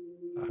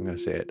I'm going to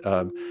say it.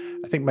 I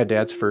think my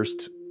dad's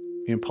first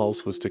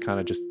impulse was to kind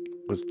of just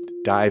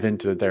dive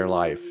into their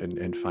life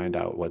and find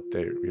out what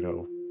they're,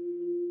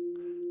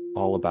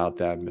 all about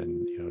them,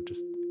 and,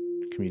 just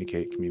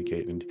communicate.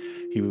 And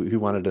he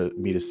wanted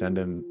me to send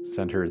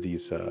her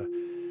these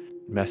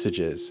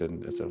messages,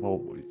 and I said,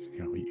 well,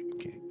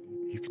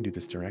 you can do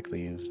this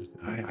directly. And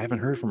I haven't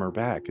heard from her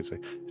back. It's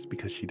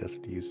because she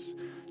doesn't use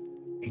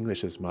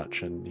English as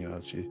much, and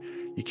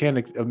you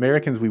can't.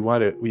 Americans,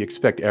 we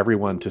expect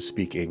everyone to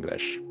speak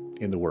English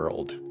in the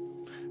world,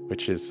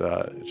 which is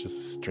just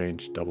a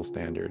strange double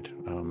standard.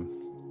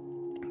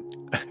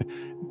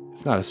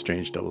 It's not a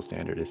strange double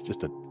standard. It's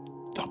just a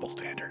double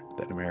standard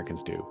that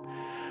Americans do.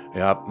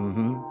 Yep.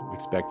 Mm-hmm. We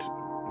expect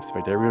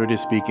everybody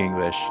to speak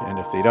English, and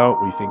if they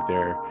don't, we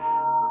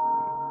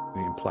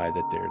imply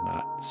that they're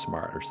not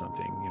smart or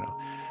something.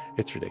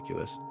 It's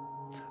ridiculous.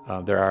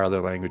 There are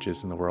other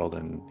languages in the world,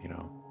 and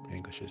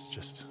English is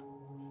just,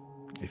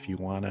 if you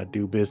want to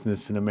do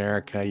business in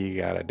America, you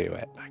got to do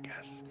it, I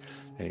guess.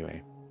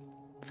 Anyway,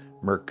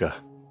 Merca.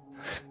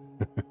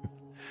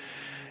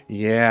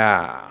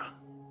 Yeah.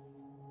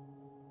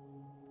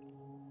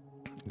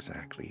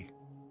 Exactly.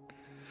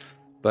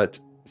 But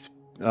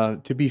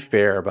to be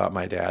fair about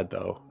my dad,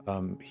 though,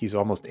 he's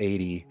almost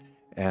 80,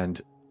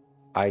 and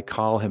I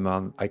call them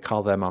on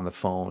the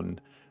phone,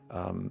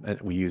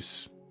 and we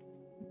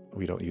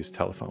don't use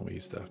telephone. We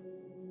use the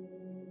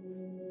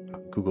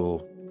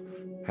Google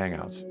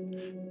Hangouts.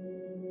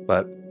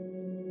 But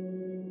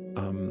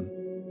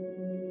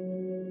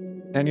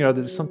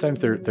and sometimes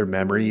their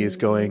memory is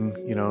going.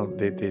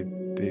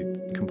 They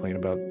complain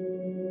about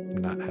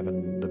not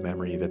having the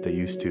memory that they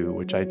used to,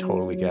 which I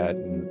totally get.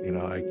 And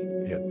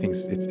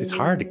it's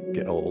hard to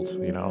get old.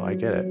 I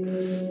get it.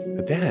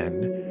 But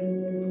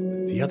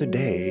then the other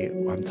day,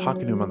 I'm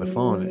talking to him on the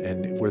phone,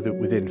 and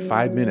within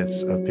 5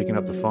 minutes of picking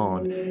up the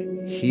phone,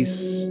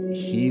 he's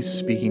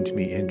speaking to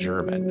me in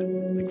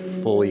German, like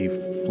fully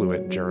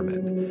fluent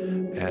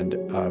German, and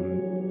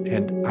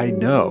I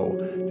know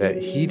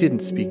that he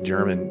didn't speak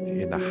German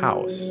in the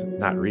house.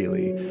 Not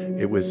really.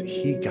 It was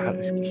he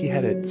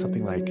had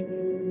something like,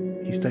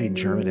 he studied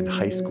German in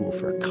high school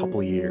for a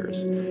couple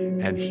years,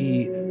 and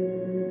he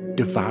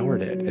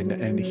devoured it,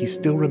 and he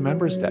still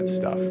remembers that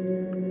stuff.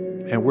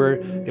 And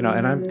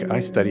I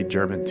studied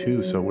German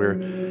too, so we're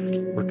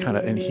kind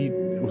of, and he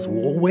was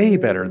way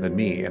better than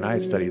me, and I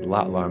studied a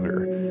lot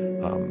longer.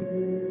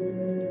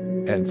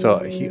 And so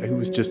I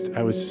was just,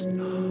 oh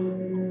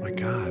my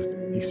God,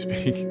 you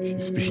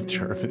speak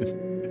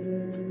German.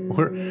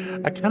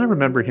 I kind of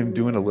remember him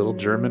doing a little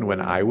German when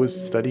I was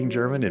studying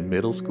German in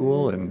middle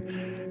school,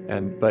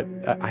 but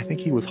I think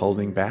he was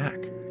holding back,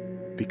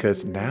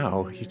 because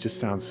now he just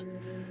sounds,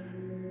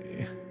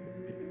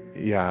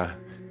 yeah.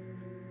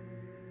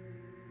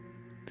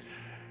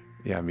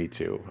 Yeah, me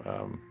too.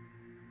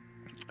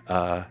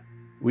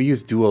 We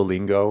use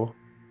Duolingo.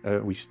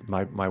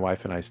 My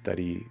wife and I use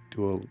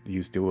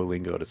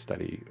Duolingo to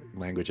study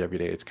language every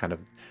day. It's kind of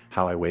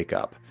how I wake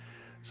up.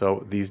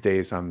 So these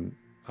days I'm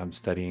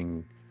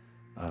studying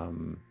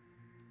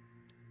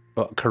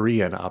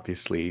Korean,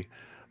 obviously,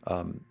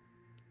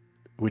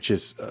 which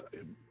is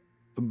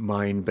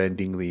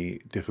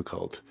mind-bendingly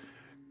difficult.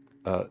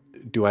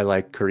 Do I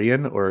like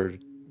Korean or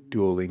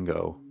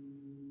Duolingo?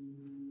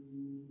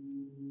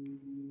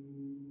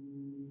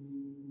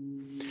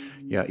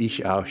 Ja,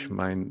 ich auch.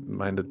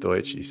 Meine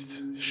Deutsch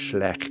ist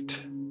schlecht.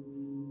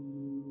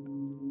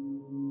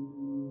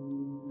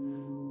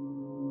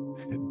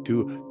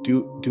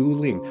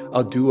 Duolingo.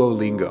 Oh,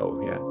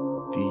 Duolingo. Yeah.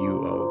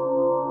 Duolingo.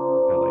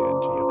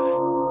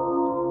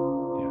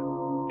 Yeah.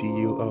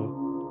 Duolingo.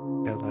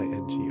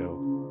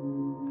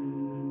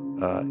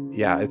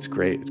 Yeah, it's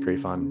great. It's great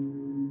fun.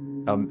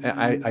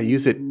 I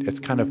use it. It's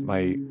kind of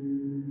my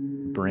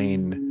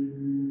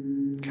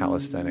brain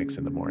calisthenics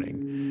in the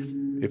morning.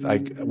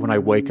 when I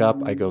wake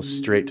up, I go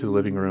straight to the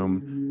living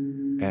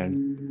room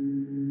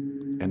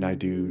and I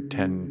do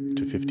 10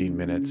 to 15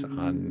 minutes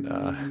on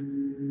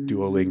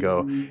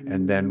Duolingo,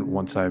 and then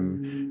once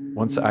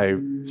I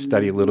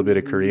study a little bit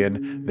of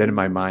Korean, then in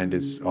my mind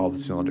is all the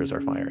cylinders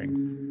are firing,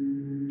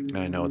 and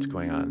I know what's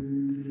going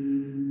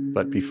on.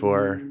 But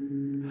before,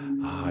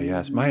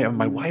 yes, my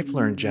wife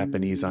learned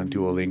Japanese on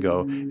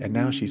Duolingo, and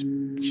now she's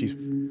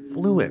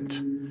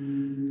fluent.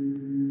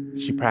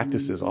 She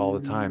practices all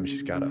the time.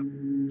 She's got a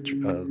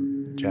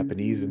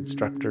Japanese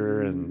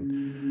instructor,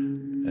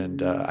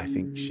 and I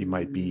think she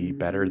might be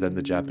better than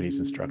the Japanese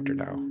instructor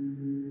now.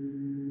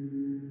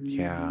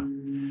 Yeah,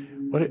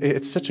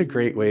 it's such a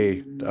great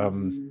way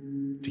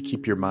to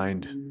keep your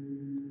mind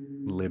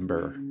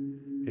limber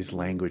is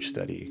language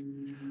study.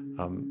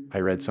 I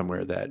read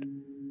somewhere that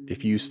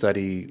if you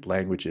study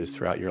languages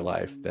throughout your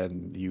life,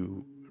 then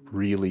you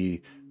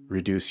really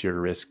reduce your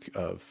risk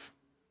of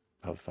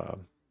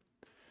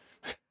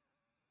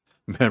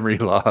memory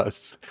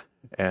loss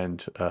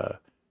and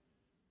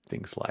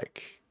things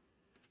like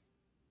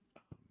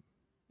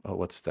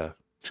what's the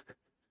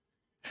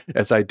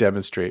as I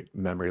demonstrate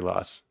memory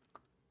loss.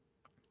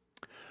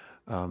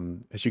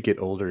 As you get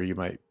older, you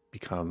might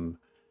become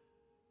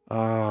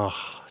uh,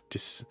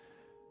 dis,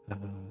 uh,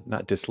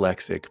 not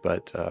dyslexic,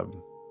 but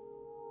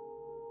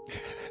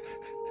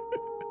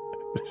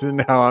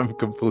now I'm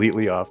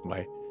completely off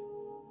my,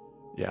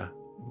 yeah,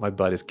 my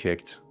butt is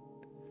kicked.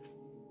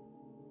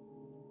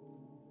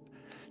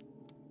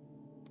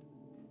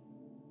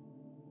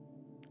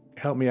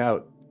 Help me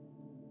out.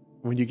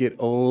 When you get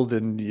old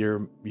and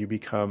you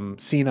become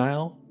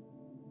senile,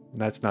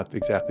 that's not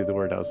exactly the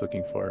word I was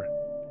looking for.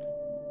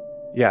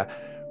 Yeah.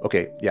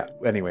 Okay. Yeah.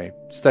 Anyway,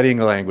 studying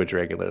a language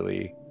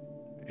regularly,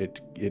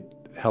 it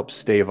helps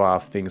stave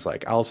off things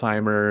like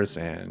Alzheimer's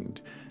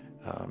and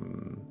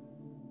um,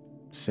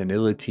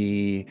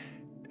 senility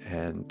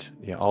and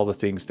all the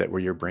things that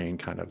where your brain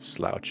kind of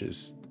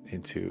slouches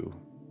into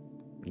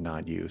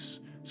non-use.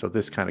 So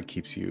this kind of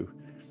keeps you.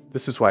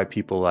 This is why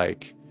people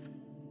like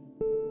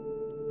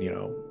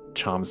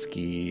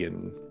Chomsky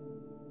and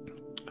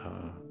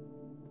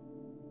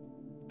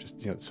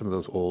just some of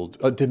those old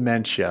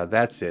dementia.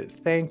 That's it.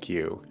 Thank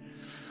you.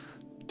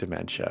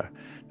 Dementia.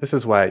 This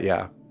is why,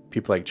 yeah,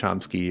 people like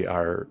Chomsky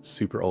are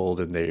super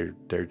old and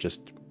they're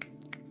just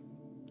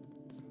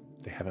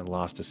they haven't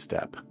lost a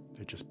step.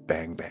 They're just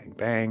bang, bang,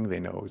 bang. They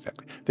know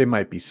exactly. They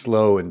might be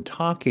slow in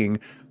talking,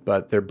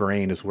 but their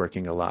brain is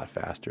working a lot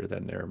faster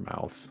than their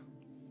mouth.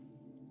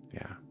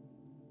 Yeah.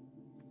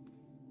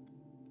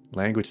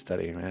 Language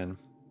study, man.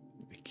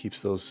 It keeps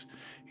those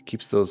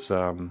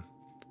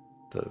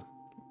the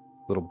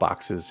little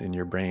boxes in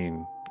your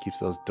brain, keeps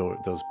those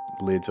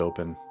lids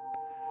open.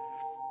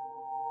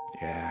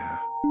 Yeah.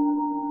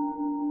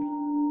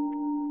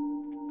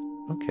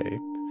 Okay.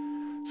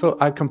 So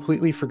I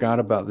completely forgot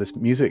about this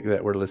music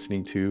that we're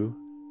listening to.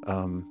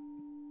 Um,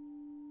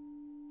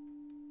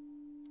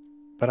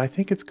 but I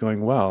think it's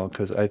going well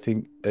because I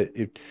think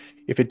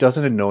if it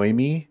doesn't annoy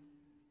me,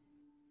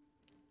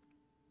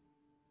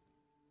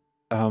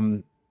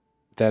 um,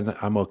 then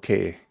I'm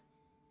okay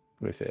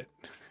with it.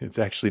 It's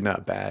actually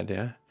not bad.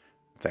 Yeah.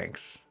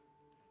 Thanks.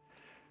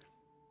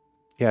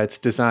 Yeah, it's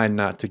designed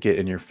not to get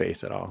in your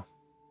face at all.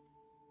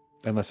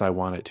 Unless I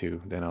want it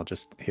to, then I'll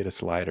just hit a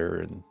slider.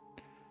 And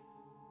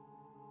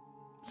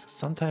so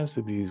sometimes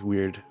there'll be these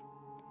weird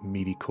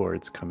meaty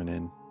chords coming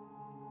in.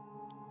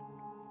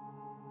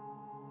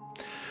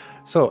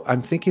 So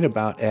I'm thinking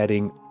about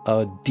adding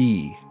a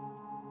D,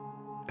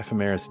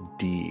 Ephemeris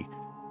D,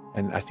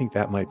 and I think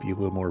that might be a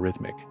little more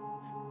rhythmic.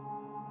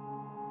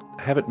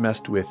 I haven't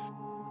messed with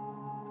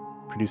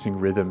producing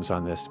rhythms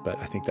on this, but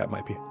I think that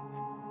might be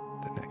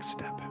the next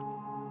step.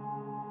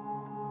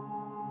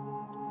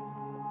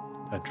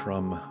 A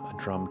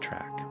drum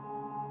track.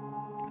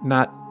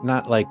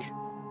 Not like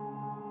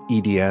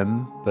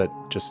EDM, but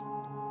just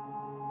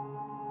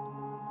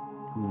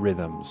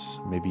rhythms,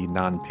 maybe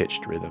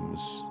non-pitched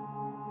rhythms.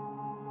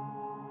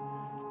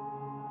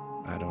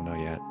 I don't know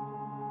yet.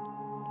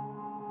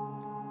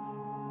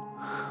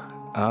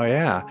 Oh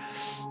yeah.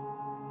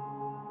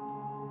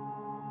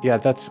 Yeah,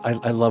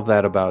 I love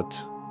that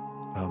about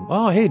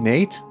oh hey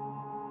Nate.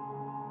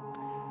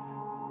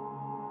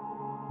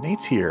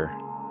 Nate's here.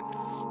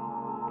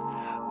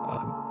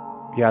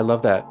 Yeah, I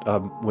love that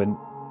when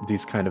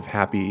these kind of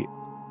happy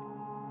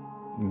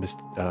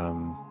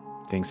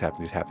things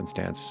happen, these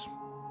happenstance,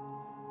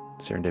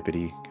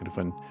 serendipity, kind of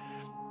when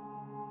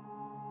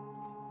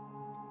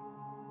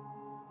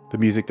the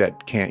music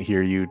that can't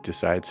hear you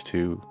decides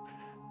to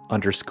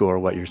underscore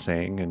what you're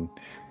saying. And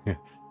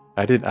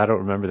I don't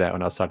remember that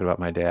when I was talking about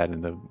my dad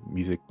and the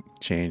music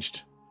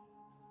changed.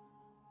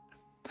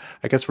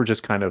 I guess we're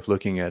just kind of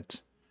looking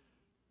at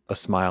a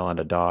smile on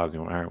a dog,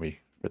 aren't we,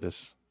 for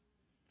this?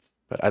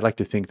 But I'd like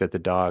to think that the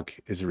dog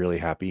is really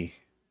happy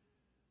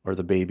or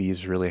the baby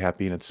is really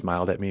happy and it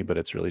smiled at me, but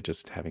it's really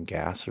just having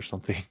gas or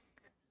something.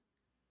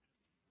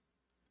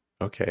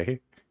 Okay.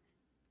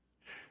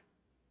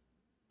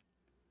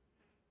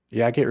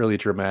 Yeah, I get really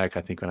dramatic,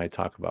 I think, when I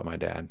talk about my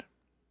dad.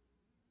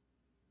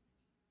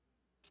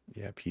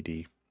 Yeah,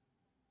 PD.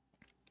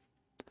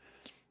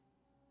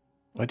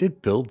 Well, I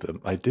did build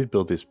them. I did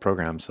build this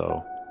program,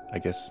 so I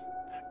guess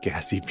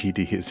gassy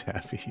PD is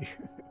happy.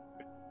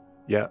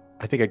 Yeah,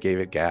 I think I gave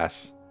it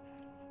gas.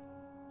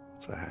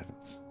 That's what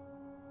happens.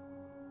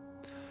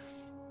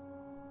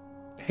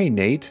 Hey,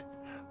 Nate.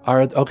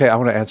 Okay, I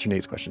want to answer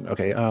Nate's question.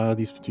 Okay,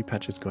 these two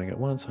patches going at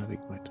once. I think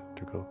might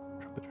to go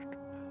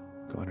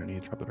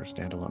underneath trumpeter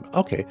standalone.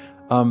 Okay.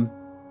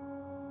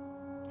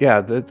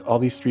 Yeah, all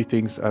these three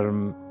things.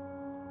 I'm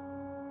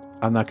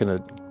not going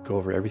to go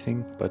over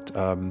everything, but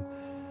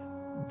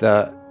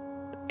the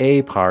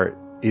A part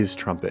is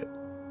trumpet.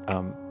 If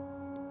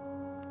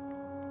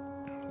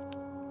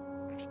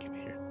you can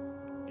hear,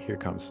 here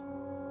it comes.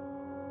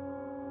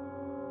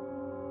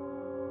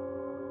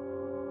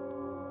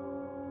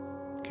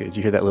 Okay, did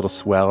you hear that little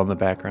swell in the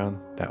background?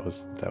 That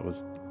was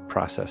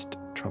processed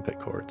trumpet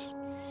chords.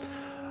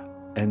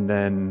 And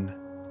then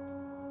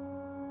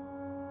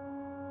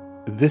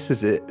this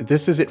is it.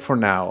 This is it for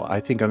now. I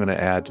think I'm going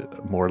to add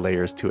more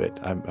layers to it.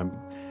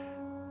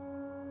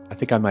 I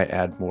think I might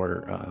add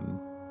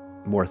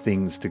more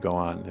things to go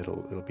on.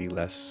 It'll be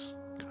less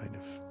kind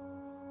of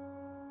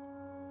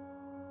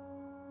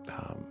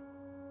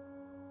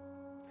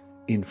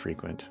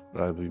infrequent.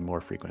 There'll be more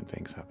frequent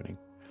things happening.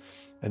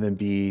 And then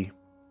B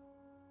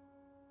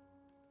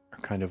are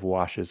kind of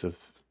washes of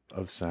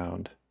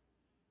sound.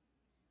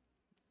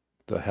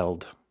 The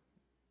held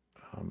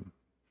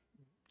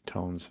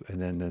tones, and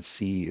then the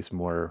C is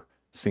more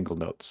single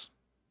notes.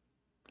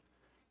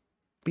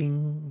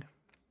 Bing.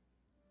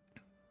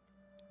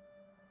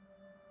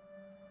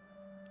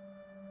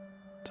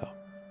 So,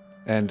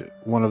 and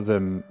one of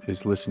them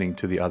is listening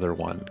to the other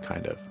one,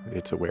 kind of.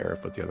 It's aware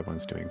of what the other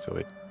one's doing, so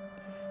it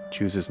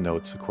chooses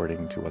notes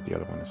according to what the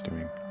other one is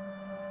doing.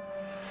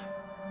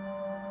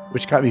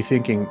 Which got me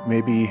thinking,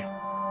 maybe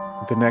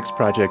the next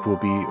project will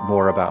be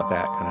more about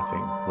that kind of thing,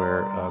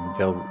 where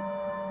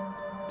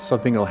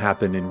something will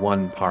happen in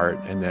one part,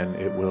 and then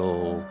it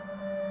will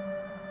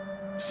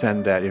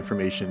send that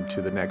information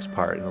to the next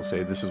part, and it'll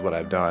say, this is what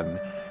I've done.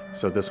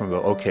 So this one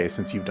will go, okay,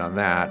 since you've done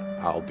that,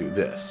 I'll do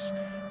this,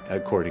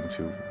 according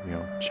to,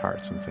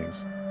 charts and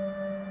things.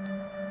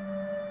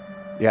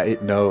 Yeah,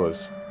 it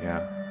knows.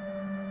 Yeah.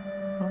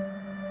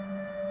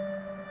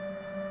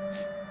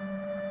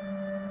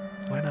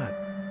 Why not?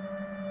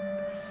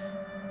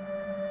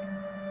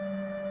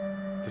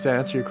 Does that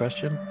answer your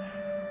question?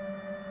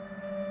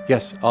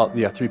 Yes.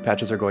 Three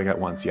patches are going at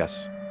once.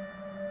 Yes.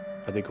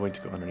 Are they going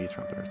to go underneath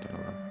trumpet or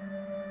standalone?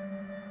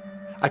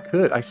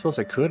 I suppose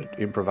I could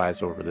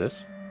improvise over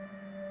this,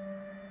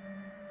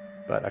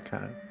 but I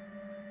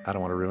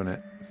don't want to ruin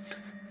it.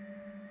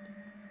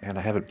 And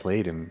I haven't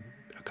played in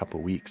a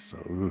couple weeks, so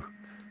ooh.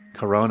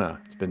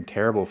 Corona. It's been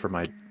terrible for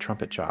my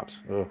trumpet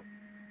chops. Ugh.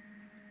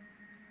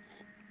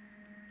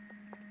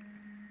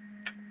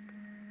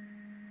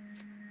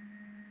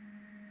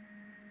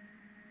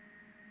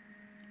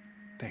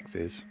 Thanks,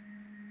 Iz.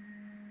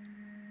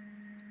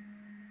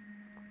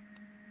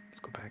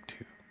 Let's go back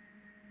to...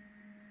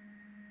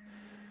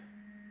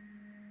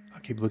 I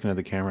keep looking at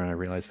the camera and I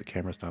realize the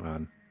camera's not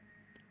on.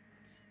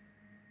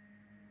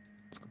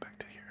 Let's go back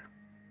to here.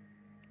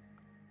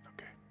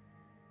 Okay.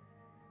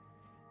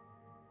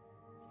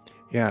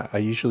 Yeah, I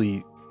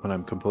usually, when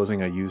I'm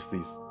composing, I use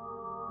these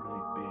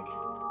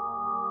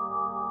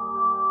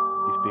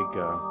big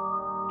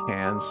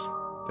cans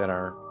that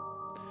are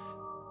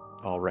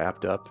all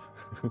wrapped up.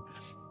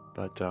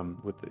 But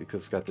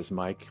because it's got this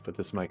mic, but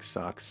this mic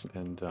sucks,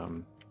 and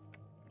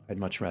I'd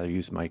much rather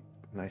use my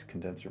nice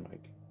condenser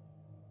mic.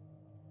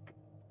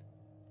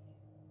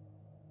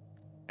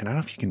 And I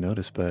don't know if you can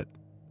notice, but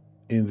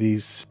in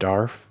these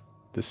star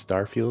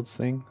fields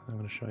thing, I'm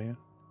going to show you.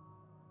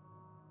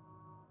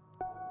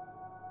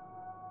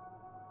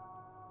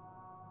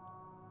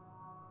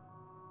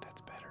 That's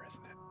better,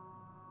 isn't it?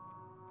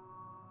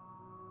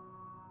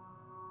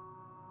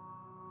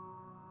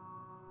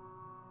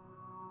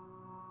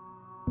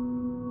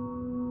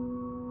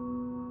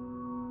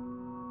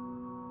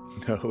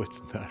 No,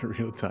 it's not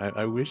real time.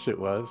 I wish it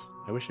was.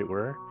 I wish it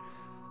were.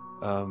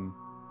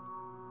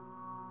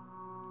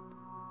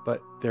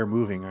 But they're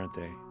moving, aren't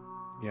they?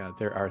 Yeah,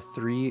 there are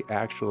 3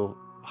 actual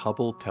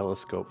Hubble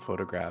telescope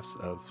photographs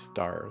of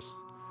stars.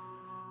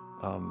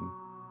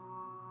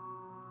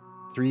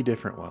 3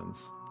 different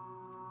ones.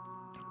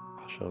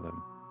 I'll show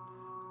them.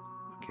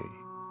 Okay,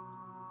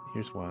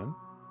 here's one.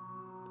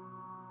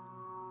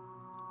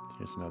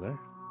 Here's another.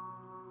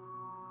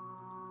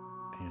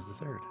 And here's the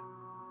third.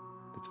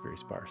 It's very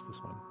sparse,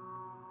 this one.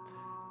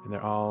 And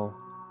they're all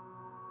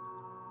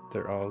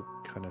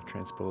kind of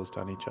transposed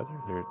on each other.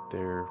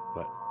 They're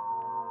what?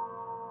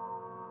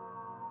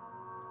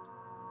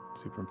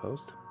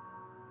 Superimposed.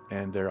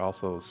 And they're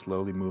also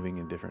slowly moving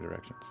in different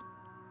directions.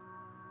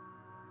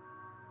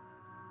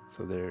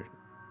 So it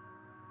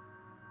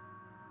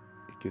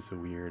gives a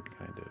weird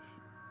kind of,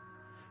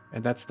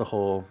 and that's the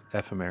whole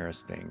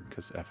ephemeris thing,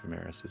 because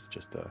ephemeris is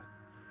just a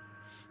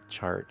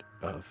chart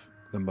of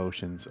the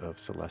motions of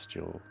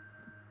celestial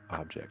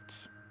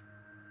objects.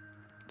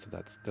 So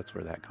that's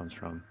where that comes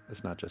from.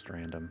 It's not just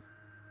random.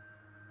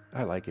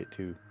 I like it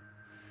too,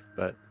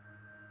 but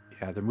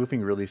yeah, they're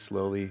moving really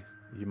slowly.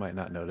 You might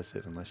not notice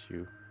it unless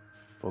you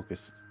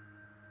focus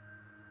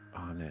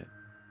on it.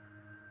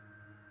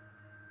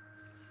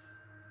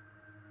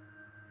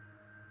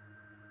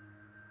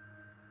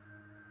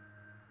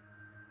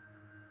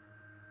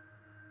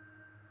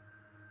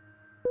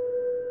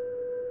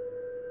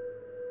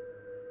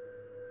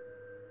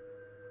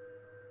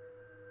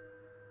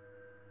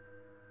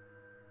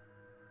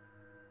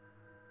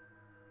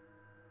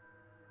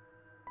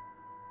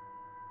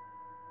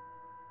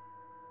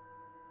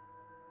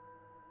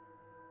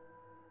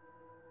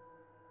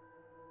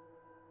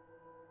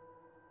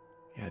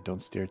 Yeah,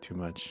 don't stare too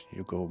much.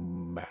 You'll go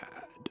mad.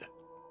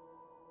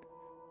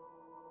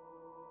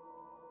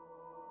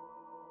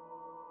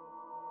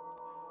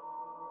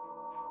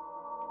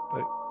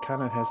 But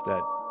kind of has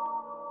that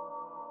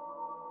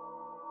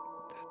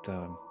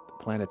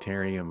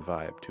planetarium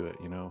vibe to it,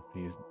 you know?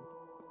 You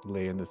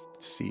lay in the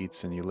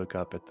seats and you look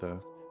up at the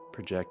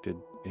projected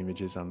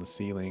images on the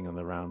ceiling, on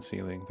the round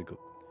ceiling,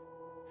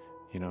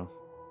 you know,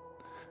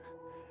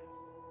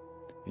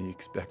 and you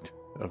expect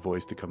a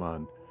voice to come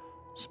on.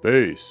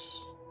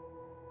 Space.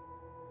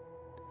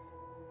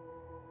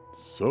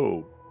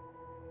 So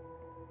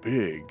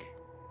big.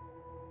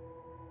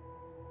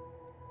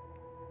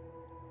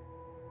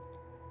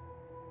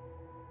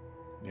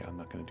 Yeah, I'm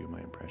not going to do my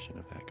impression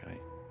of that guy.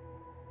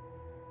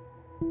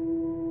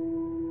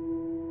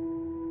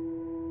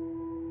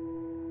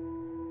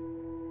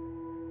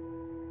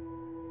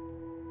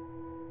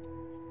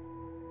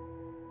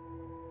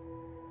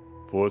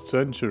 For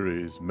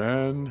centuries,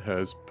 man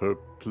has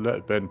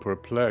been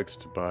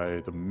perplexed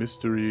by the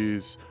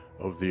mysteries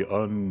of the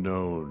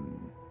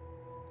unknown.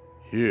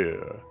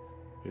 Here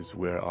is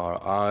where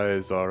our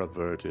eyes are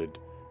averted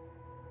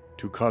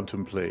to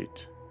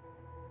contemplate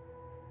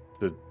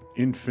the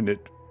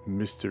infinite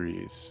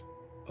mysteries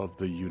of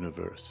the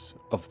universe,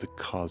 of the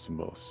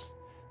cosmos.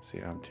 See,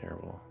 I'm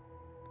terrible.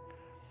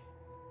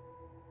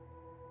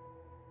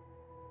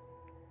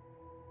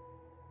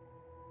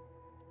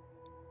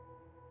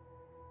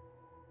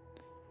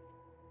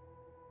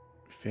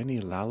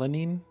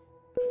 Phenylalanine?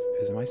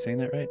 Am I saying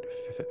that right?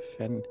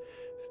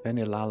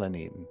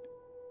 Phenylalanine.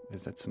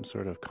 Is that some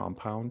sort of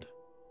compound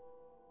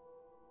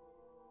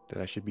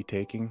that I should be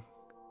taking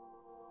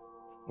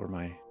for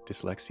my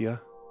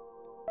dyslexia?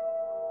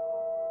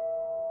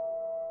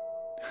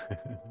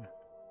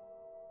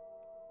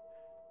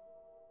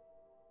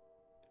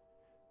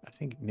 I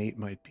think Nate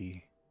might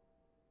be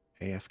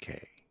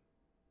AFK.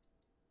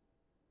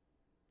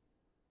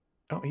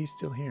 Oh, he's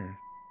still here.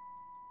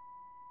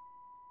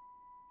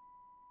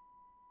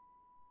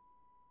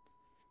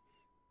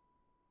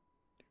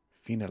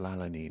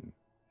 Phenylalanine.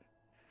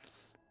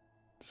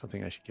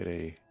 Something I should get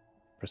a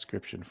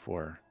prescription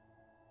for.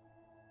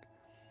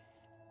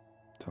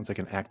 Sounds like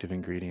an active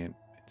ingredient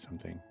in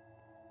something.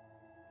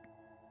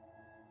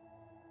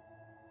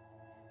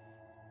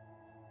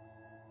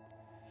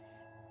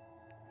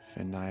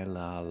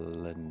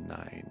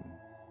 Phenylalanine.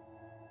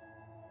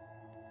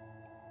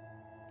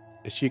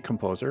 Is she a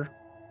composer?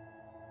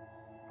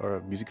 Or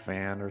a music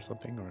fan or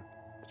something? Or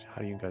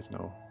how do you guys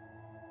know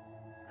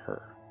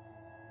her?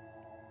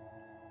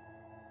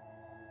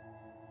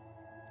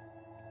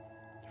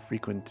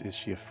 Is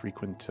she a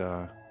frequent,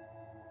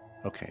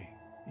 okay,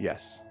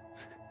 yes.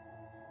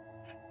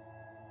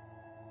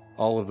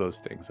 All of those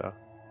things, huh?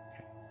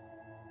 Okay.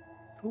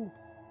 Cool.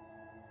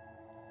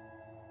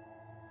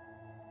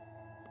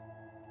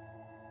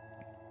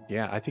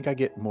 Yeah, I think I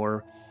get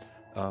more,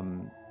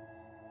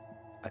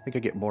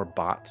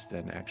 bots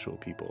than actual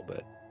people,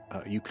 but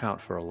you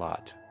count for a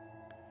lot.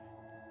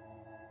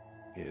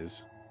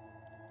 She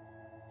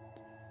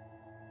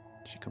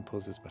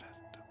composes but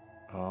hasn't done.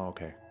 Oh,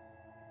 okay.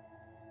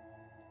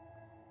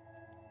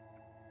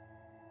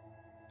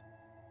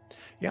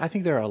 Yeah, I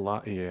think there are a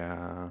lot.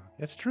 Yeah,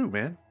 that's true,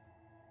 man.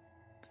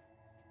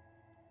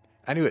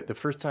 I knew it the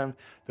first time.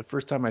 The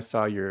first time I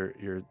saw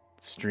your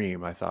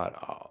stream, I thought,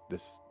 oh,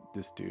 this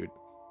dude.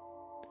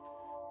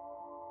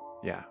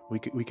 Yeah, we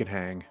could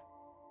hang.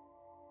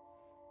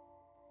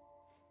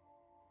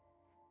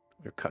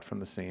 We're cut from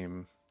the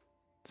same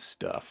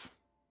stuff.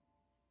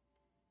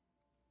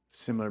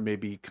 Similar,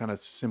 maybe kind of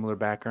similar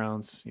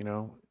backgrounds, you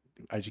know,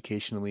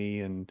 educationally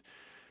and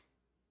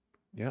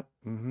yep.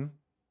 Mm-hmm.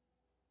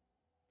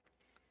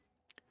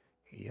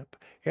 Yep.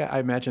 Yeah, I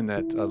imagine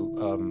that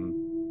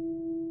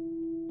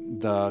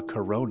the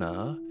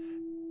corona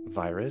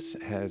virus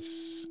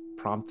has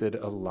prompted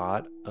a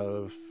lot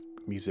of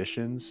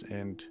musicians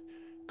and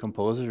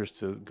composers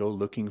to go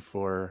looking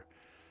for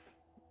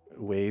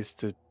ways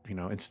to, you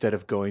know, instead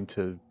of going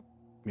to,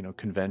 you know,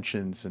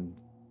 conventions and,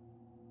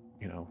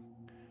 you know,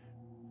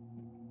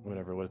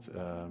 whatever,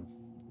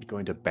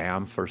 going to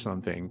BAMF or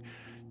something,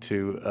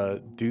 to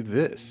do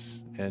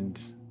this.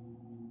 And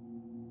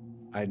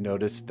I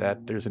noticed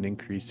that there's an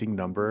increasing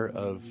number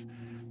of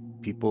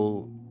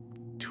people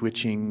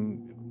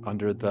twitching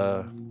under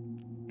the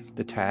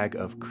tag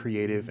of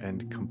creative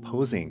and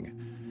composing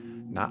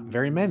Not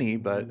very many,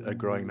 but a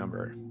growing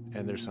number.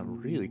 And there's some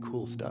really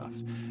cool stuff.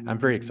 I'm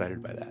very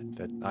excited by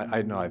that.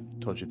 I know I've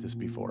told you this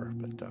before,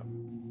 but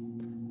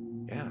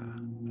yeah,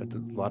 a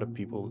lot of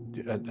people,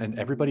 and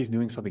everybody's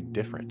doing something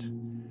different.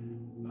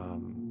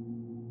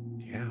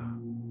 Yeah,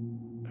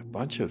 a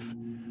bunch of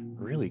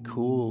really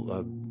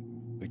cool,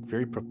 like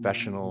very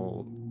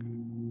professional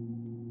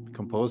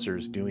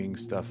composers doing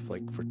stuff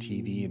like for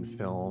TV and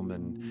film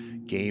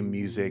and game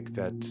music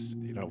that,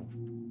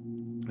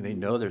 they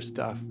know their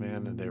stuff,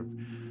 man, and their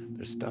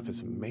stuff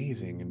is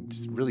amazing and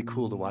it's really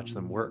cool to watch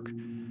them work.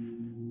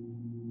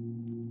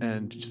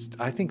 And just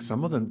I think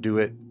some of them do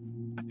it.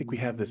 I think we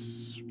have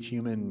this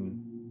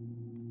human,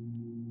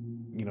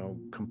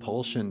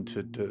 compulsion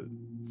to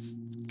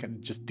kind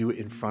of just do it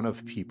in front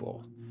of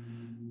people.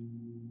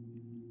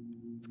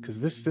 Because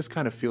this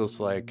kind of feels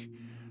like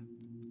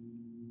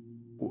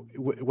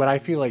what I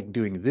feel like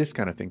doing this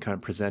kind of thing, kind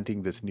of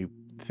presenting this new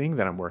thing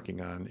that I'm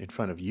working on in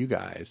front of you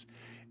guys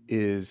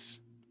is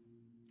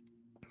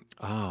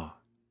ah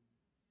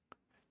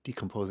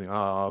decomposing.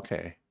 Oh,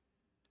 okay.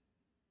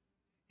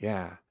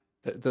 Yeah.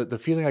 The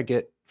feeling I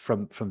get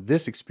from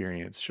this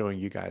experience showing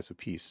you guys a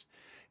piece,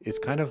 it's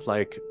kind of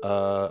like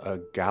a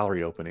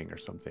gallery opening or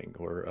something,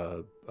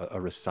 or a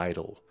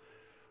recital,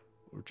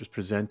 or just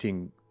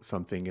presenting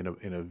something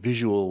in a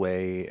visual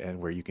way and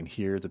where you can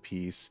hear the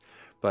piece,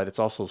 but it's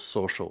also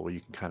social where you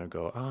can kind of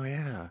go, oh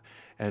yeah,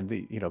 and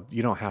you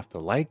don't have to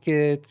like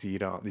it, you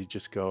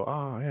just go,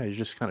 oh yeah, you're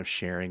just kind of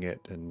sharing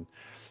it, and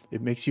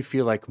it makes you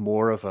feel like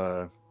more of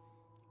a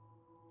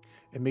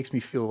it makes me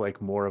feel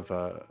like more of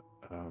a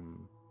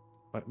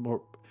like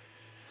more,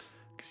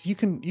 because you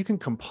can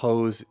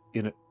compose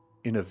in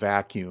a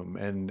vacuum,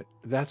 and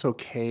that's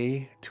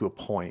okay to a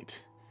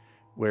point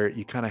where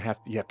you kind of have,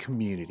 yeah,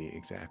 community,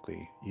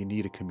 exactly, you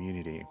need a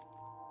community.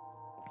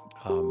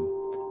 um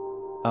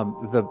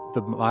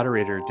the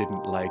moderator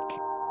didn't like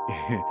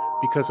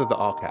because of the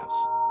all caps.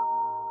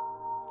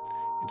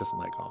 It doesn't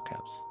like all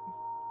caps,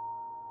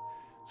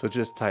 so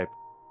just type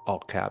all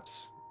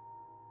caps,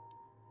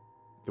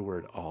 the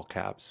word all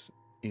caps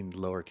in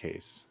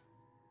lowercase,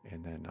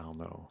 and then I'll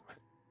know.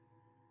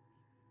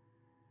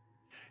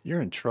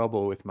 You're in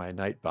trouble with my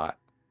nightbot.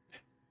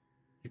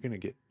 You're gonna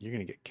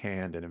get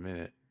canned in a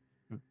minute.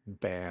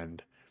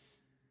 Banned.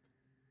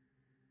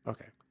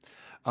 Okay.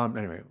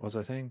 Anyway, what was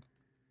I saying?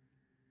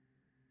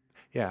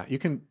 Yeah, you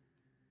can.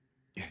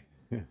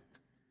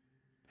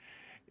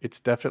 It's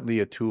definitely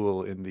a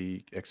tool in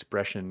the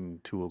expression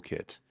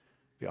toolkit,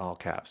 the all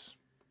caps.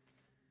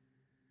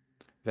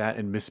 That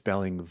and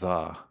misspelling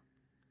the.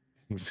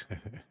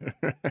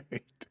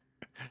 Right.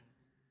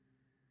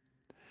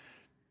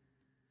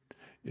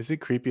 Is it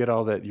creepy at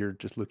all that you're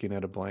just looking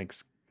at a blank,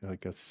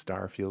 like a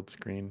Starfield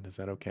screen? Is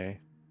that okay?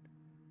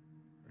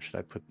 Or should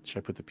I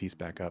put the piece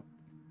back up?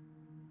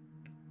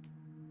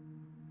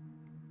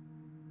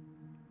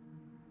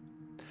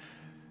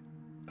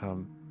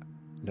 Um,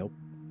 nope.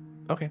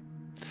 Okay.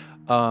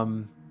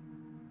 Um,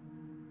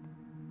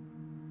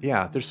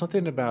 yeah, there's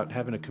something about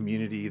having a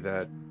community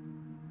that,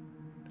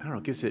 I don't know,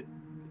 gives it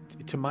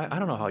to my, I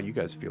don't know how you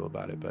guys feel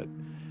about it, but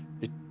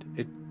it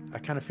it I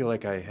kind of feel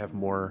like I have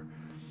more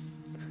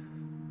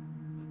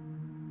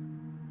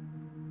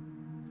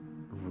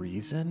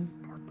reason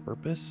or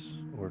purpose,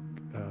 or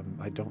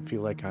I don't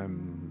feel like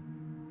I'm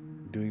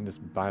doing this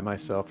by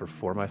myself or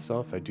for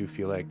myself. I do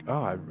feel like,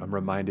 oh, I'm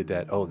reminded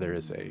that, oh, there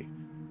is a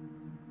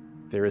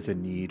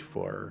need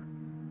for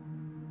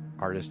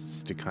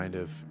artists to kind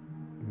of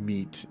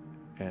meet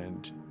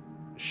and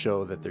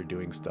show that they're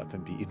doing stuff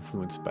and be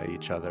influenced by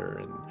each other.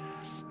 And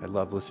I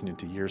love listening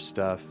to your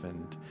stuff,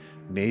 and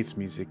Nate's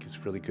music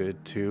is really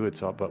good too.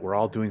 It's all, but we're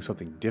all doing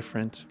something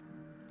different,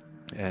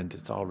 and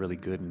it's all really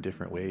good in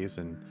different ways.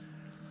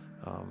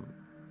 Um,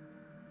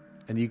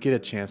 and you get a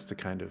chance to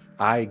kind of,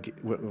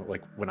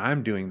 like when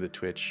I'm doing the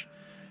Twitch,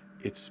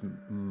 it's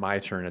my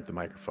turn at the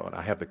microphone.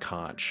 I have the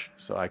conch,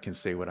 so I can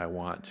say what I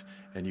want,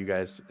 and you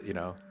guys,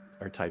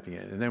 are typing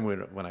it. And then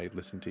when I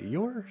listen to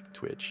your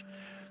Twitch,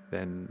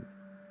 then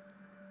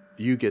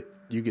you get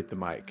the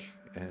mic,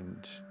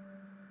 and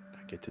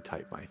I get to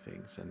type my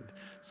things. And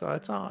so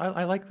it's all.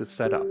 I like the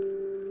setup.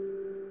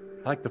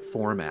 I like the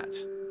format,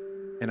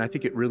 and I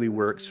think it really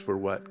works for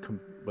what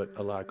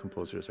a lot of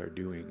composers are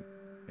doing,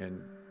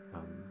 and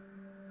um,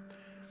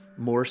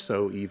 more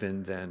so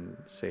even than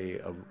say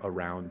a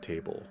round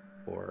table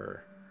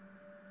or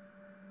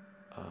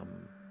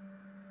um,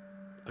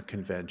 a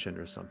convention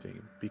or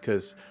something,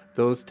 because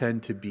those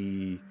tend to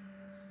be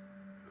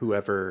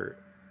whoever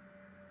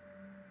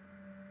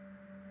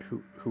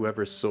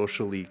whoever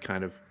socially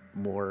kind of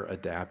more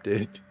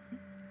adapted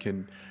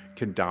can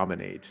can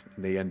dominate,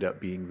 and they end up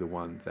being the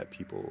ones that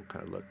people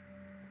kind of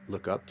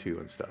look up to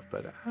and stuff.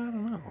 But I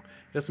don't know,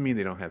 it doesn't mean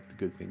they don't have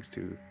good things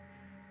to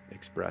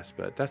express.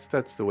 But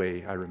that's the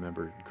way I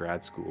remember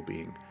grad school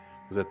being,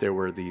 was that there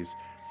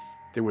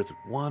was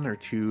one or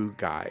two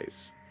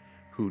guys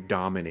who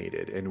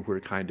dominated and were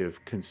kind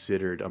of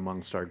considered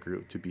amongst our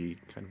group to be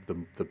kind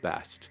of the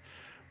best.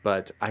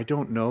 But I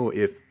don't know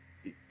if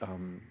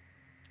um,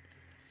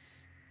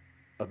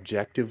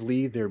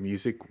 objectively their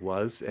music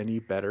was any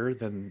better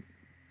than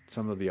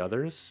some of the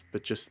others,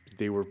 but just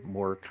they were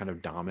more kind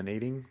of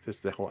dominating. This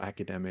the whole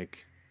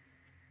academic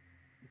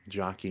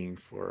jockeying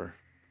for,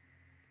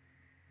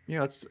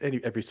 it's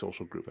every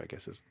social group, I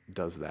guess,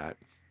 does that.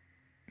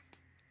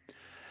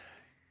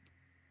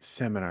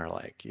 Seminar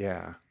like,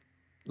 yeah.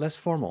 Less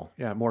formal,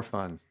 yeah, more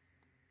fun.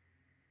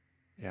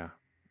 Yeah,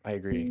 I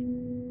agree.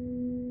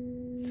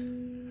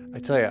 I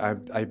tell you,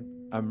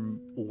 I'm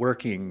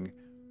working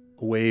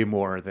way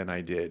more than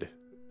I did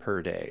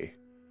per day,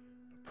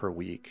 per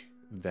week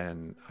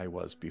than I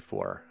was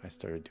before I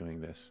started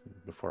doing this,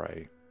 before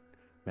I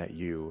met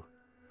you.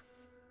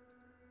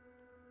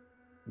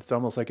 It's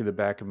almost like in the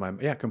back of my,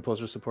 yeah,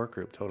 composer support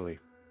group, totally.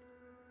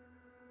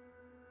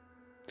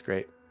 It's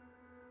great.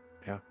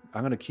 Yeah,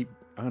 I'm gonna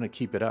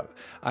keep it up.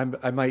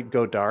 I might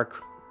go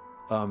dark,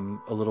 a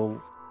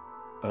little,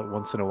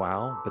 once in a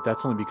while, but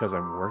that's only because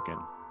I'm working.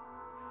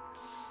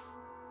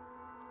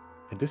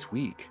 And this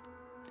week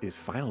is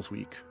finals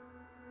week.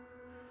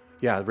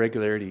 Yeah,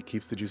 regularity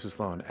keeps the juices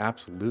flowing.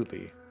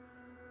 Absolutely.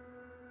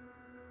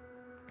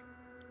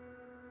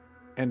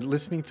 And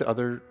listening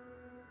to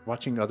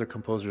watching other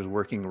composers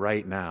working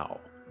right now,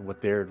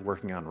 what they're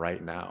working on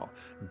right now,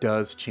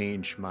 does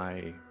change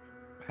my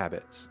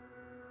habits.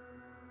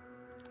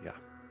 Yeah,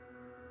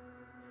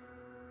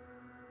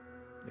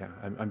 yeah.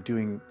 I'm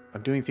doing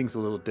things a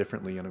little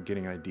differently, and I'm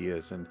getting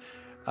ideas. And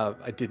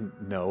I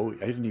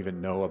didn't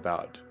even know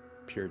about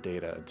pure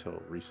data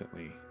until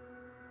recently.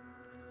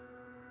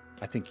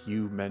 I think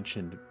you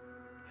mentioned.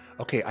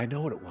 Okay, I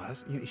know what it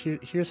was.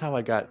 Here's how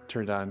I got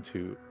turned on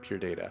to pure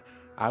data.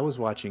 I was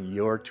watching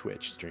your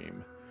Twitch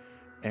stream,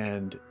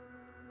 and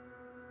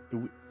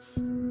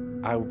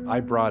I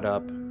brought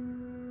up,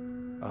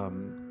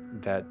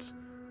 that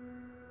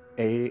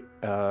a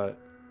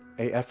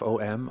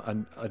AFOM,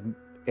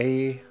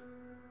 a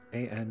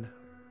an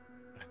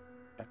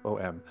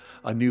FOM,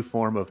 a new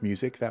form of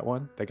music. That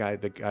one, the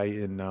guy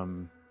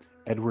in,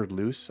 Edward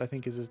Luce, I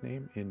think is his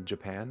name, in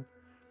Japan.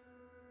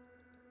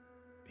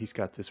 He's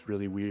got this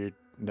really weird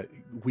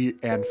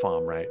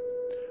ANFOM, right?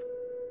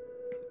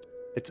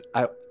 It's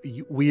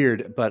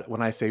weird, but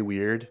when I say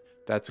weird,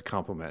 that's a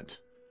compliment,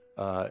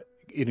 uh,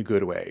 in a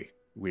good way.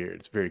 Weird.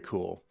 It's very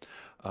cool.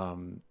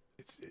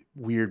 It's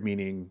weird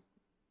meaning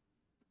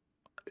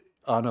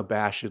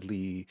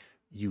unabashedly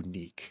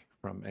unique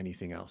from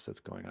anything else that's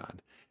going on.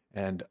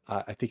 And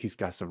I think he's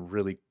got some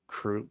really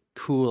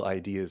cool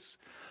ideas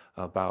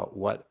about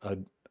what a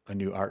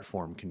new art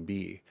form can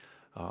be.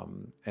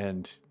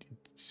 And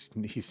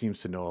he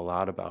seems to know a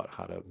lot about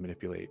how to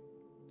manipulate,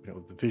 the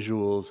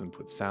visuals and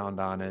put sound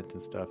on it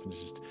and stuff. And it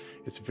just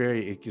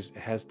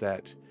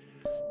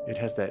it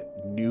has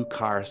that new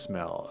car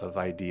smell of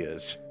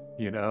ideas,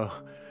 you know?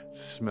 The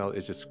smell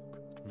is just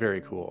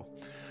very cool.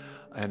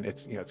 And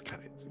it's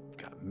got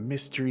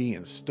mystery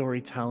and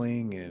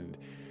storytelling, and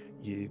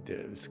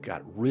it's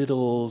got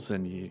riddles,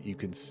 and you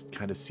can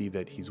kind of see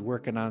that he's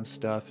working on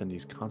stuff, and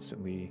he's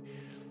constantly,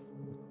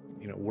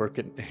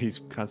 he's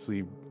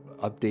constantly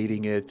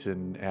updating it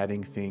and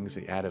adding things.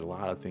 He added a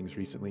lot of things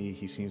recently.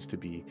 He seems to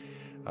be,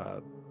 uh,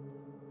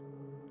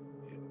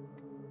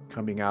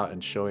 coming out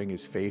and showing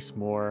his face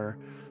more,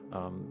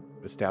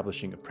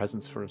 establishing a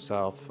presence for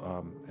himself,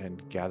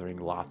 and gathering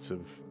lots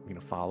of,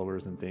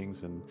 followers and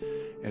things, and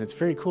it's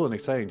very cool and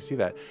exciting to see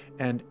that.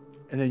 And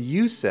then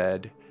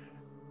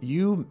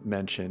you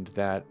mentioned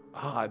that,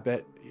 I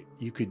bet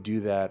you could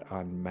do that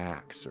on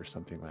Max or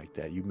something like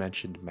that. You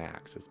mentioned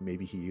Max, as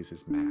maybe he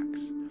uses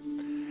Max,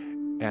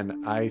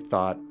 and I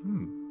thought,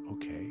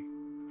 okay,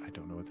 I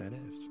don't know what that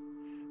is.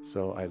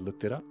 So I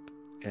looked it up,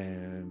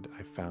 and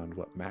I found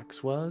what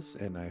Max was,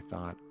 and I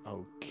thought,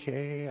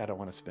 okay, I don't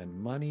want to spend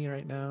money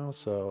right now,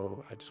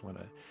 so I just want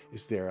to.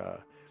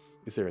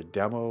 Is there a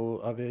demo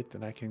of it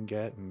that I can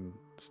get and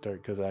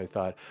start? Because I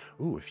thought,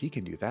 ooh, if he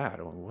can do that,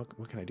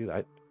 what can I do?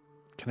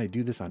 Can I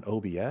do this on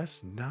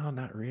OBS? No,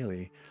 not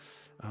really.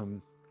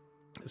 Um,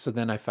 so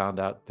then I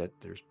found out that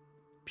there's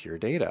pure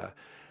data.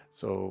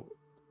 So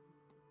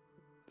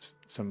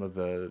some of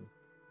the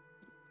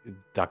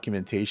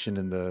documentation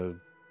and the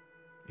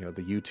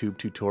YouTube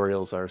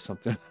tutorials are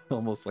something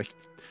almost like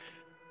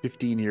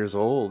 15 years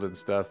old and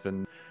stuff,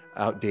 and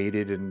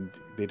outdated, and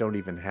they don't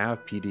even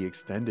have PD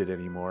extended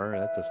anymore.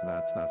 It's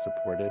not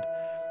supported.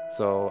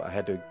 So I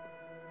had to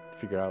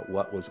figure out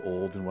what was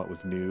old and what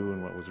was new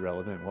and what was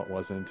relevant and what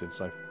wasn't. And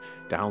so I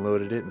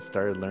downloaded it and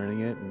started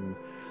learning it,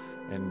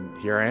 and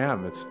here I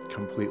am. It's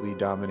completely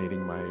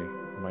dominating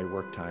my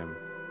work time.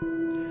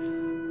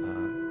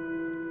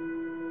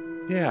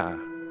 Yeah,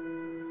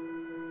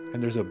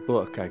 and there's a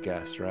book, I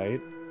guess, right?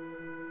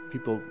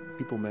 People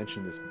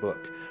mention this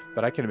book,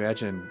 but I can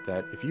imagine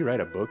that if you write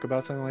a book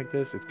about something like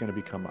this, it's going to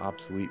become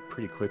obsolete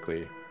pretty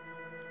quickly.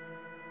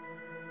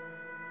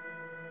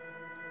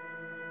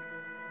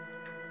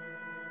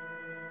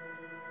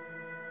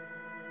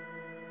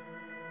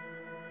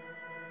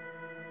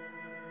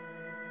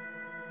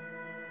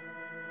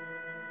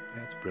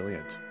 That's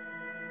brilliant.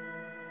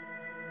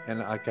 And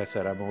like I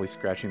said, I'm only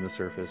scratching the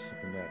surface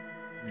in that.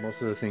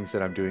 most of the things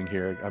that I'm doing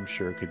here, I'm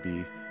sure could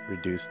be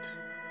reduced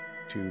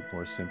to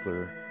more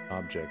simpler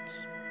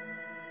objects.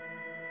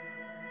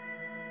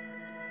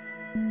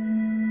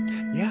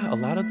 Yeah, a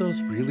lot of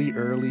those really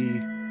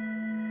early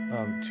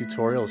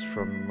tutorials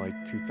from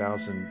like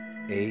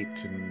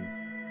 2008 and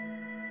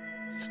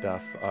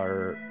stuff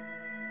are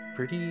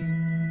pretty.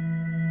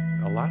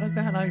 A lot of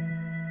that are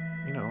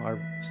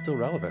still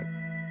relevant,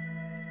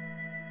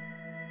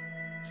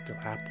 still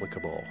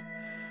applicable.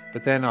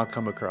 But then I'll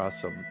come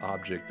across some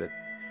object that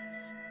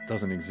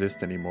doesn't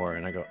exist anymore,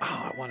 and I go,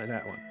 "Oh, I wanted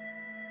that one."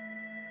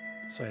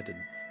 So I had to,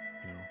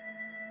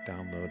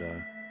 download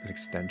an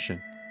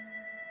extension.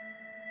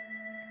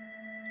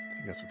 I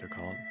think that's what they're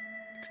called,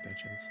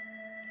 extensions.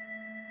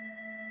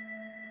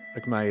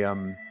 Like my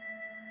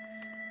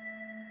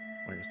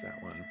where's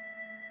that one?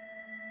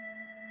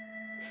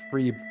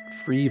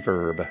 Free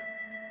verb.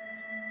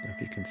 If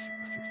you can see,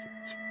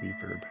 it's free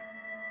verb.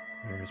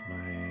 Where's my?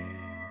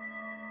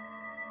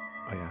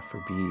 Oh yeah, for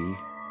B.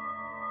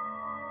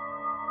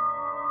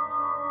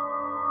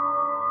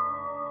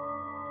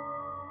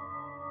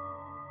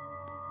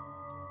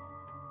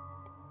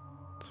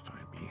 Let's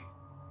find B.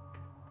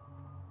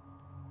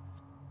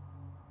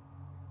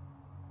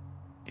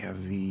 Yeah,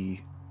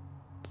 V.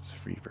 It's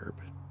free verb.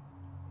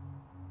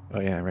 Oh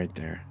yeah, right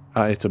there.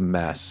 It's a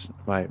mess.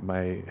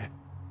 My.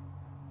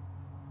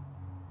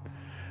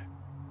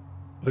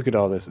 Look at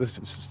all this. This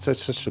is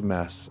such a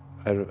mess.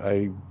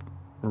 I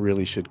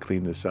really should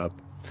clean this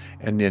up,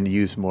 and then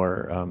use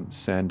more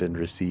send and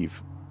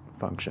receive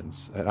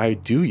functions. And I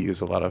do use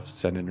a lot of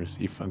send and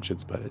receive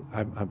functions, but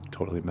I'm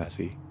totally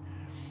messy.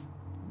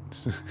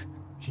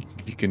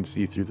 You can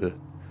see through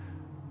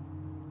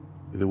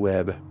the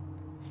web.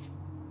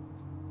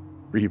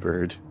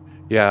 Rebird.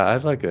 Yeah, I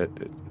like it.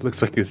 It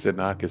looks like a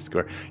Zanaka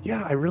score.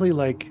 Yeah, I really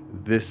like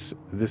this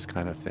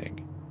kind of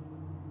thing.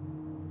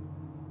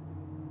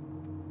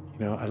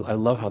 I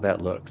love how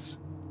that looks.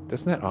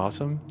 Isn't that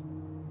awesome?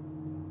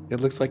 It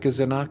looks like a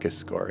Zanaka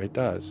score. It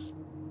does.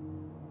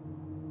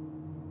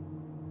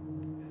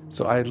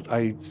 So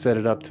I set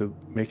it up to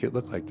make it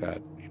look like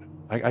that.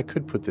 I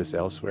could put this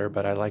elsewhere,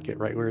 but I like it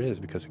right where it is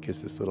because it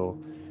gives this little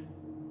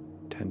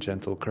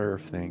tangential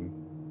curve thing.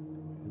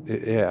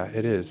 Yeah,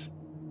 it is.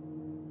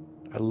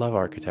 I love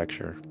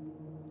architecture.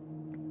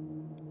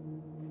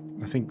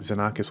 I think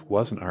Xenakis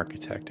was an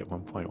architect at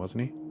one point,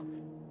 wasn't he?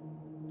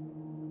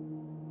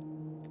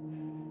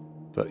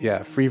 But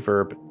yeah, free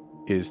verb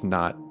is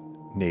not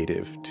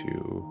native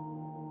to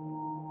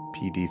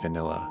PD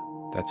vanilla.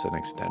 That's an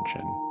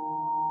extension.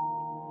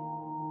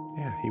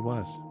 Yeah, he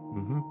was.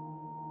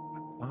 I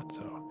thought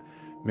so.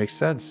 Makes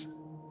sense.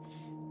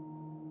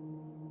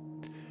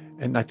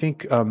 And I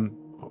think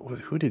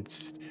who did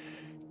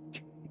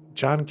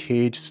John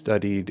Cage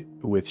studied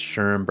with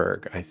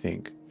Schoenberg, I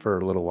think, for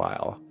a little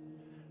while,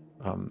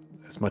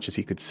 as much as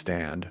he could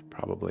stand,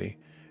 probably.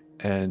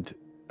 And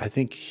I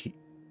think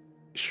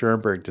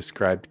Schoenberg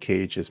described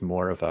Cage as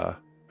more of a.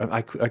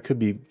 I could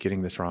be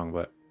getting this wrong,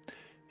 but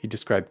he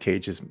described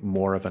Cage as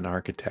more of an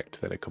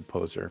architect than a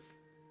composer.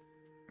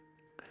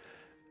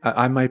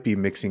 I might be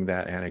mixing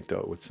that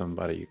anecdote with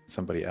somebody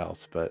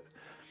else, but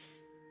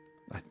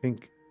I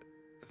think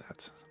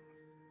that's.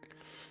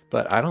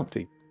 But I don't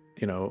think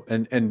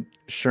and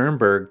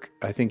Schoenberg,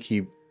 I think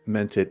he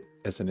meant it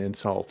as an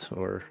insult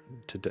or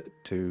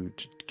to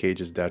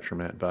Cage's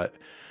detriment. But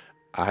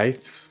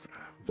there's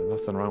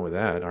nothing wrong with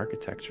that.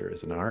 Architecture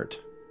is an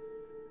art,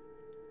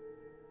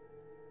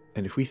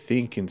 and if we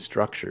think in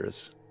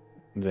structures,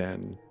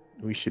 then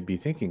we should be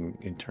thinking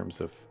in terms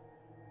of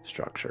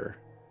structure,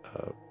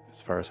 as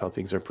far as how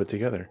things are put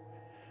together.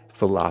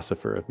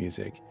 Philosopher of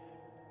music.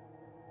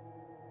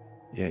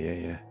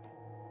 Yeah.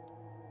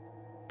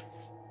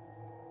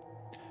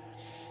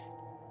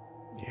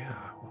 Yeah,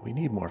 we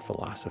need more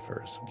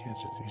philosophers.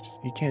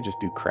 You can't just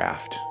do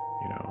craft,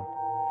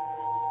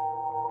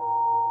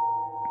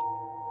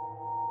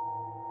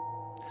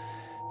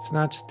 It's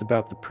not just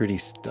about the pretty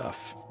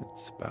stuff.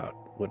 It's about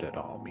what it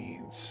all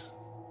means.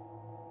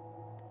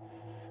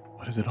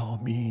 What does it all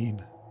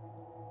mean?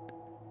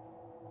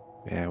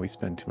 Yeah, we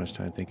spend too much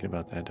time thinking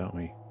about that, don't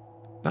we?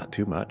 Not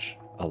too much,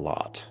 a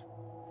lot.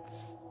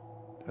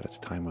 But it's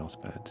time well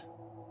spent.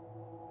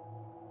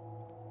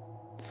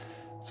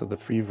 So the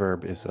free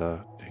verb is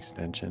a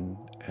extension,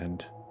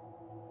 and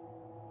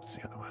what's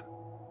the other one?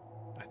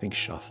 I think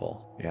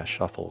shuffle. Yeah,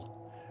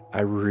 shuffle.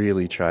 I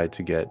really tried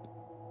to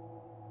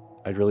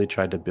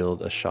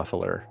build a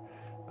shuffler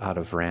out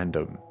of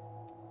random.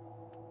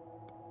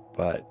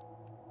 But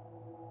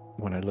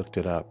when I looked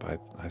it up,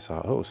 I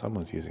saw, oh,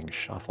 someone's using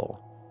shuffle.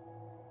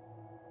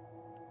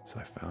 So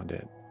I found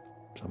it.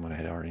 Someone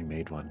had already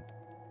made one.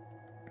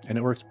 And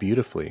it works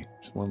beautifully.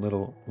 Just one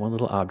little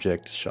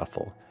object,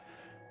 shuffle.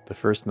 The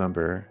first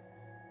number,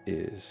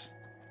 oops.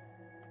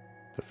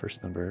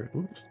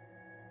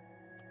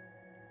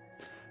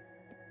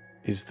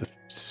 Is the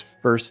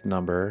first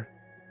number.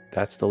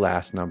 That's the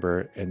last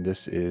number. And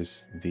this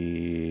is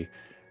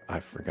I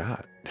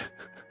forgot.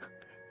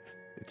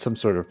 It's some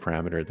sort of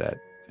parameter that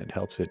It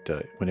helps it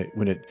when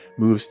it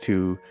moves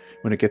to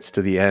when it gets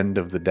to the end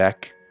of the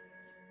deck.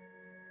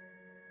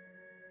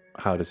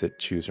 How does it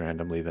choose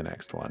randomly the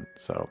next one?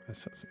 So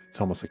it's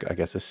almost like, I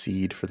guess, a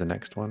seed for the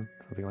next one,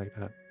 something like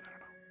that. I don't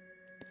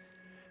know.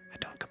 I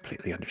don't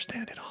completely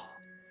understand it all,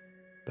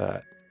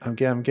 but I'm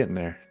getting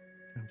there.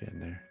 I'm getting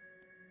there.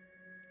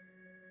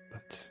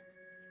 But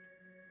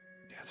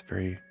yeah, it's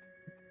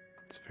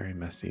very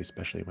messy,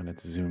 especially when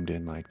it's zoomed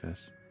in like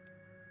this.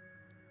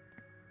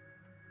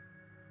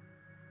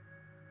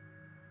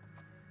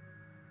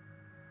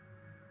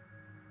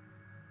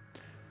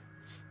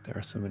 There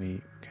are so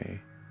many.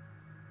 Okay.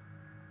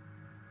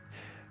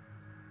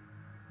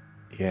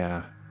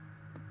 Yeah,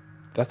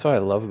 that's what I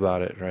love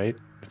about it, right?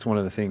 It's one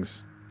of the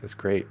things that's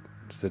great.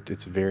 Is that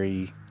it's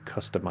very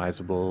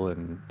customizable,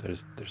 and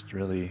there's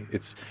really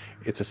it's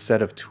a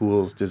set of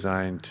tools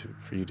designed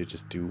for you to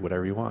just do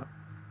whatever you want.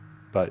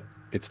 But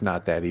it's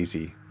not that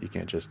easy. You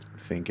can't just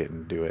think it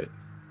and do it.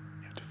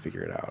 You have to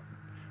figure it out.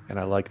 And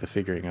I like the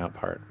figuring out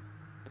part.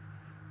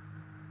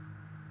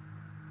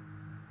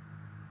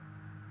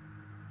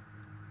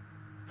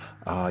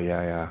 Oh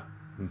yeah, yeah.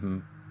 Mm-hmm.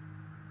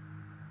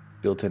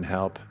 Built-in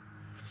help.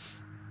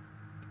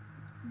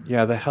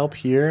 Yeah, the help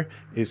here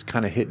is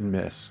kind of hit and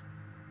miss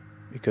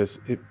because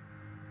it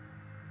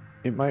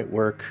might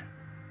work.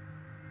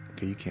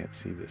 Okay, you can't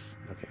see this.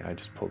 Okay, I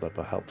just pulled up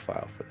a help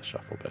file for the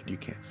shuffle, but you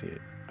can't see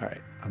it. All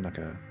right, I'm not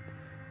gonna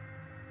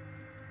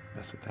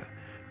mess with that.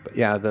 But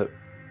yeah, the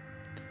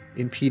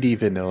in PD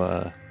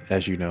vanilla,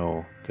 as you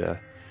know, the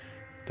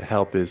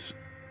help is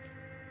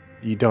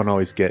you don't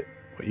always get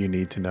what you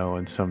need to know,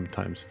 and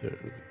sometimes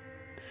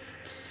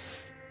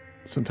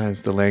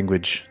the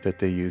language that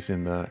they use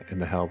in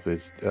the help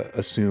is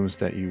assumes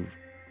that you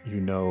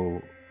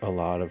know a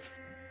lot of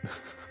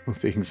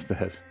things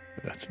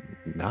that's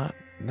not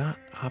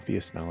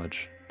obvious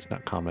knowledge. It's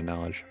not common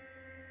knowledge.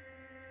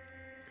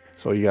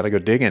 So you got to go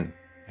digging,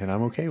 and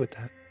I'm okay with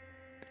that.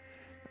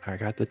 I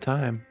got the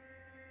time.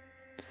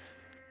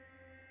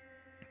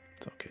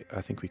 It's okay.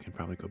 I think we can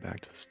probably go back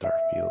to the star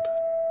field.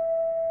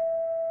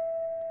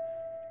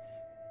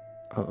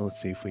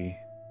 Let's see if we.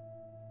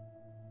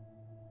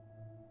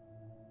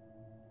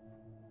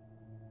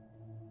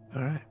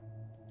 All right.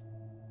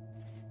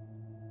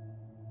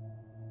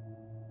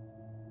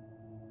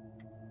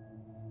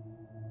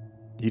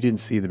 You didn't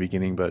see the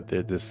beginning, but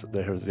there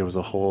was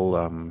a whole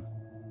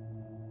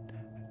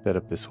set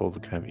up this whole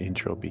kind of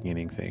intro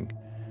beginning thing.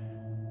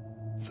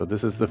 So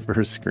this is the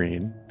first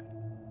screen.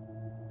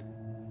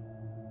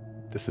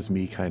 This is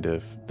me kind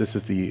of. This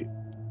is the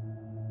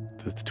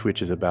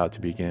Twitch is about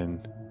to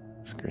begin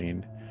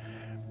screen.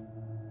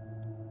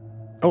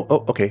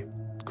 Oh, okay,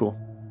 cool.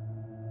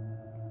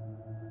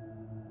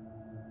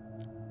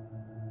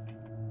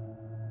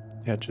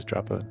 Yeah, just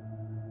drop a.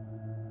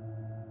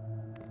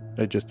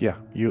 Just yeah,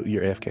 you're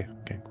AFK.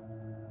 Okay,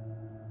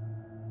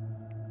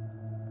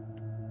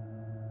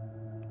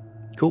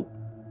 cool.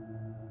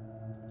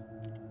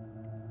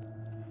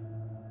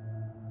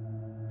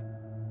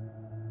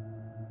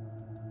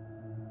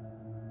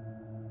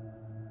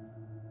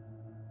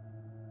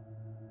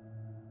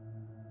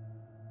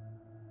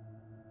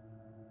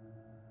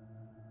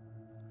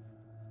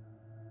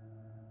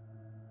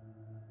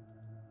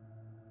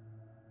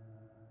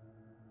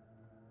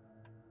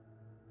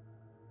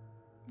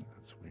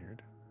 That's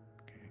weird.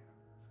 Okay.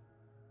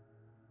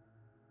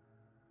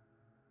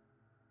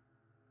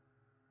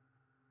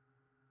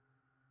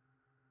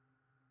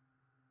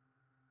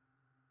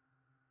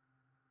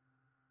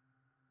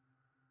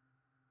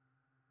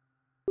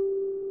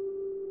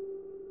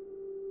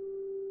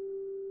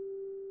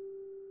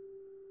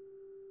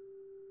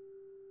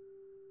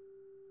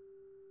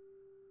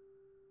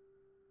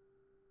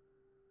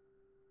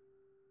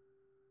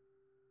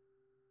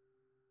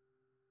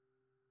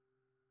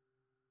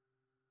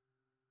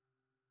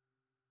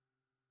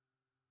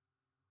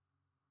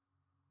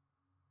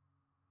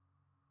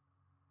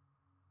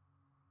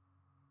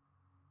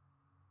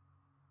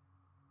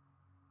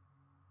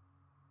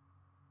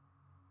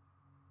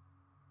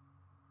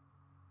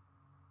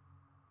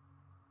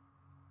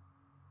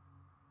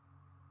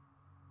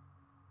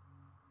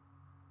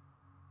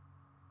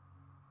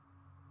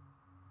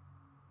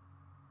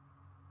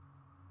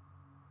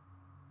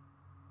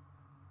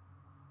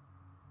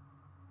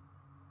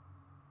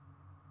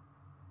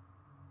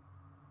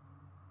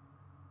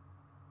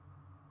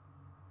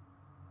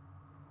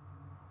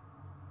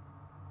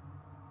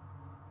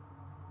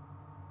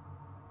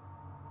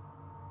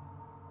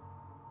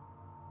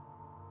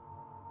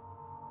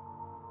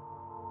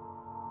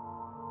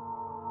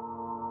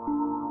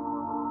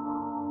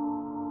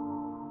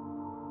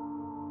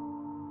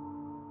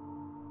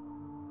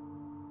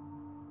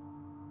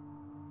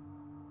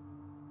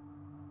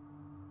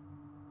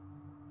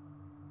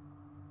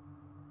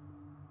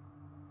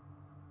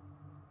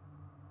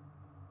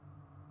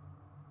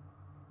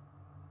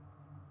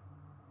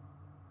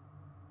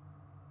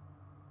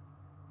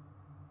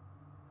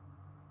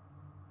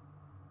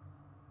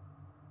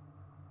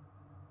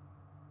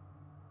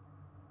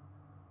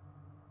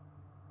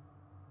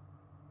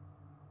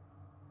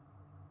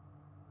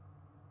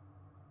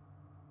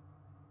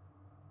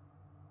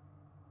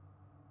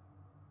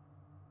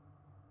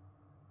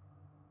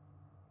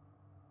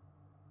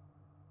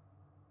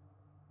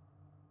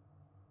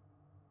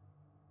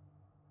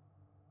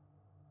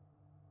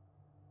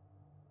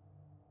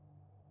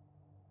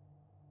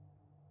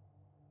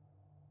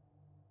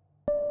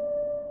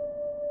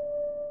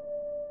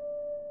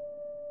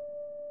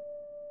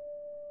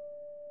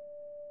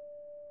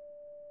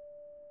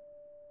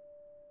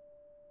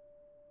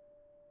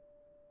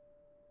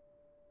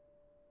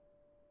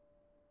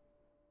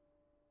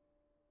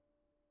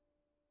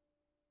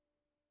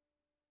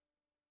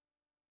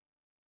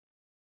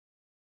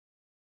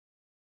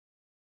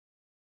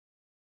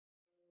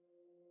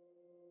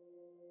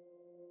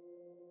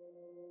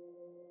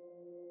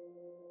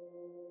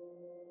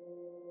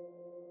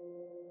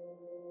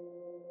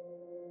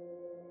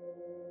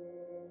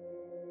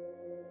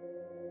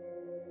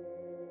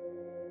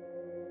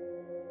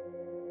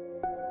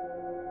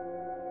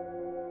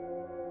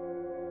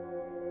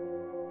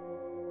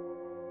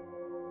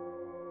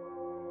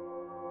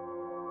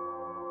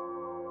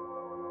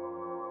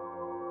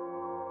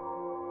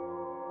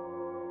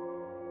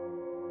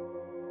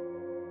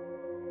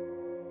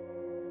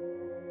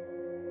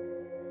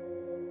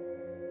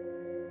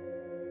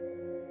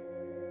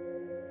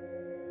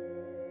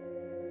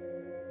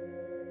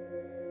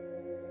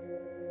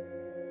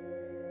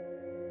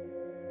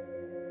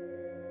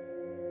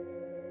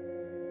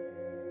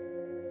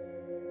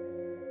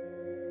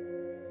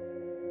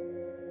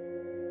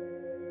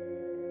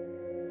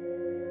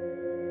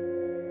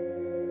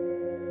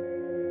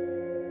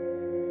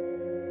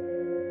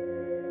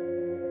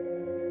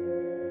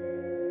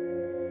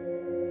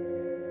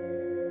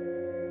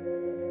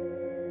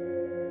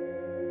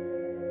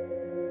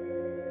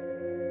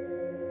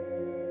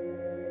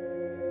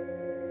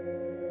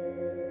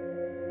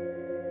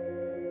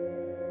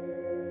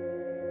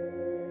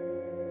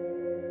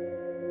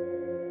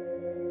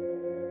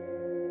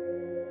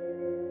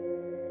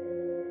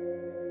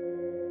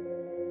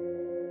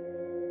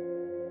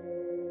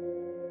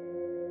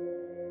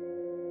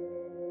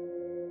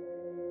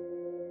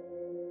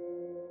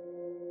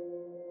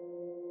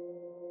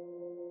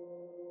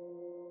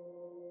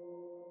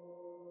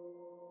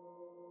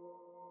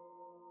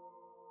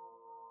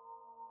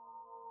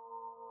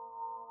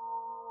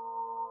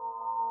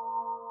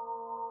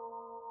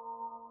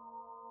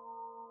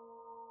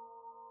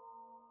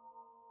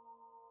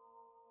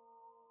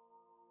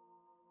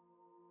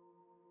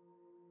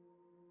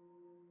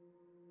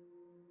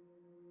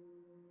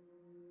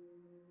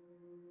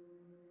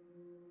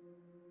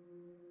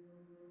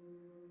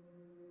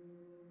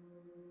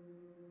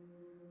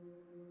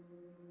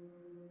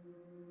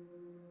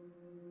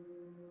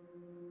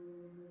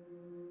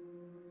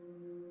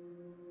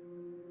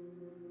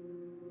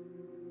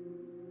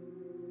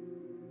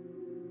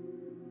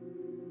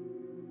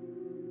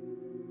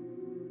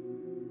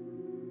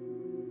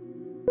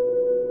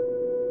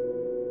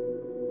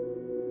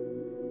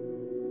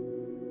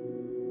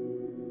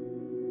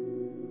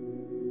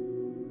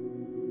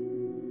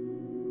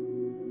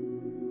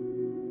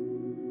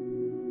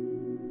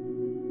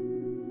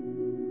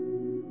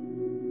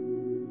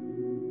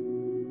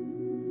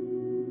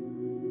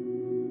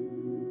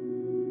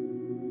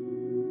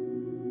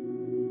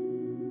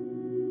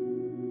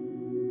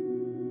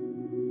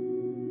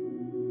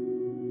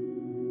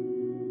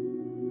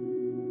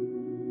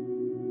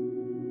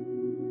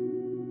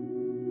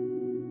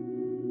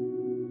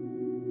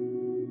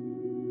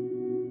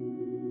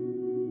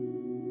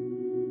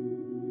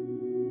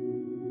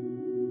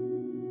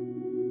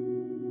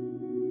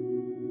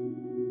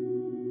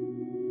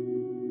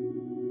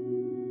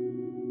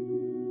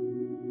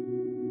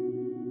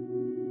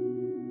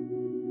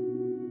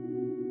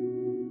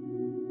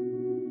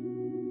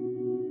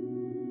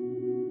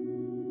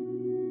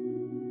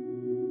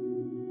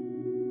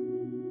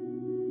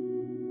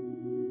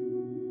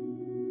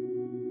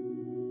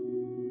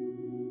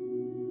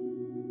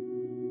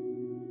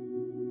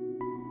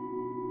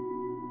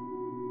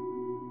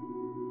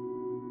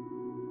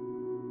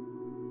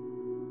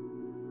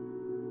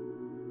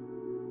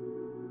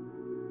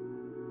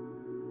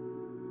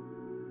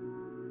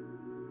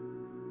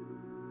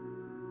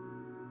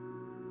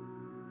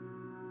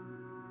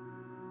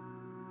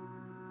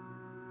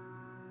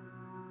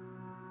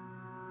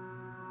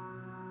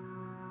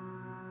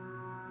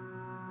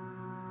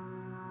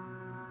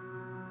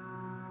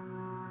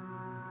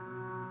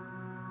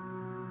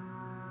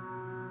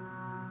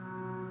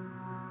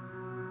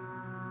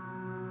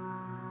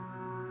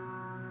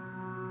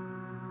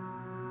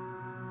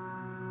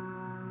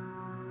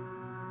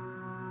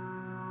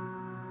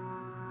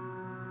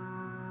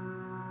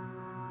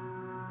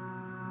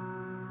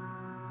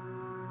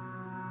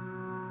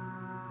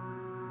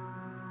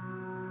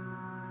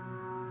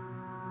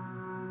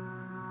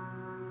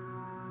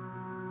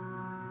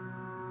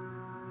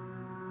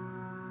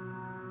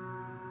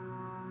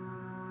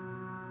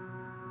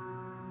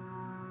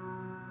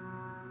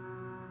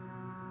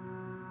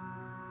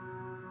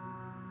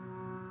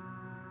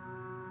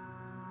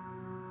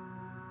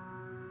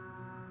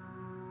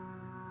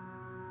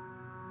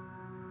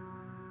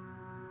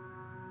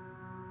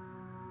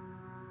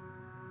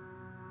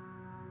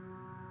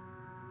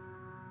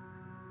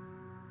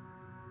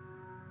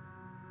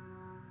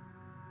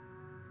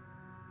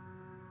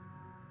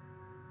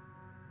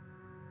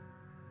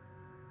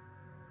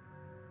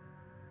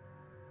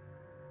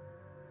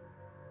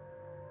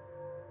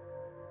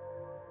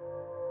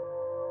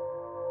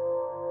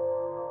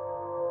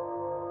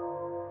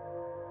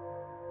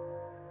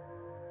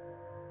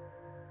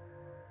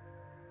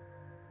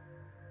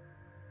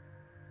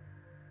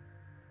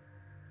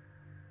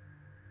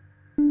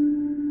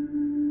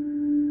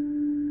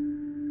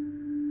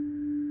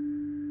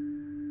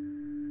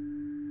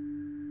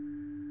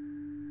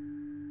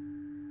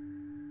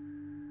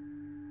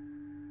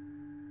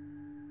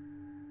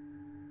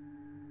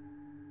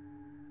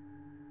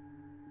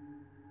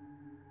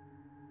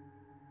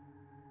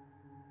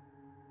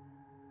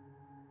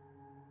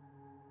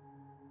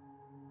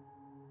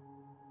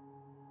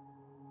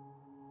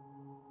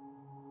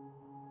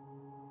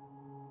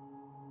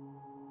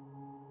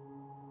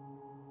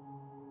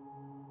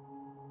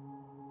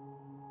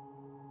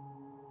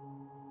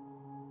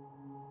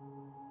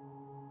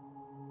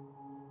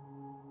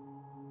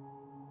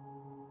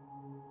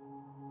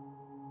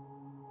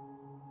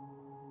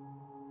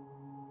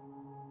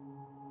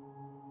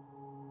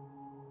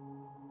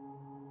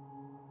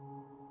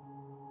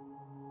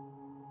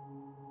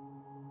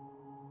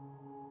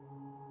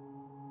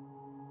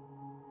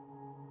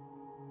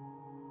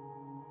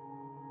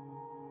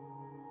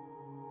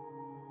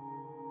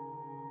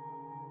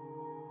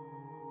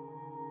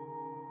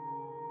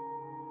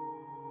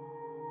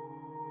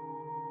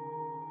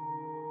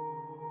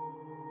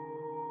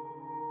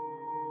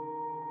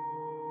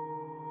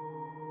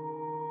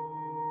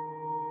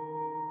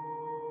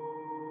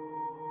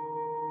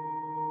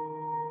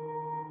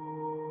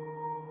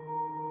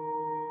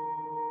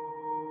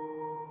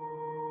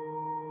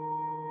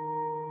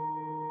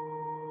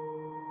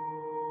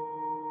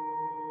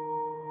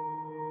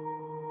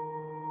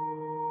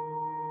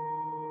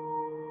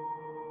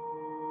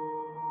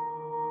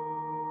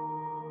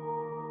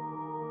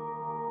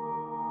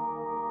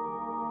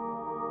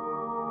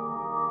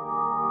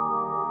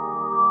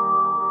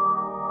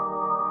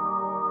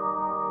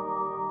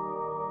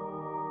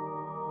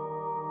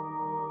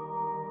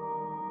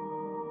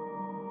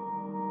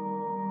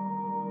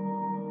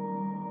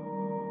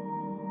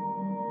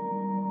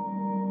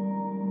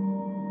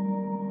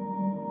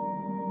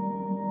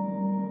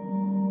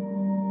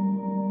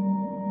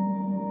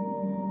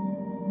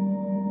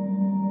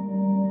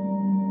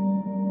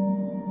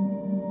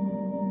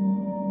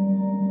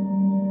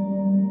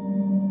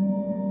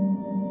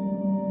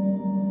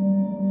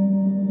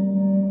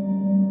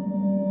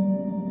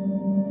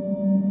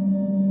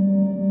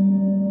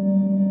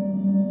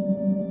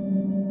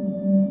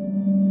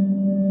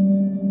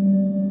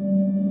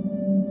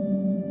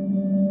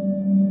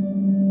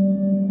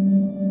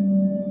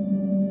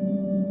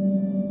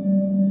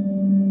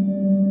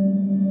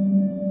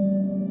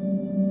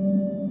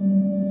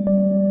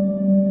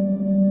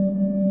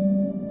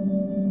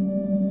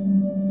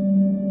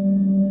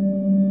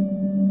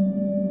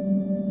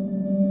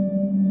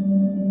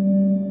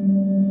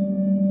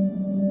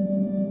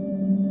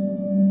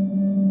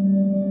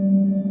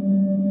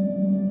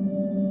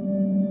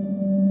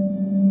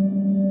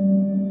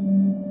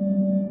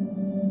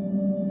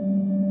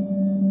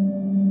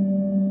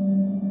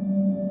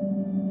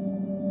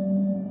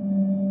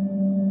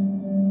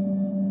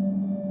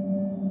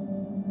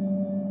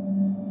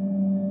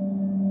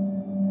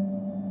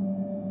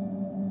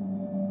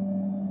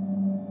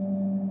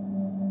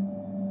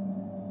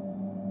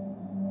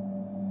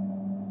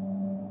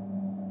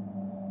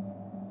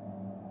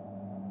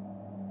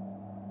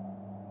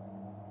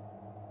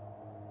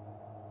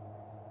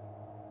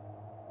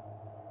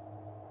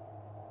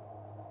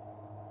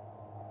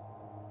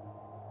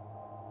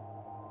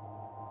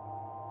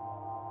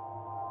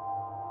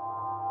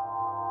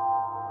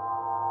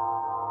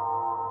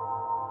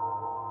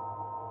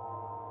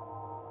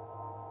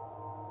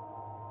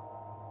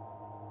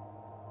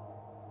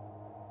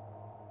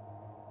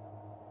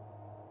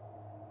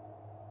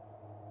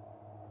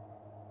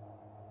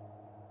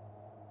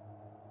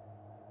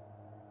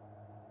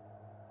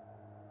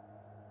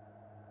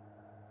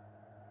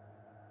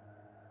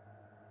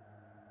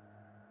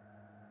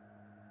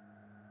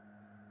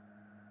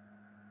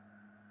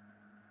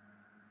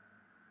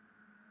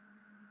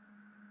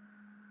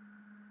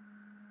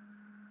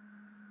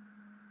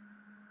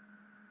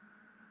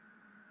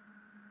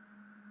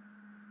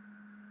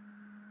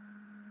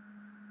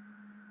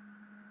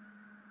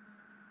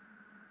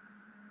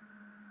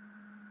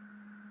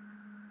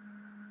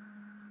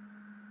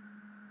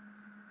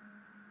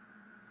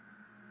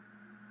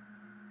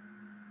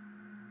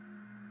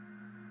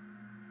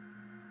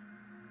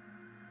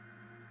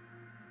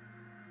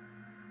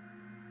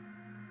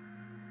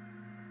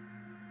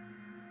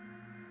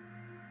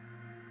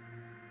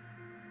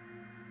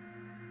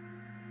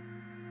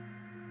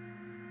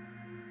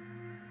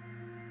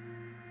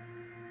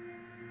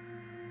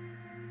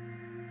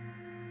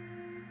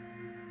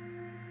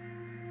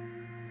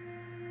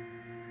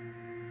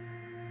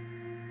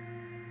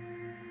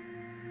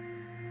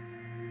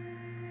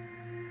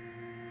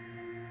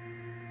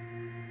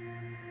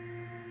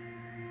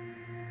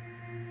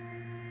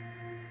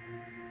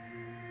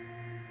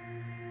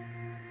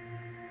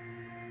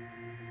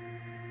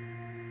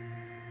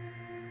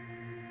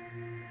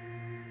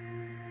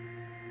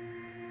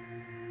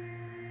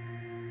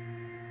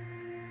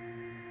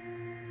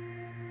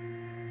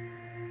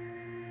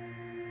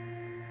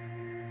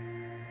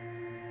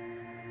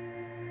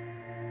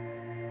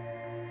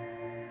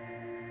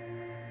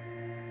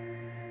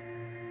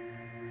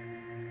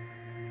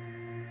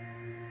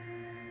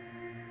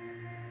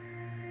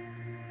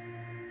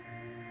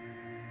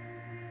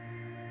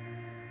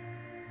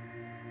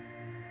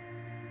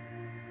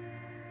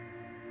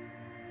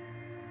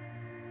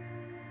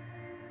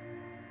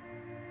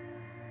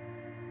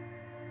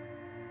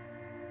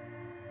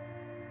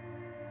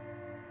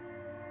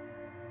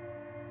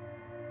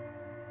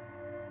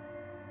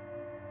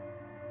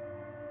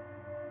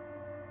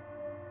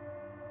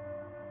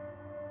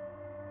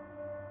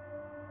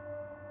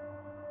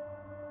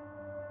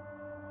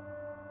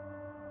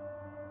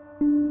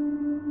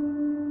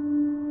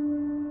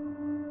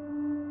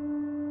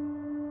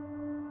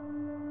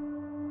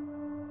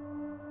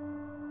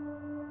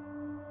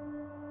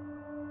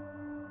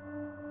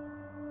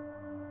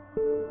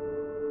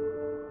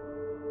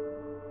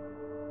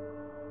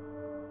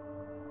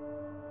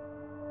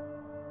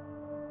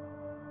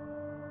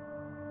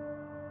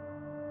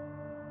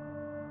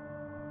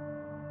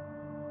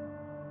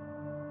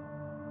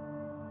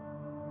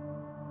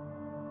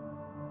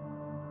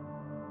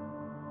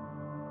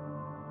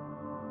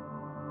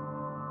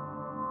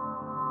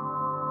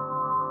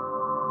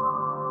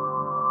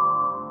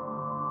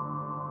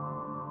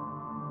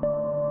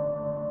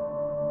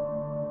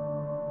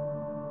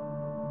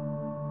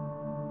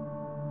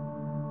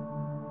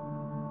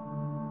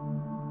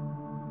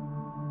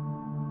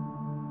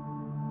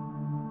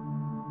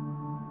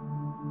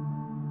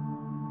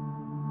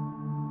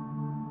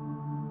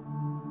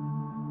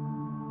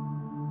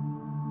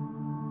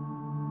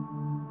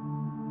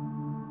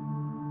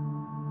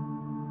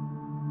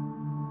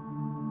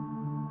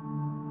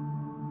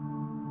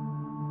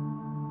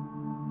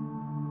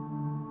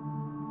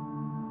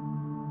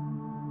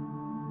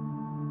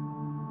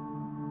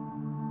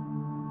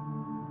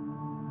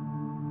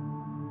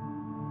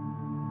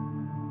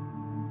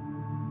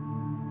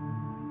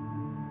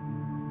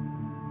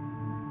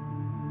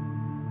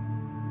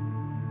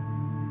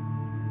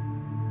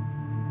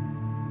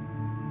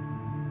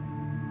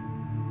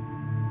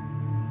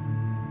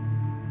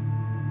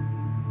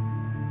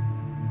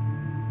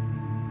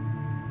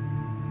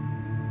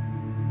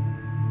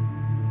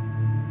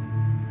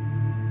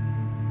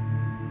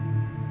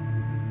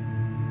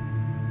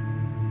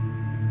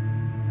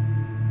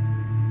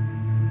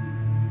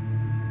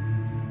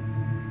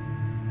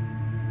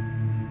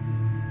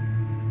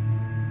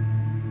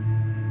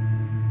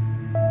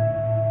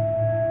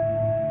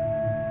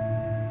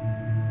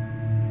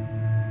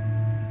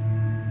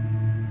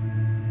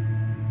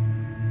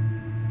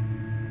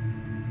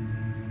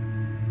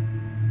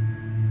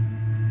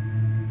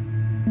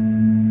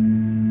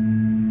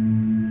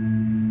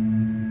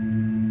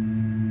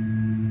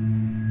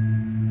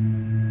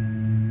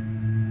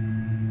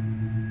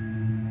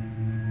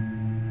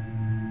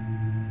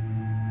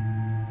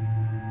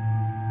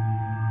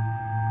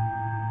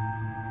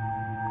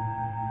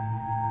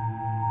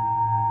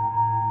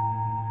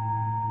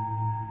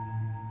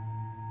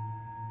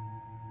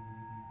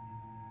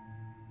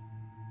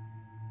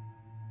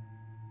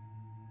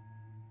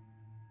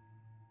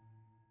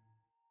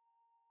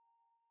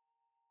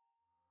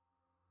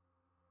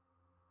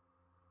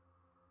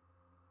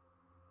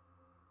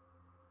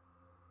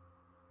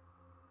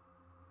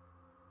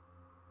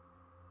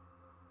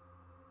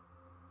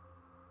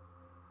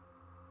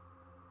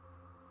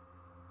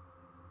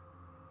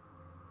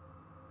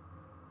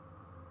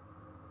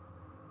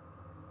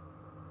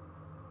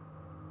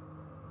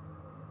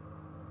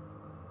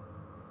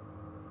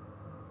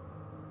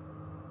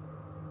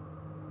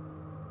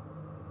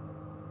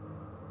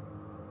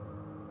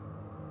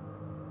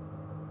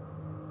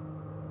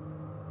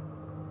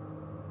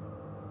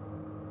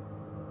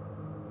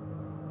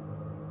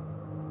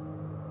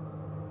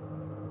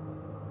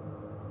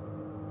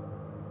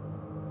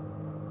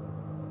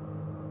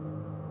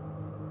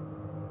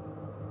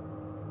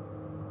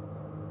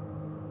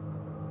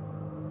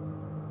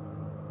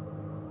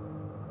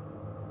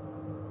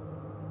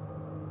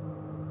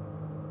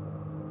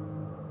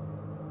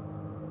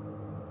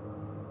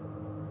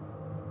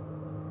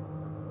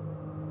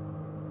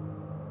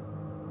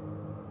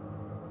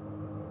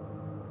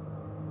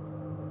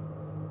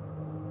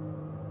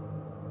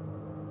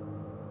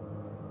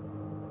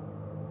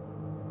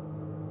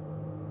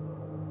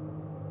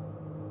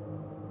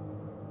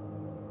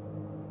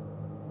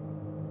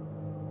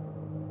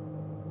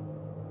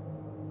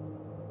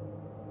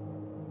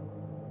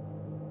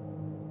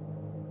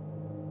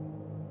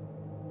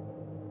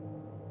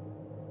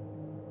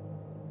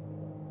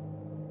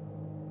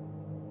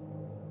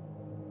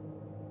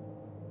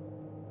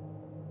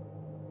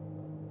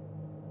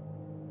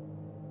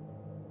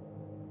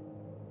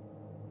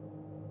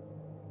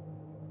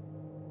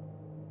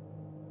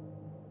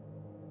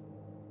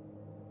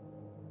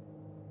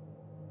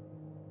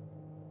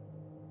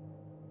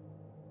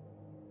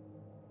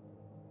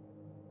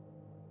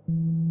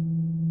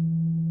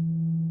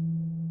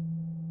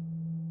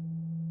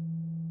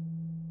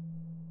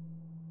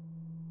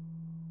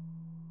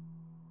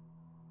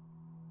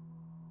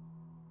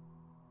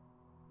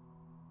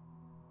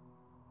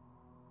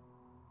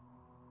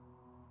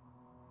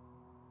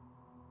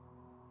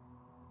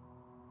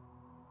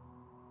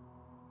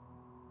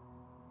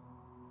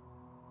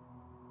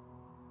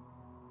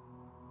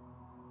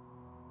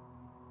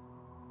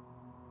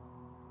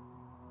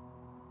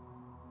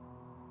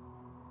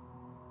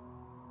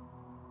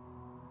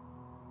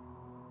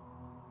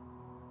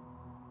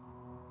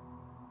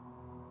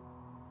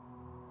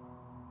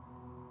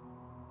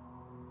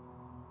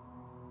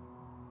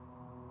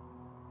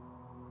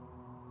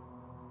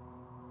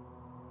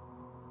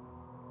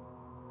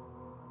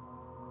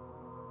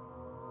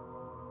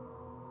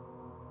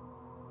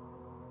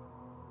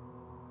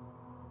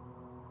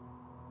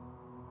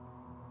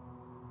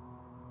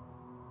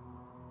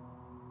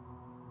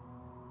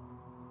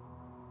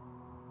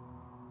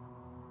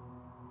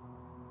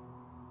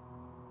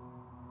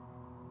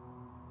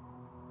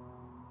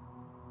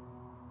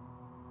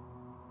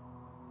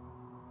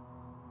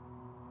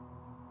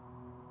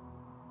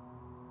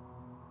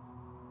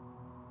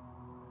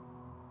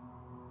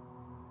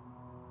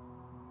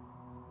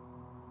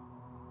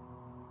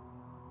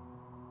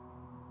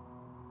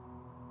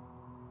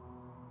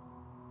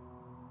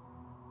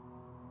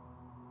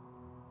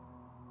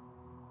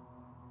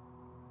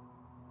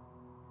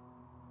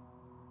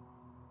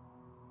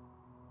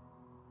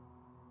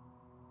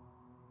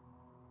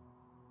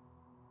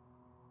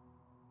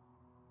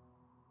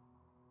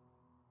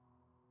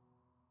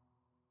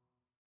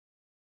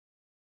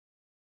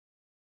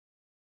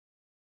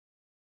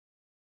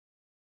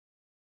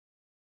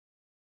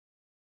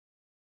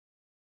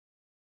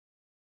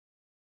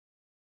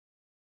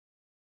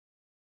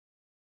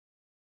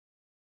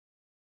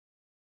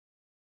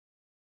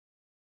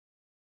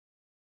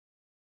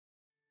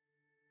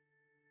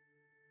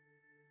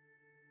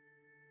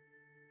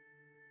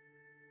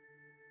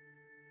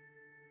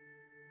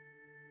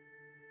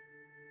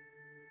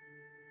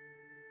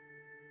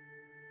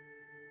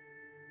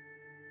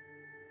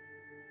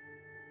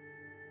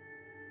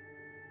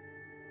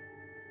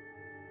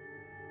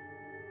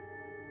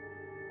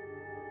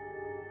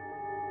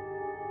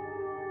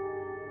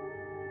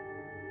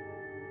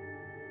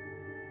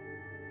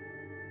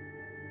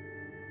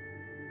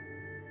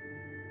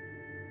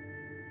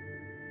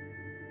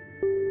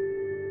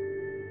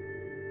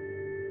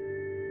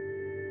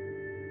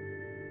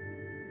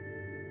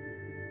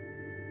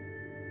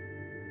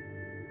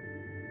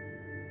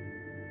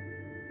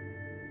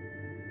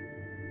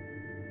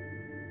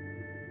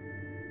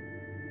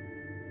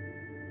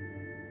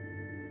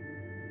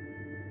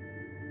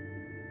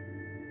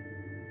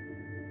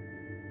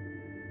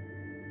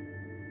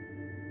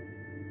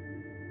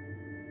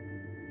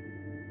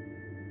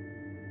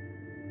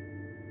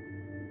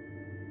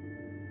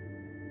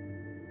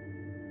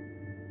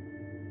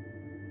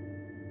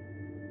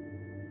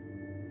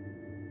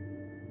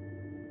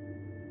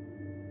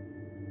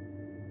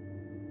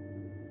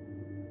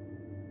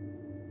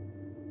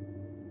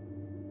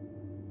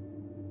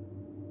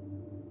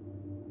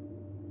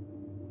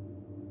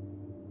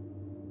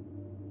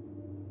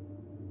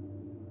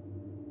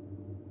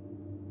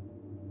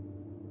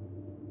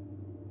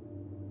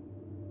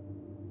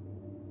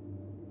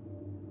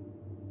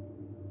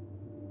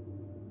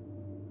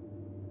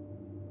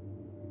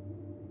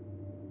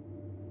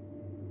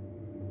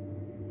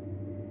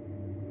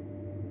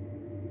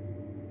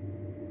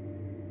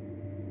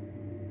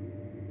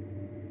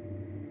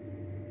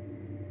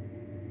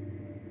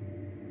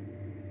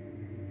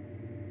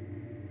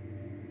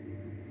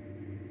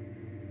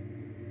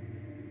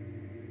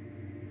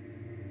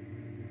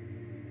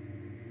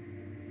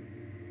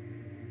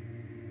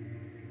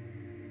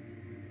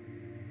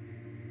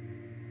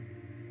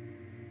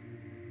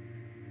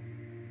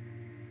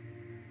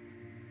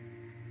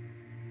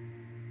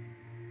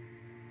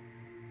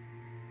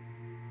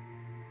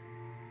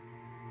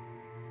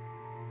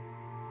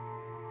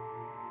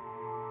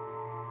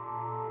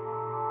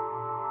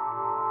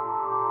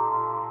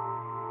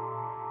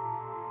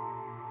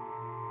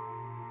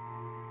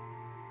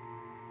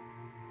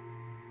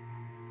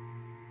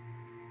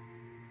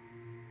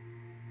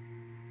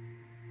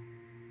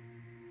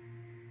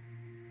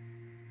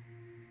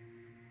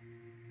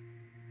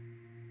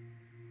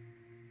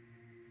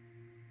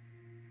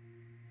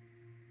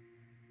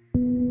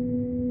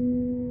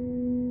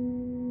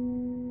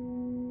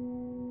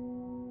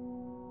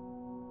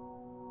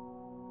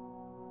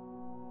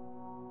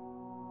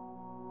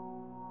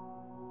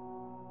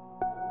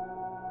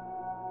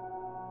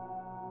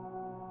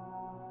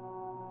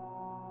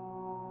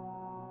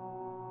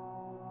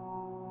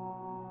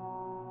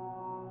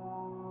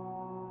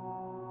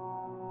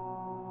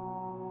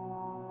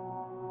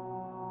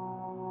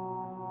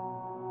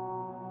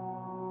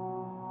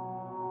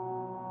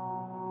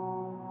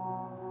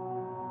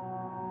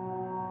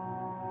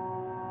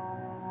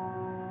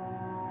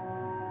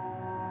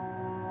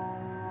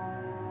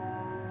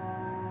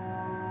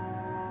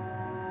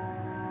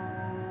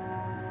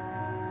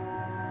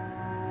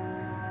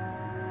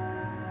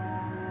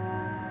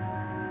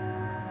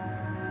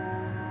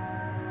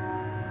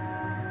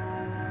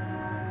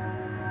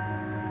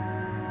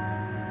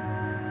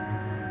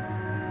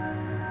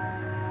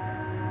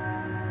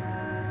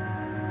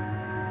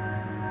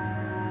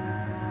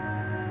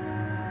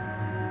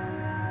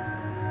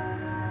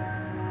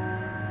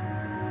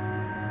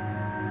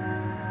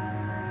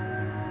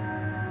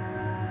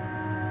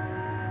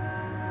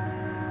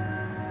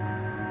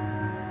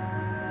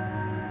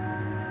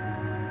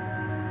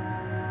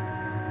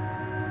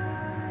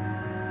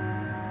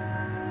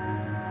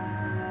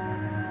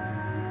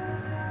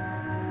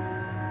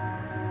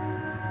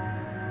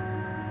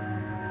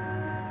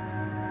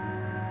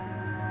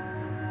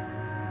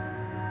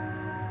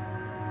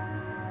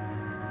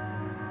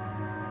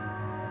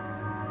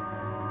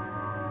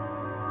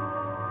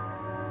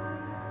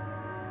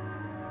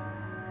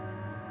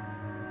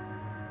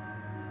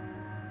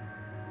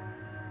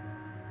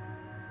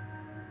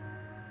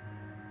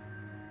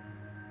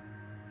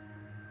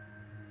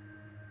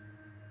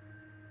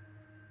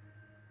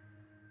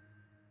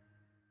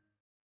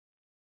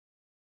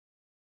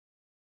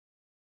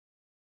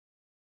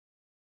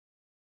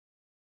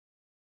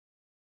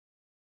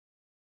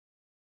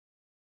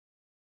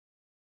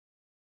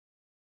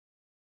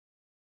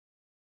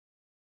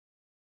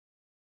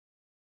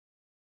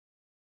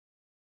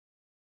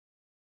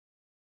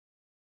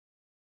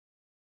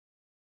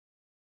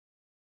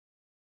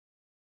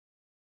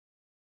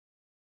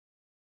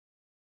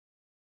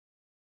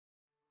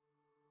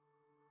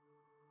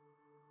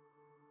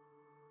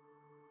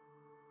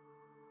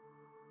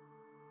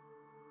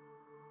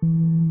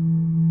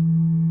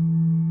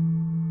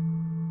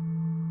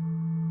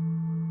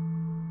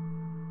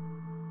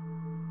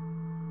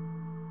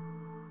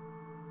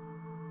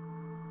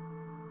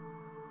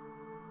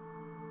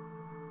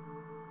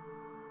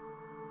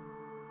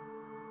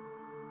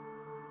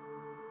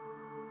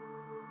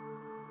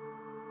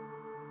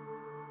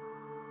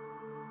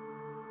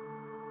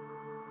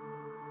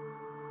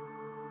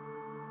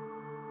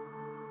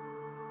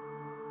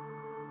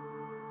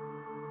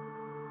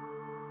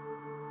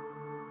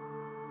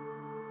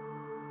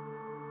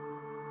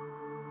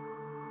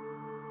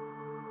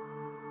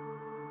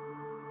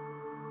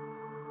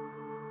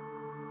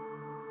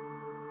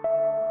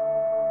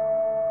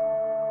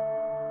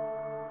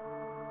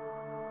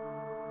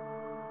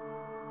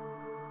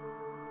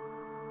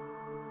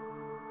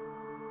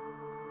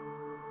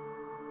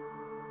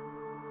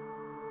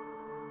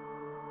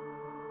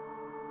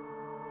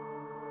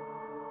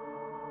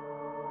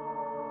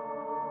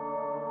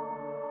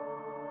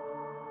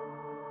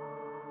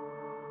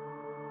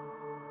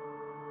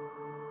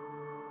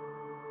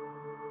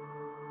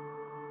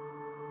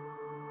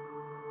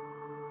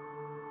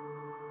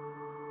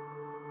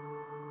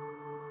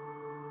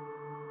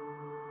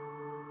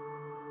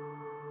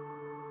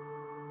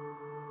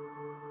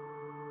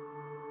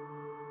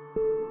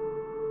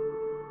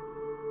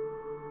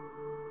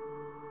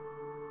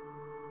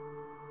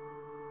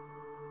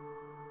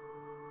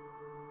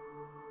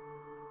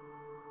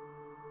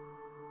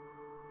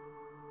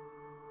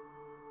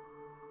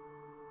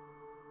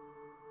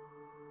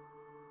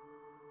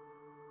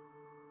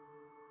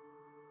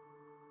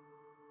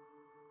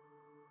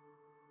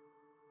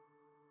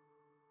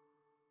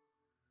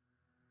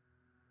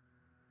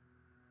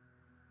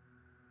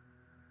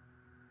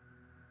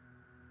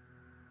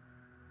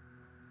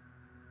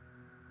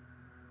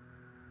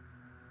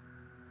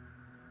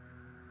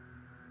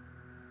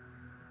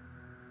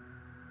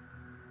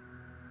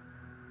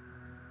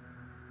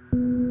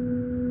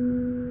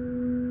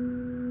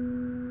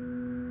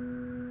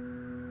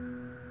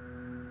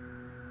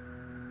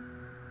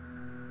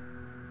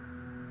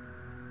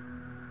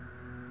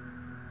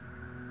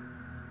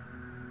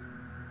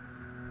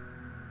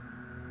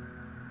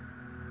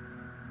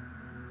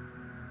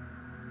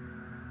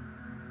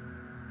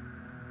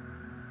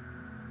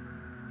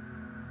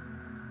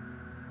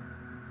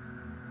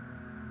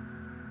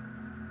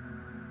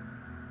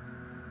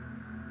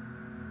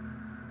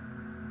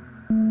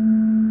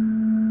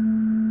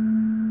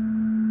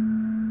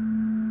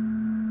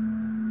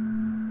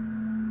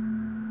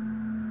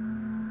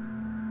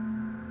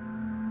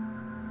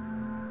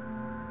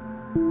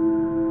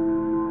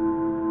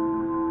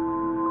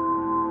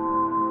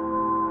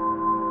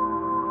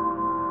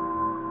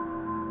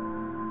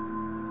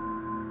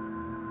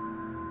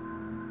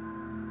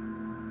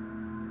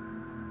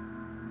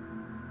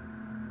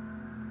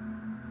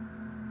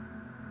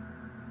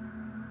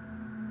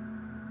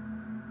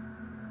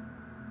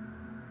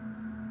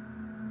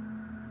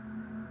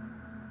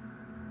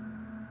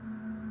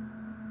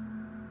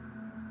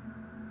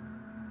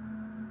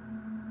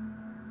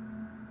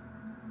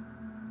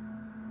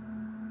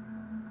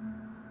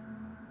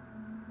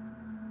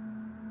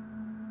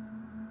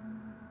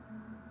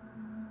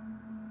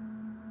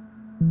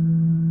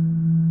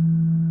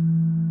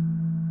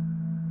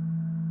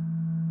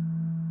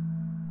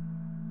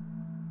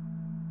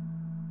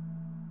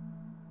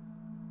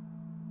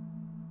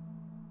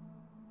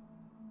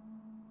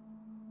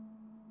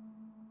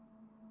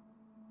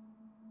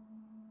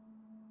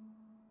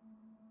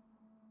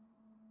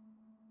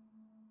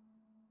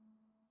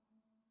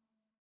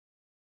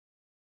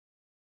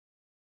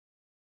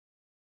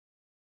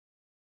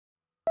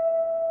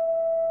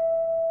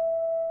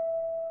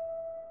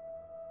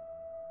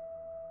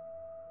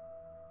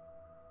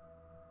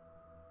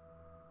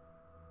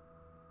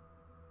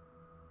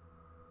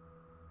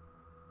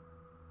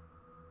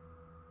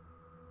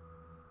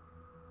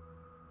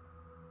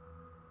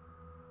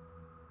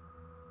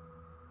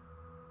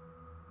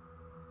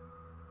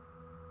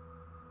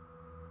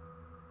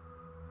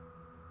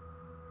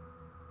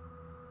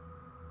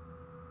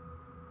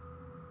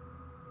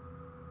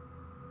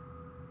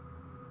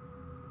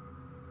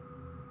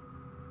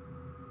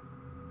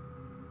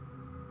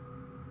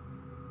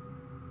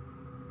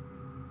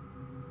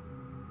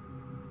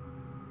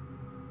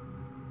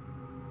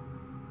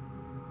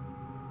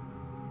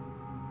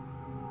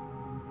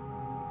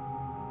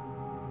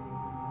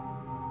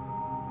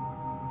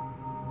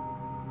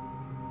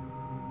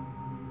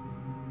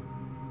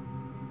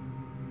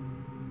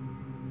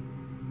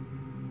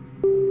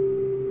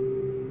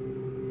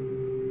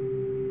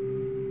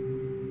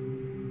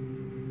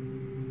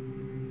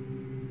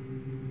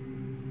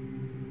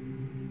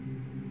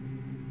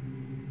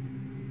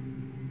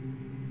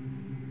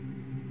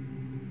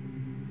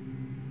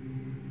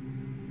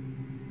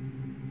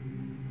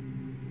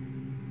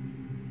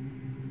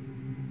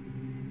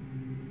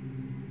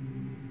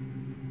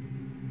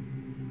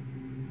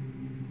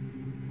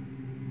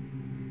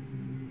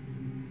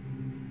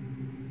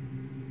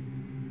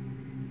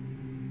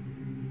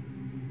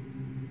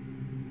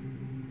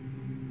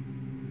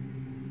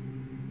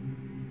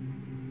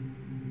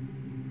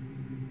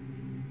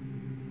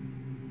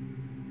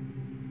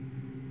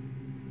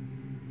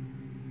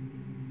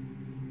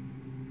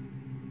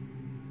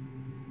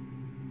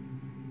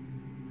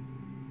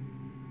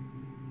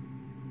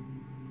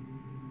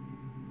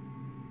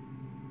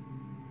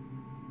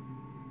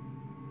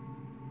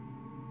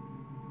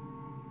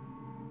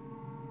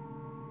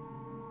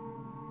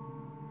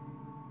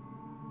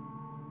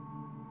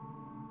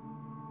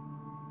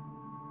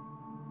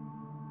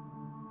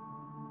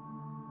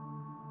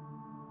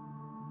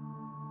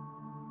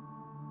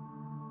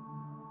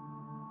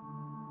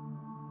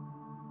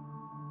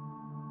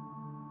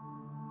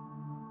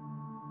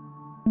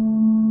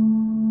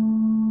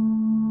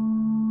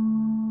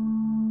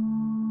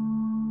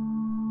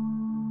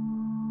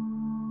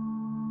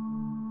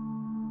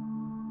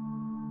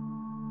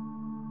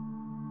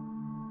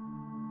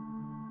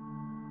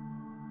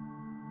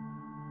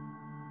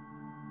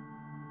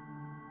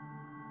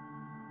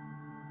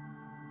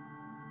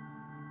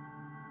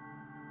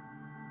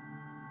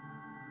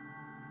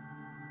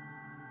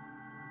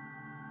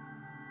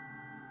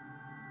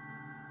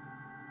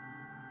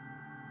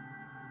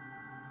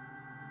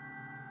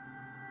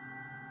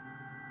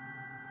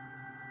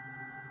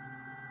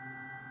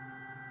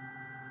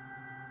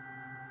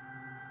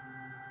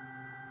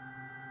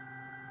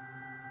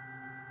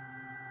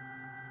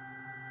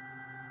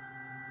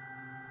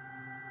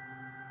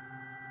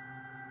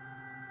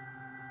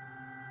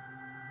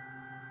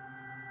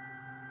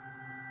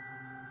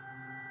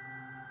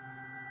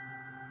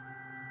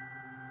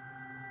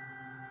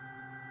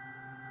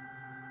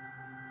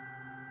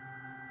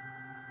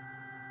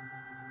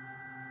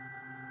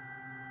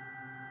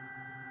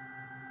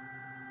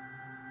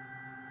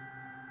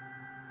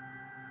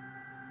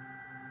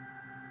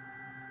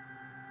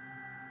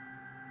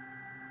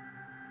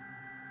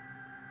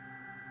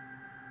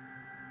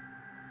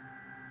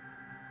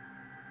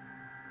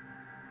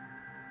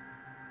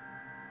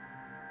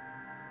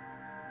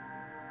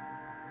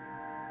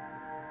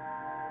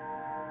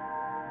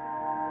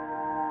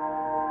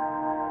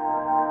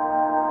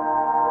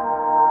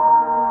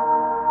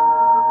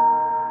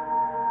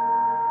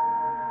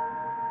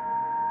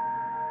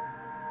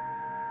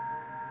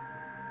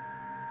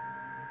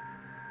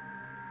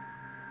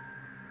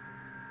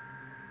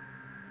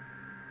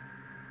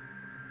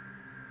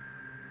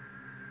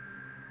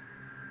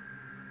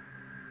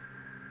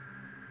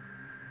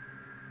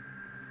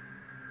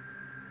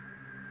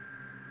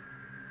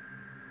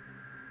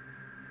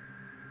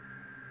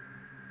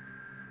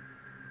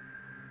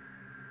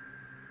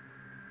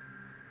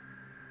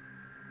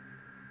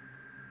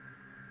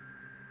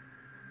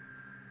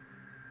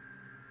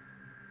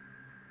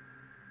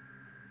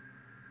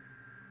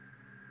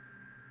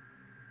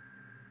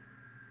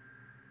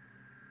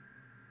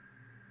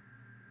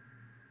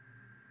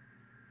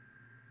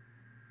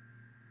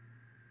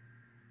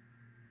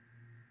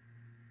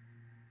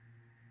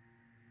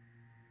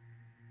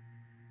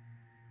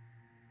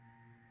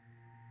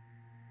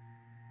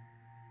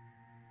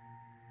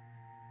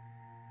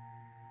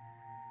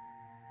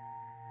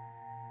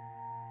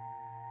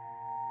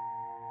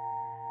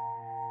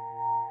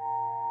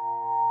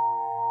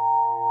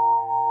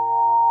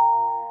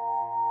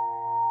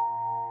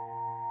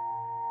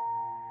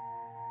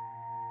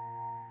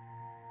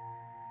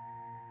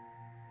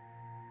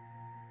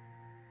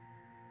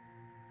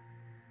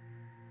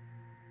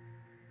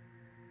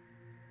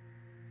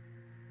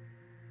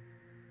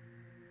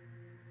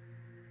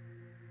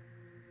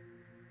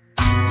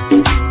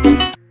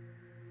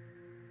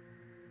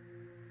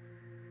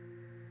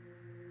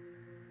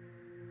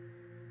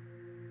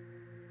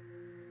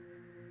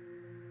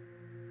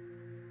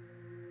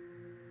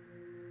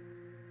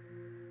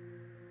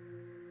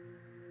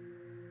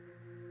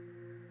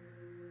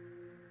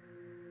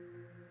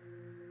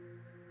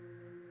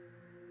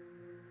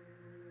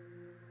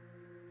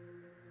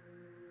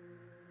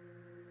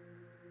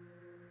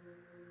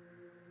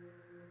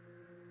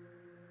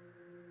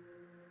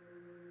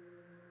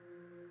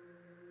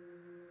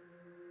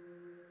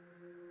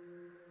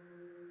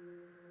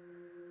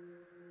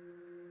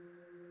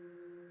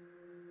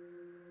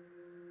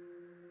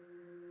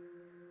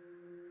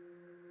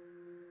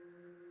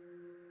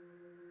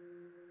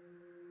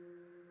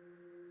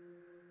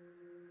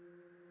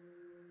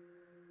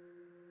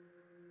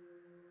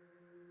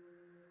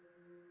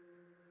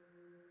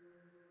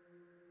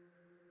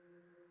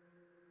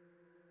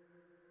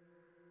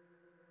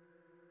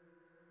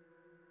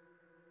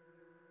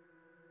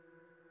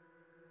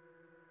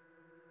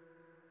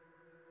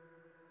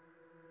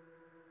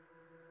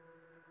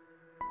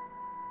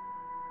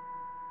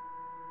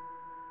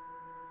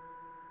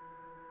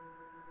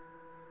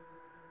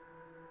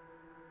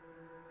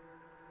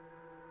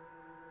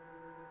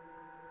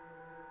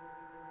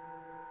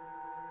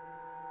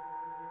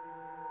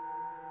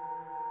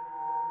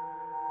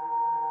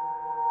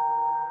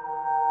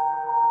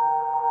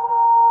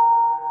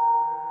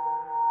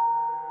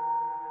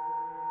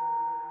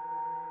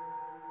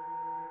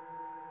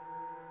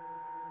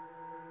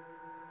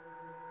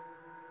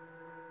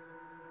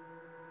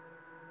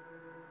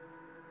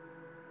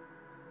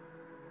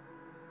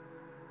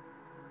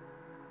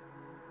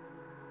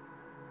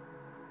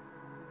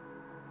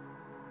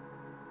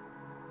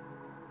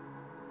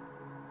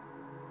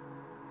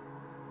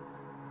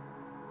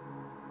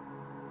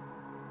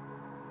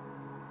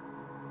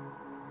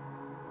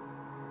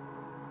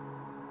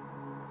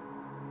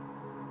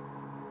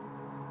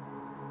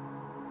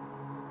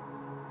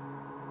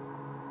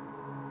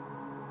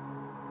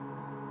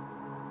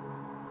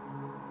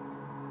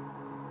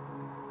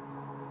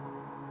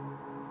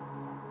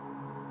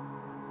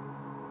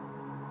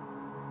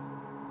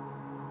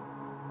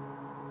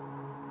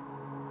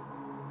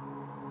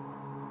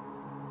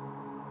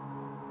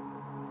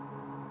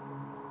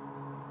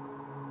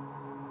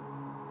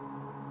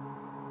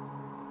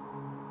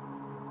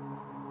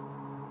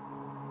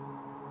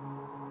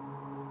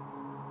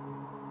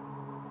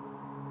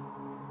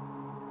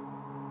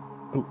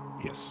 Oh,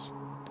 yes.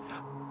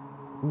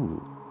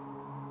 Ooh,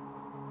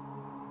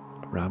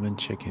 ramen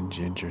chicken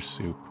ginger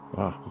soup.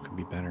 Wow, what could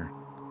be better?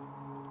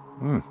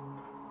 Mm.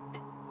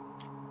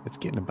 It's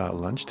getting about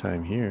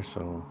lunchtime here,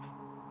 so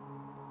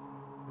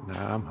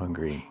now I'm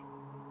hungry.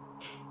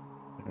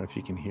 I don't know if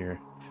you can hear.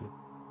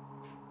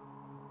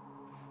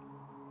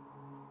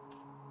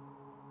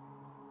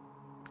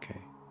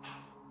 Okay.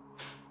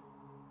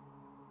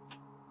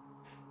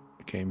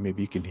 Okay,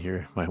 maybe you can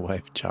hear my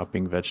wife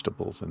chopping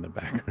vegetables in the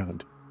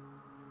background.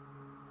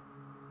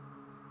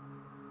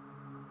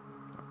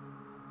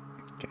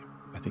 Okay,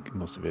 I think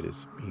most of it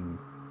is being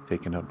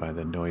taken up by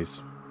the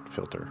noise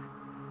filter.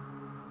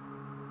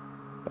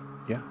 But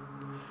yeah.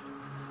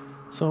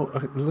 So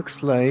it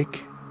looks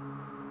like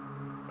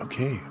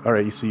okay. All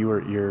right. So you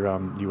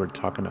were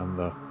talking on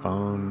the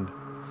phone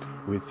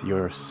with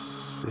your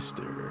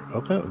sister.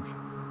 Okay.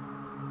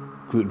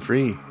 Gluten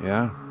free.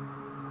 Yeah.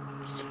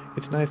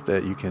 It's nice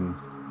that you can,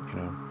 you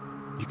know,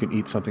 you can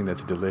eat something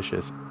that's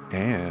delicious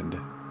and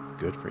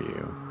good for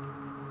you.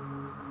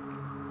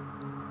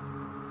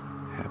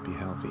 Happy,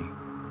 healthy.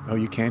 Oh,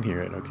 you can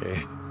hear it.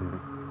 Okay.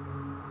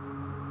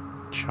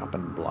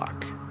 Chopping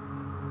block.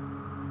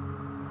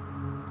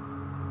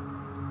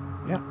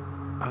 Yeah.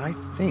 I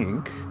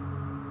think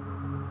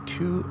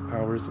 2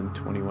 hours and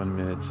 21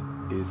 minutes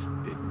is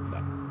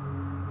enough.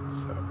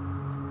 So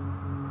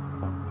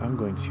I'm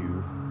going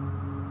to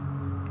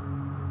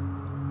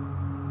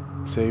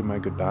say my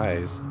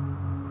goodbyes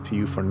to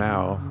you for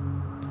now,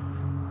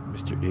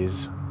 Mr.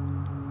 Iz,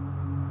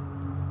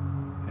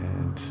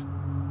 and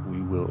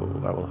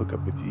I will hook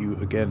up with you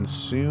again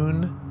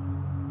soon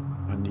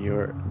on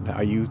your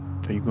are you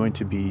going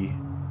to be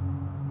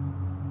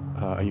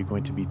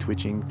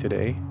twitching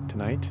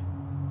tonight?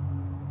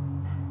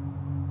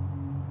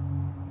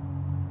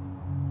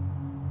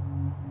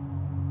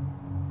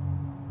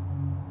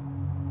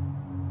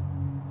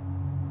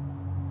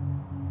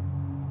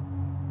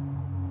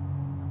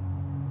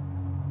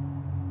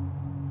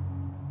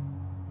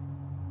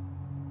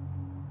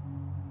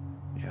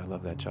 Yeah, I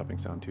love that chopping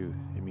sound too.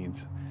 It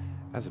means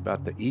I was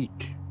about to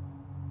eat.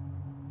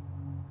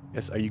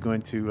 Yes, are you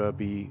going to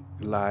be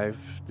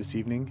live this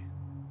evening?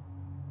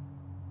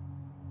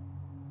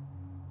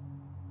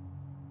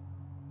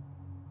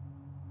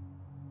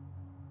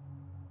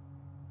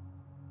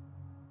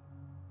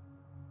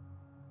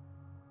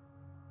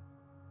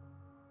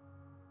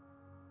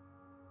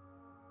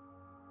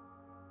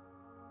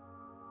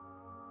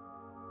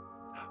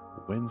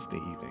 Wednesday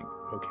evening.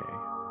 Okay.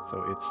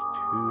 So it's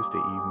Tuesday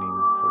evening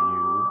for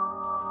you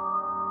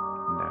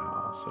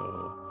now.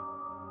 So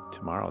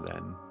tomorrow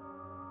then.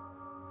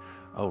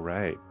 Oh,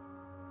 right.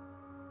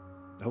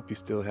 I hope you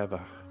still have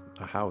a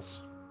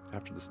house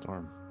after the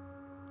storm.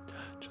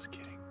 Just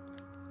kidding.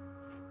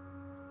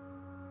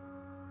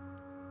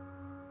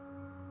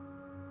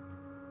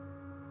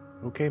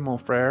 Okay, mon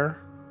frere.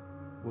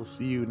 We'll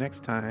see you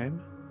next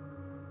time.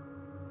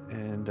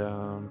 And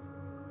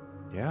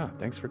yeah,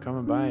 thanks for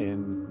coming by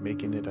and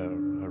making it a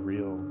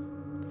real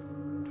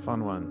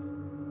fun one.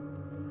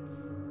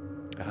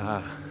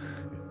 Ah,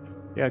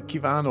 yeah,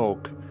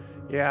 Kivanok.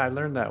 Yeah, I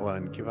learned that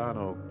one.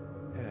 Kivanok.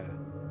 Yeah.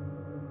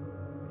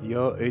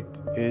 Yo, it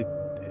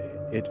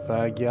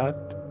fagyat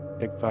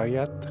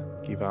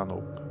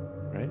Kivanok,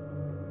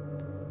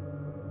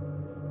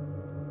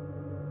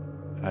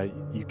 right?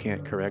 You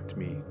can't correct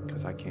me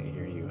because I can't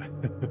hear you.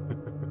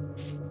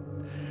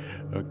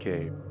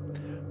 Okay.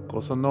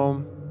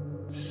 Kosonom,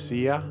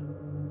 see ya,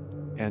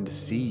 and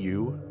see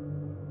you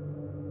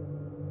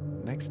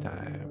next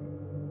time.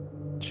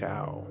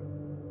 Ciao.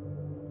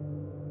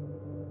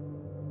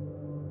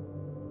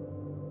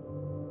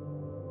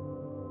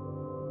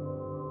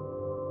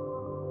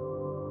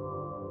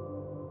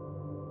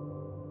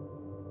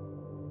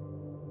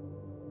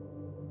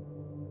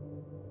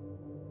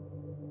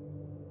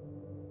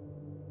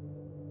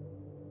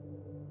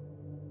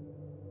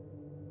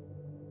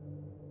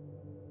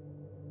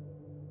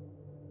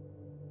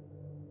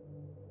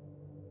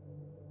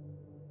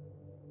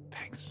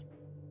 Thanks.